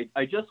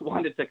I just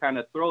wanted to kind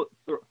of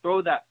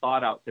throw that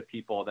thought out to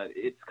people that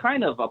it's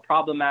kind of a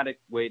problematic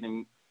way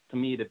to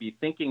me to be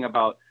thinking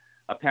about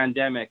a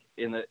pandemic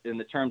in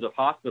the terms of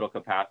hospital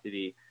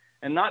capacity,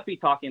 and not be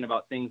talking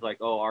about things like,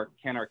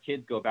 can our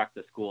kids go back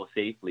to school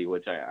safely,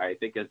 which I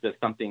think is just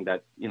something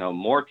that's,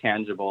 more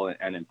tangible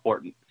and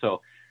important.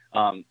 So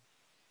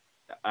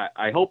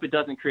I hope it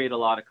doesn't create a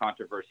lot of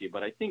controversy,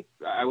 but I think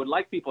I would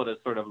like people to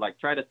sort of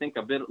try to think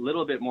a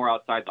little bit more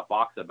outside the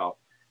box about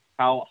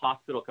how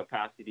hospital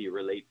capacity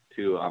relates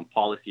to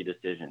policy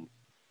decisions.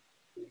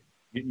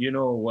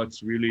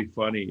 What's really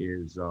funny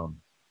is,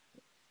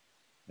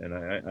 and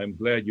I'm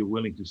glad you're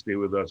willing to stay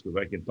with us because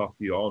I can talk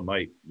to you all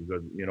night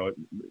because,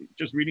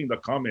 just reading the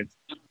comments,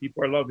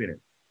 people are loving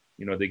it.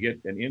 They get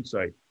an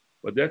insight,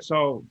 but that's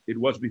how it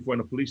was before in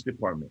the police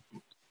department.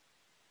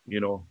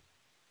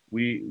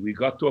 We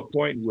got to a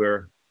point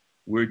where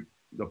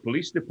the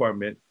police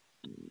department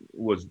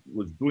was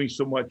doing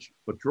so much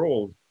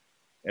patrols,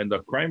 and the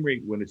crime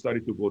rate, when it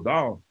started to go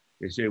down,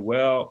 they say,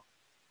 well,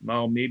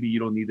 now maybe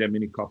you don't need that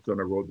many cops on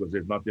the road because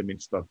there's not that many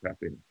stuff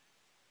happening.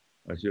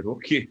 I said,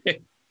 okay,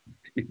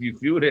 if you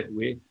feel that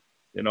way,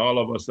 then all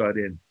of a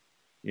sudden,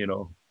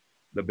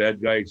 the bad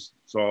guys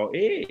saw,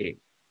 hey,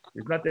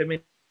 there's not that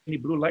many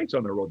blue lights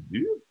on the road,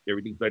 dude.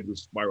 Everything started to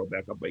spiral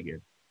back up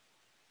again.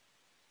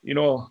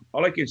 All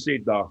I can say,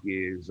 Doc,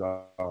 is,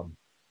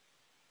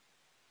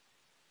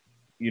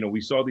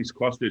 we saw these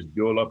clusters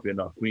build up in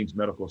Queens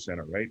Medical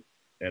Center, right?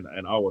 And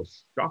I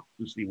was shocked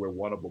to see where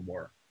one of them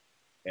were.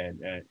 And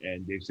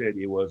they said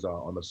it was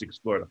on the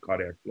 6th floor, the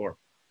cardiac floor.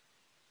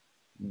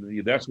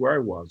 That's where I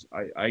was.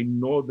 I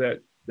know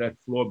that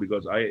floor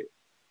because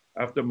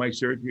after my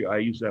surgery, I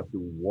used to have to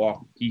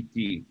walk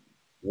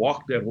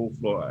that whole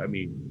floor. I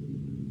mean,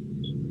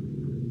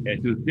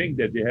 and to think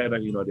that they had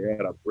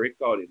a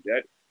breakout in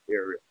that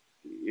area,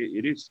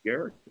 it is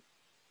scary.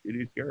 It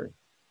is scary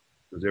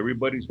because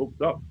everybody's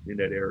hooked up in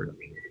that area,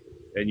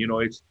 and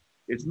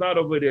it's not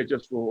over there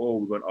just for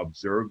we're going to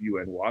observe you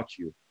and watch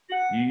you.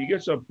 You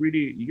get some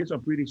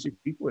pretty sick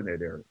people in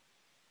that area.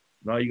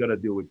 Now you got to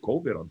deal with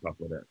COVID on top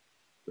of that.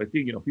 I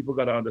think people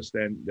got to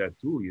understand that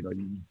too.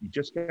 You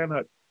just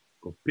cannot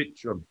go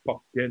pitch and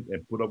puck tent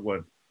and put up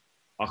one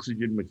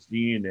oxygen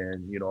machine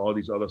and all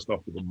these other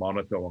stuff to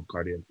monitor on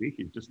cardiac patients.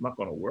 It's just not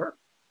going to work.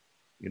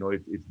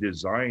 It's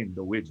designed,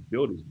 the way it's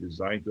built is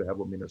designed to have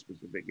them in a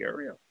specific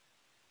area.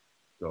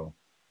 So,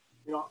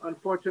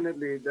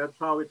 unfortunately, that's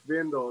how it's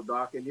been though,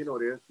 Doc, and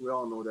this, we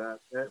all know that.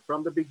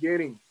 From the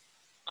beginning,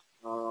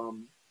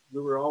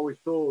 we were always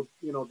told,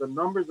 the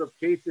numbers of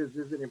cases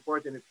isn't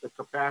important, it's the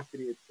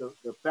capacity, it's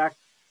the fact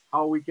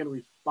how we can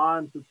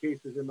respond to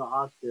cases in the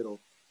hospital.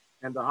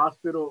 And the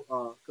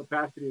hospital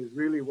capacity is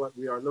really what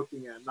we are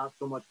looking at, not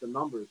so much the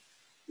numbers.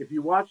 If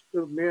you watch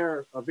the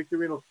mayor of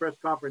Victorino's press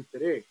conference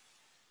today,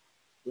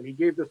 when he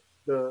gave the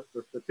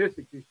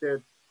statistics, he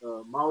said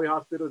Maui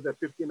Hospital is at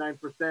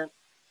 59%,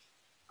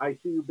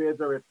 ICU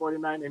beds are at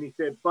 49, and he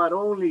said, but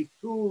only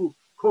 2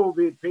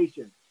 COVID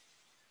patients.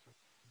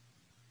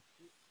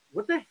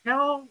 What the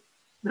hell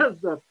does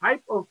the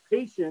type of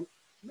patient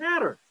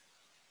matter?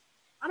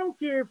 I don't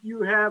care if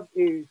you have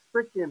a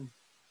freaking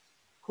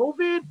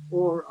COVID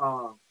or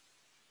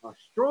a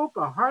stroke,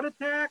 a heart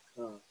attack,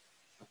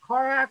 a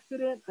car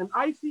accident. An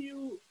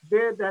ICU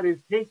bed that is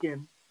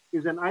taken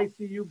is an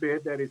ICU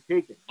bed that is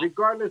taken,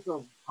 regardless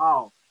of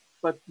how.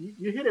 But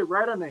you hit it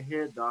right on the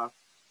head, Doc.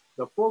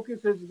 The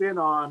focus has been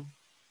on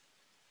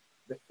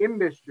the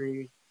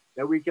industry,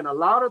 that we can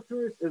allow the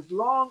tourists as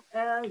long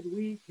as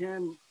we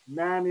can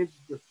manage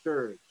the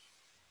surge.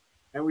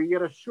 And we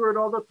get assured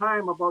all the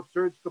time about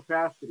surge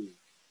capacity.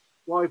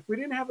 Well, if we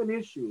didn't have an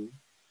issue,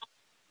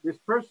 this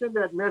person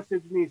that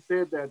messaged me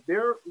said that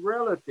their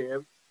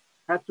relative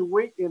had to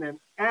wait in an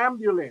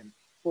ambulance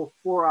for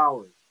 4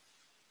 hours.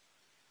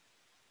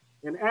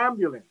 An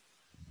ambulance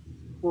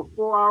for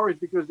 4 hours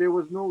because there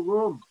was no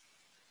room.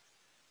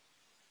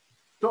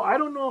 So I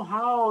don't know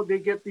how they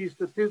get these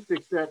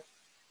statistics that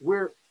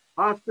where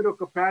hospital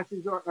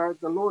capacities are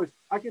the lowest.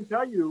 I can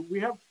tell you, we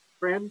have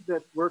friends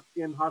that work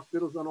in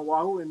hospitals on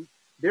Oahu, and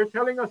they're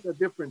telling us a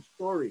different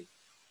story.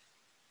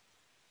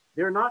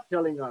 They're not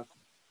telling us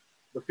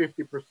the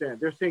 50%.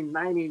 They're saying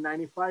 90,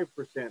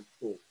 95%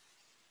 full.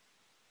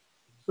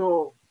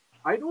 So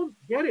I don't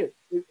get it.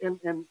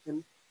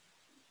 And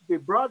they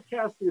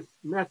broadcast this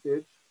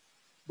message,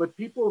 but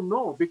people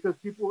know, because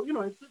people, you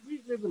know,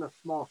 we live in a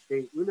small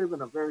state. We live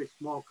in a very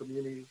small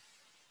community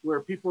where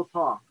people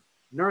talk.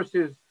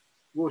 Nurses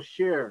will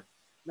share.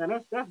 Man,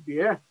 that's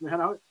BS,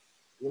 man.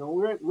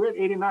 We're at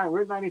 89,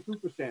 we're at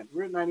 92%,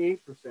 we're at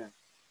 98%.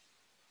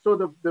 So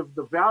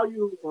the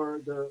value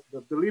or the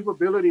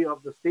believability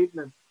of the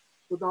statements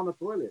go down the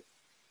toilet.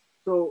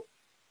 So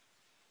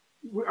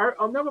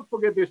I'll never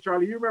forget this,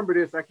 Charlie. You remember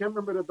this. I can't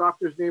remember the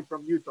doctor's name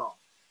from Utah.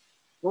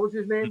 What was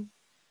his name?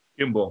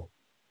 Kimball.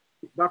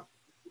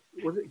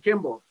 Was it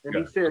Kimball? And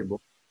yeah,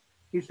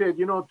 he said,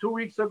 2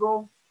 weeks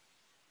ago,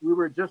 we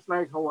were just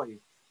like Hawaii.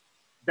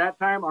 That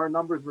time our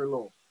numbers were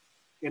low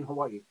in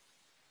Hawaii.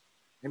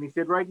 And he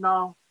said, right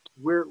now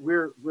we're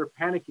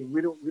panicking.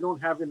 We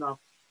don't have enough.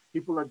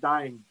 People are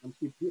dying.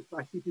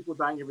 I see people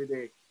dying every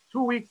day.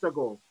 2 weeks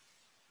ago.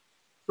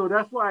 So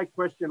that's why I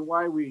question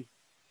why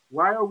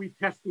are we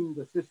testing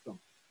the system?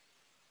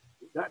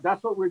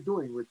 That's what we're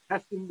doing. We're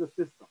testing the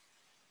system.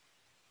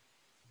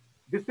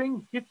 This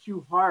thing hits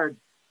you hard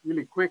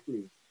really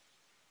quickly,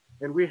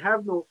 and we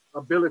have no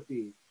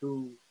ability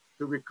to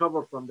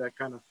recover from that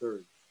kind of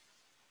surge.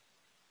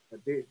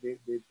 It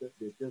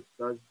just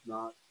does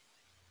not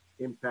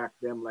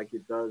impact them like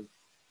it does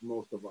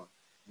most of us.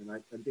 And I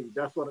think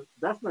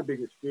that's my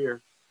biggest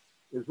fear,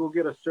 is we'll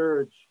get a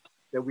surge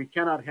that we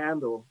cannot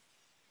handle,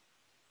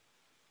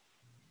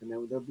 and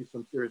then there'll be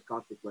some serious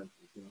consequences,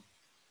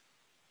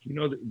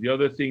 The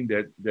other thing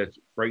that's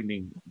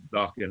frightening,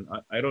 Doc, and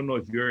I don't know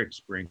if you're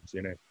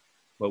experiencing it,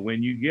 but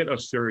when you get a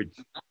surge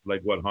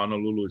like what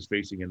Honolulu is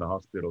facing in the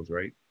hospitals,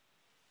 right?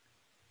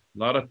 A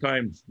lot of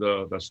times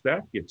the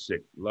staff get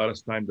sick. A lot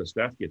of times the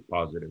staff get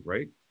positive,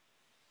 right?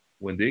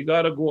 When they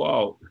got to go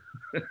out,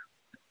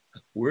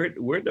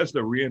 where does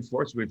the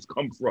reinforcements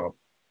come from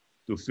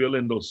to fill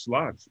in those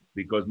slots?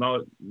 Because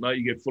now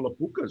you get full of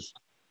pukas,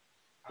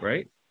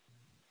 right?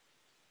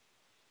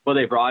 Well,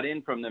 they brought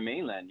in from the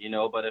mainland,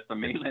 but if the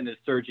mainland is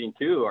surging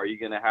too, are you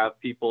going to have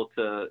people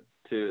to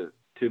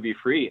be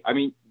free? I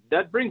mean,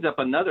 that brings up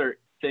another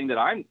thing that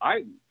I'm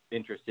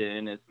interested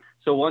in is,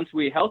 so once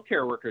we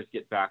healthcare workers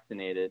get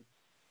vaccinated,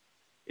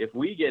 if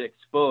we get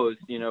exposed,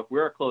 if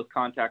we're a close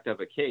contact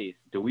of a case,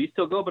 do we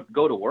still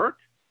go to work?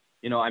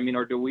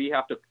 Or do we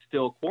have to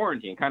still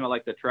quarantine, kind of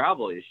like the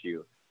travel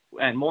issue,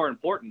 and more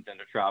important than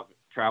the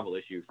travel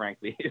issue,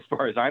 frankly, as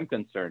far as I'm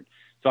concerned.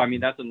 So,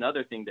 that's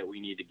another thing that we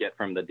need to get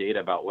from the data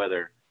about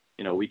whether,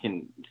 we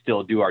can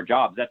still do our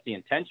jobs. That's the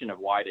intention of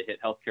why to hit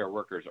healthcare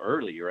workers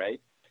early, right?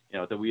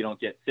 That we don't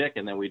get sick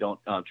and then we don't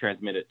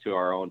transmit it to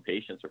our own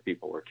patients or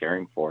people we're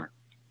caring for.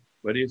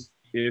 But if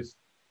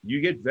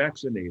you get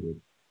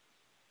vaccinated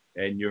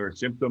and your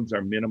symptoms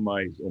are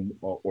minimized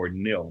or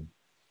nil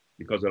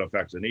because of the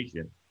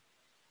vaccination,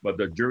 but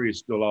the jury is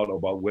still out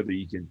about whether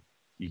you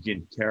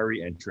can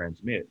carry and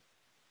transmit,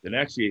 then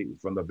actually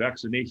from the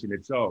vaccination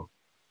itself,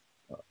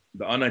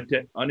 the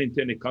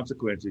unintended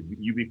consequences,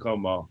 you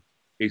become a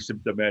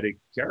asymptomatic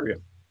carrier.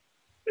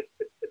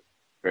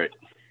 Right.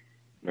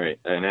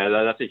 And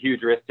that's a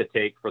huge risk to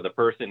take for the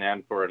person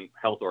and for a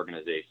health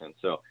organization.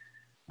 So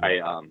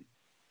I'm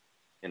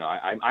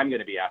going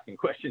to be asking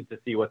questions to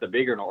see what the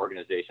bigger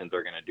organizations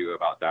are going to do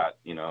about that,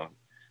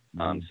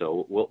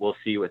 So we'll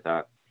see with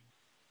that.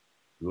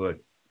 Good.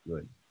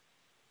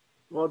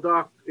 Well,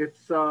 Doc,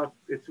 it's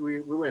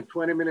we went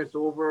 20 minutes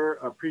over.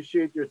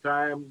 Appreciate your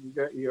time.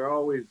 You're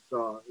always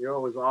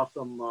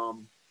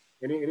awesome.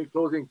 Any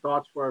closing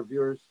thoughts for our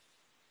viewers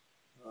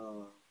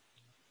uh,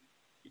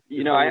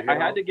 You know, before we I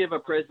head had out? to give a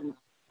present.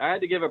 I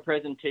had to give a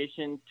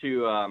presentation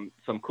to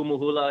some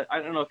kumuhula. I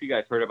don't know if you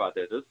guys heard about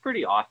this. It was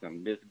pretty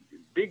awesome. This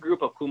big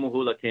group of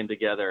kumuhula came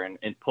together and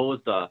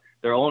imposed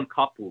their own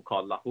kapu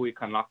called Lahui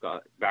Kanaka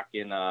back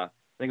in I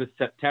think it was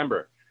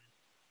September.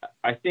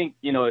 I think,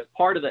 you know, as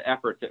part of the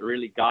efforts that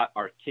really got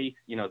our case,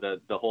 you know,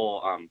 the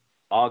whole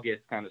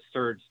August kind of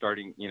surge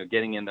starting, you know,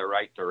 getting in the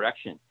right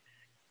direction.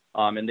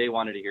 And they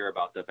wanted to hear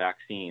about the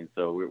vaccine.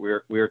 So we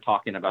were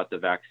talking about the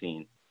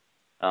vaccine.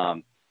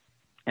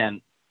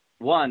 And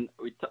one,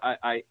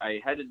 I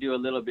had to do a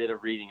little bit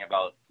of reading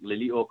about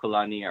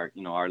Lili'uokalani,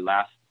 our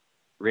last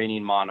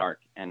reigning monarch,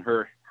 and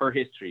her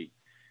history.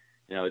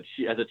 You know,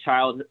 she, as a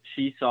child,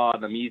 she saw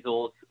the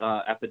measles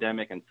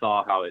epidemic and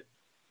saw how it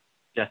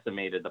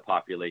decimated the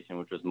population,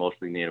 which was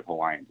mostly Native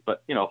Hawaiians.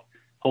 But, you know,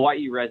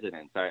 Hawaii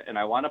residents. And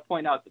I want to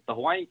point out that the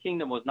Hawaiian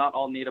Kingdom was not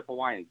all Native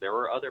Hawaiians. There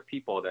were other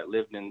people that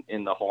lived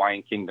in the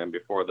Hawaiian Kingdom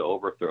before the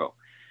overthrow.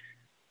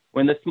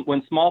 When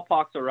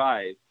smallpox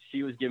arrived,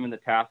 she was given the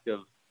task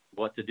of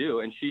what to do,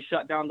 and she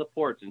shut down the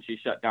ports and she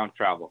shut down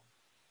travel.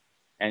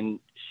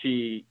 And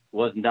she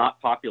was not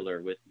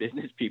popular with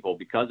business people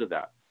because of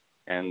that.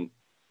 And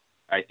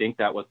I think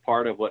that was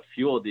part of what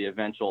fueled the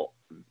eventual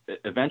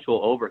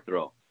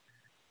overthrow.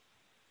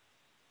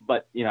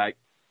 But, you know,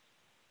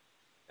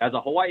 as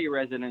a Hawaii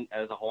resident,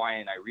 as a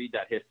Hawaiian, I read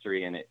that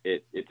history, and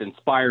it's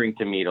inspiring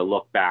to me to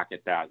look back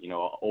at that, you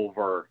know,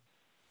 over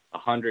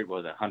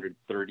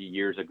 130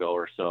 years ago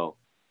or so.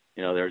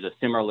 You know, there's a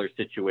similar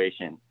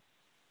situation.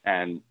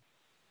 And,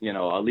 you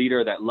know, a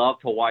leader that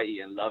loved Hawaii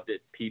and loved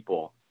its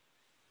people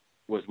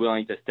was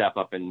willing to step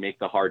up and make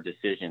the hard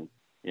decisions,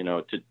 you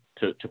know,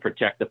 to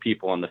protect the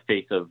people in the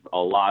face of a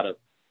lot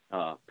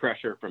of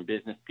pressure from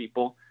business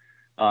people.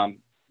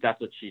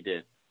 That's what she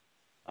did.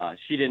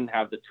 She didn't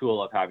have the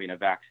tool of having a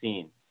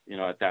vaccine, you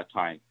know, at that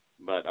time,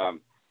 but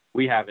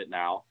we have it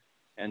now.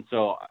 And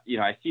so, you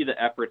know, I see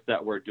the efforts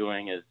that we're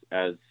doing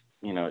as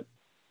you know,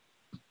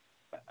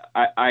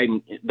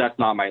 I'm that's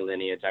not my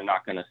lineage. I'm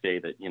not going to say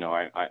that, you know,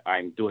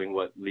 I'm doing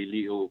what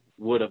Lili'u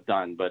would have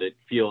done, but it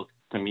feels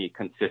to me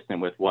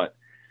consistent with what,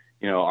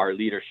 you know, our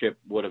leadership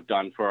would have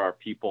done for our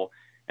people.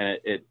 And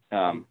it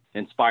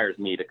inspires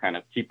me to kind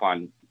of keep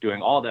on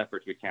doing all the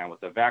efforts we can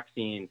with the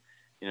vaccine,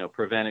 you know,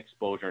 prevent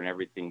exposure and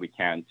everything we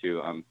can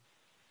to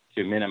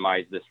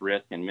minimize this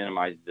risk and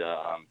minimize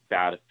the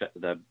bad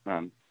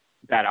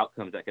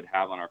outcomes that could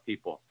have on our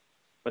people.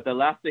 But the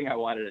last thing I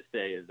wanted to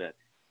say is that,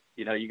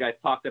 you know, you guys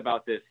talked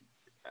about this.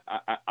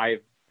 I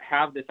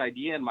have this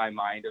idea in my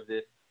mind of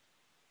this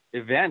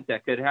event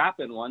that could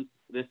happen once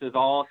this is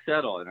all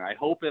settled, and I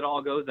hope it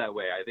all goes that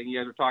way. I think you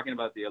guys were talking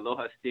about the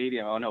Aloha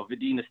Stadium. Oh no,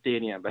 Vidina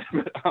Stadium, but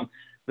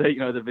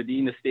the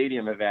Vidina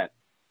Stadium event.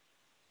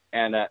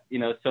 And, you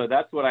know, so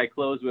that's what I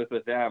closed with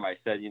them. I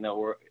said, you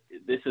know,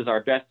 this is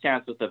our best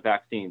chance with the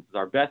vaccines. It's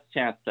our best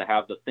chance to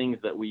have the things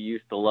that we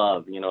used to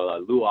love, you know,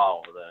 the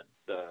luau,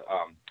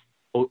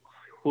 the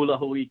hula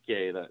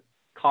huike, the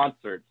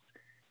concerts,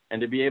 and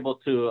to be able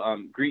to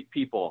greet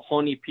people,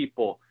 honi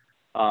people,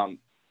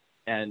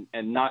 and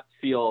not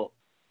feel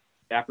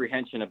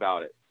apprehension apprehension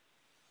about it.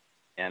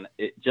 And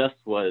it just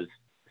was,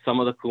 some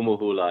of the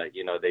kumuhula,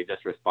 you know, they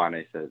just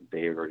responded.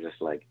 They were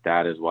just like,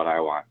 that is what I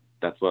want.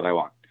 That's what I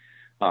want.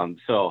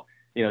 So,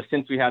 you know,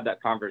 since we had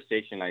that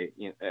conversation, I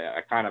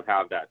kind of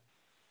have that,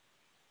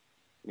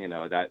 you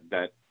know,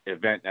 that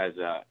event as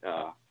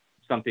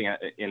something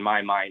in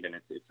my mind, and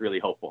it's really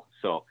hopeful.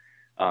 So,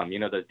 you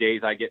know, the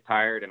days I get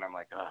tired and I'm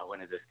like, oh, when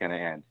is this going to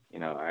end? You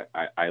know,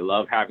 I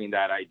love having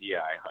that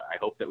idea. I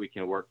hope that we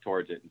can work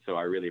towards it. And so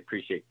I really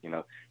appreciate, you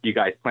know, you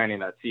guys planting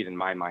that seed in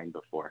my mind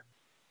before.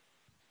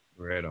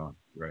 Right on,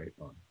 right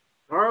on.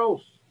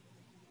 Charles.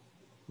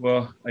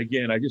 Well,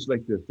 again, I just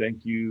like to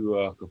thank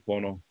you,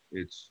 Kapono.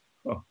 It's,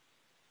 oh,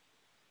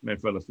 man,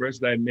 from the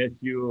first I met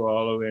you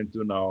all the way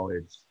until now,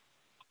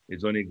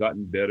 it's only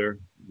gotten better.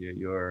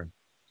 You're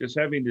just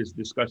having this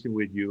discussion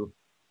with you.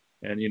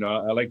 And, you know,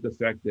 I like the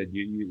fact that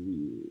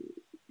you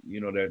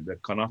know, that the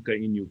Kanaka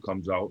in you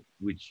comes out,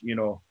 which, you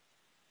know,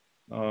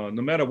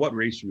 no matter what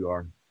race we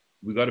are,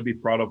 we got to be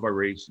proud of our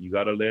race. You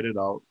got to let it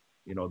out.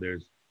 You know,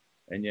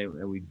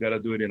 and we got to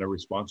do it in a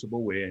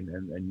responsible way.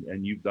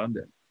 And you've done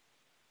that.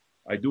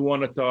 I do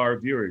want to tell our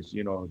viewers,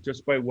 you know,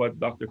 just by what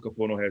Dr.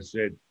 Kapono has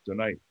said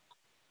tonight,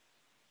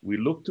 we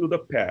look to the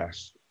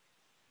past.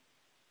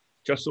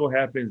 Just so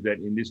happens that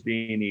in this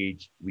day and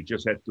age, we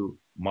just had to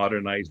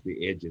modernize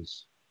the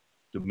edges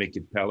to make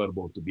it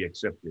palatable to be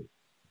accepted.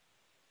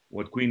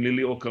 What Queen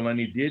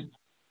Lili'uokalani did,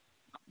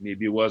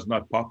 maybe it was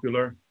not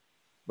popular,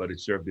 but it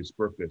served its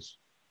purpose.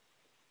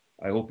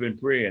 I hope and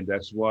pray, and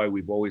that's why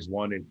we've always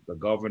wanted the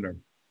governor,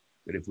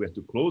 that if we have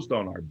to close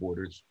down our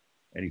borders,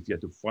 and if you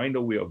have to find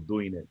a way of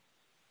doing it,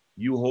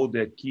 you hold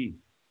that key.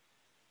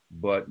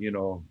 But, you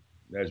know,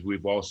 as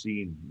we've all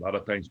seen, a lot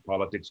of times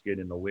politics get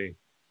in the way.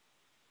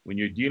 When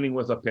you're dealing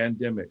with a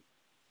pandemic,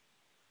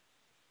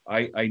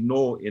 I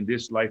know in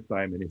this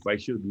lifetime, and if I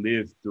should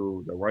live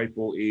to the ripe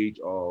old age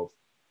of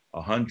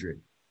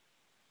 100,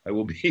 I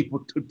will be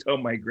able to tell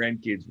my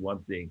grandkids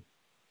one thing,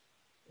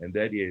 and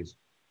that is,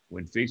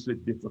 when faced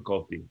with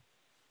difficulty,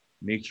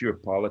 make sure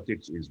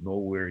politics is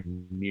nowhere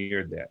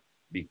near that,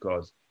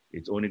 because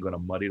it's only going to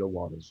muddy the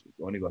waters. It's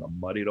only going to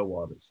muddy the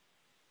waters.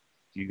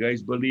 If you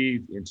guys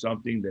believe in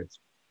something that's,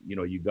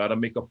 you got to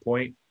make a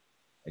point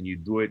and you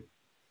do it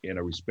in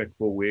a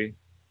respectful way,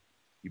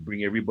 you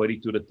bring everybody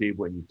to the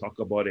table and you talk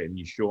about it and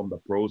you show them the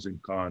pros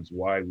and cons,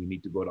 why we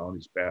need to go down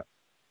this path.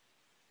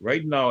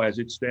 Right now, as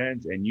it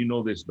stands, and you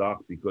know this,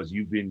 Doc, because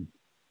you've been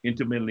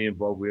intimately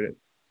involved with it,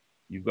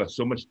 you've got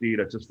so much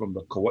data just from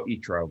the Kauai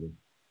travel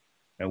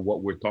and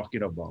what we're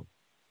talking about.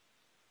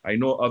 I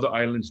know other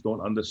islands don't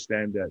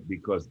understand that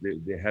because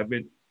they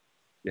haven't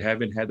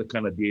had the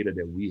kind of data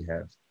that we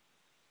have.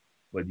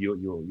 But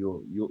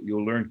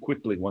you'll learn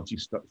quickly once you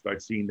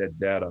start seeing that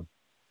data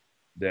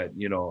that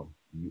you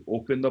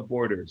open the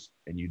borders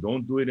and you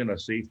don't do it in a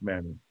safe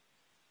manner,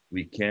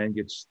 we can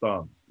get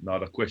stung. Now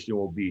the question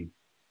will be,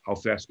 how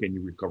fast can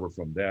you recover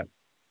from that?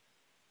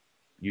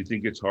 You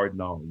think it's hard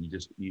now. You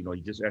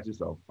just ask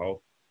yourself,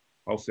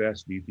 how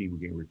fast do you think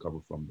we can recover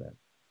from that?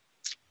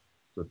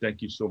 So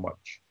thank you so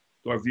much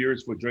to our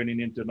viewers for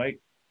joining in tonight.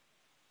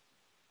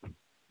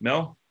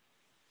 Mel?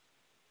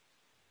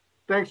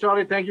 Thanks,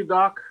 Charlie. Thank you,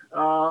 Doc.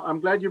 I'm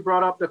glad you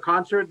brought up the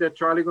concert that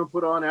Charlie gonna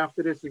put on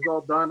after this is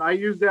all done. I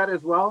use that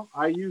as well.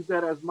 I use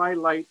that as my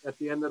light at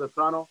the end of the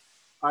tunnel.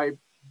 I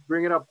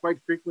bring it up quite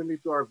frequently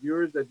to our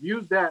viewers that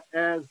use that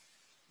as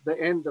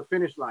the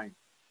finish line.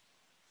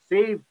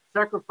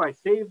 Sacrifice,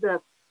 save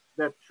that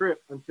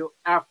trip until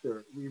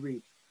after we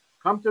reach.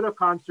 Come to the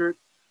concert,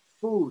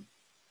 food,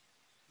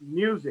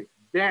 music,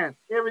 dance,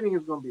 everything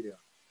is gonna be there.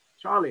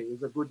 Charlie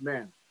is a good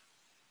man.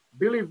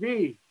 Billy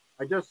V,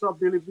 I just saw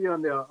Billy V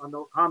on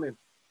the comments.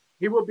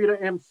 He will be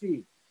the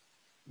MC.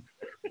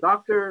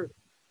 Dr.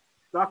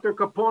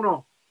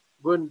 Kapono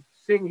will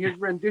sing his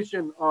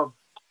rendition of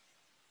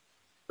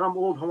some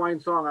old Hawaiian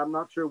song. I'm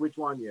not sure which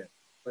one yet,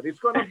 but it's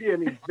going to be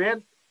an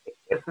event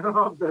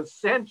of the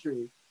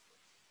century.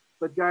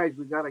 But guys,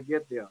 we got to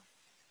get there.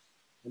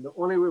 And the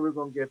only way we're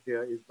going to get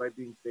there is by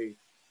being safe.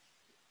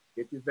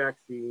 Get your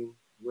vaccine,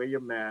 wear your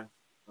mask,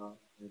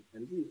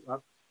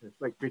 it's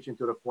like preaching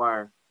to the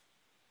choir.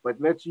 But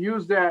let's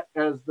use that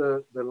as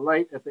the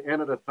light at the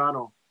end of the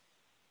tunnel.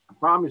 I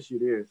promise you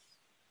this.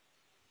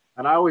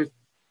 And I always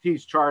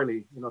tease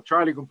Charlie,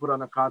 Charlie can put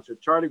on a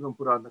concert. Charlie can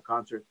put on the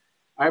concert.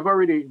 I've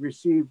already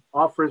received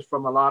offers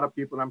from a lot of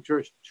people, I'm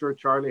sure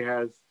Charlie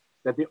has,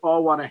 that they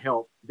all want to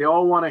help. They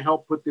all want to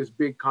help put this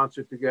big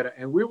concert together,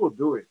 and we will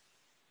do it.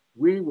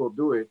 We will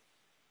do it,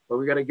 but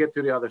we got to get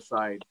to the other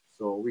side.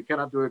 So we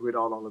cannot do it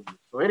without all of you.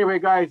 So anyway,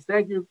 guys,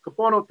 thank you.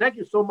 Kapono, thank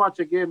you so much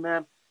again,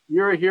 man.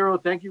 You're a hero.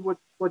 Thank you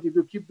what you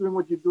do. Keep doing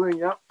what you're doing.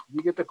 Yep.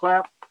 You get the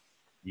clap.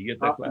 You get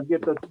the clap. You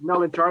get the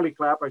Mel and Charlie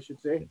clap, I should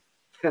say.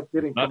 That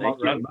didn't come out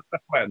right.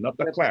 Not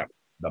the clap.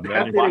 That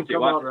didn't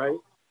come out right.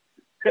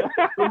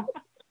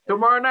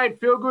 Tomorrow night,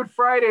 Feel Good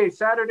Friday.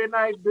 Saturday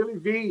night, Billy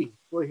V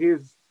for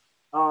his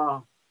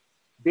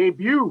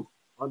debut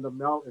on the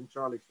Mel and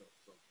Charlie show.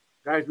 So,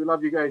 guys, we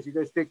love you guys. You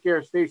guys take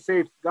care. Stay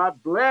safe.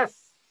 God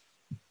bless.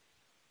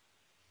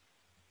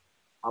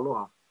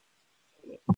 Aloha.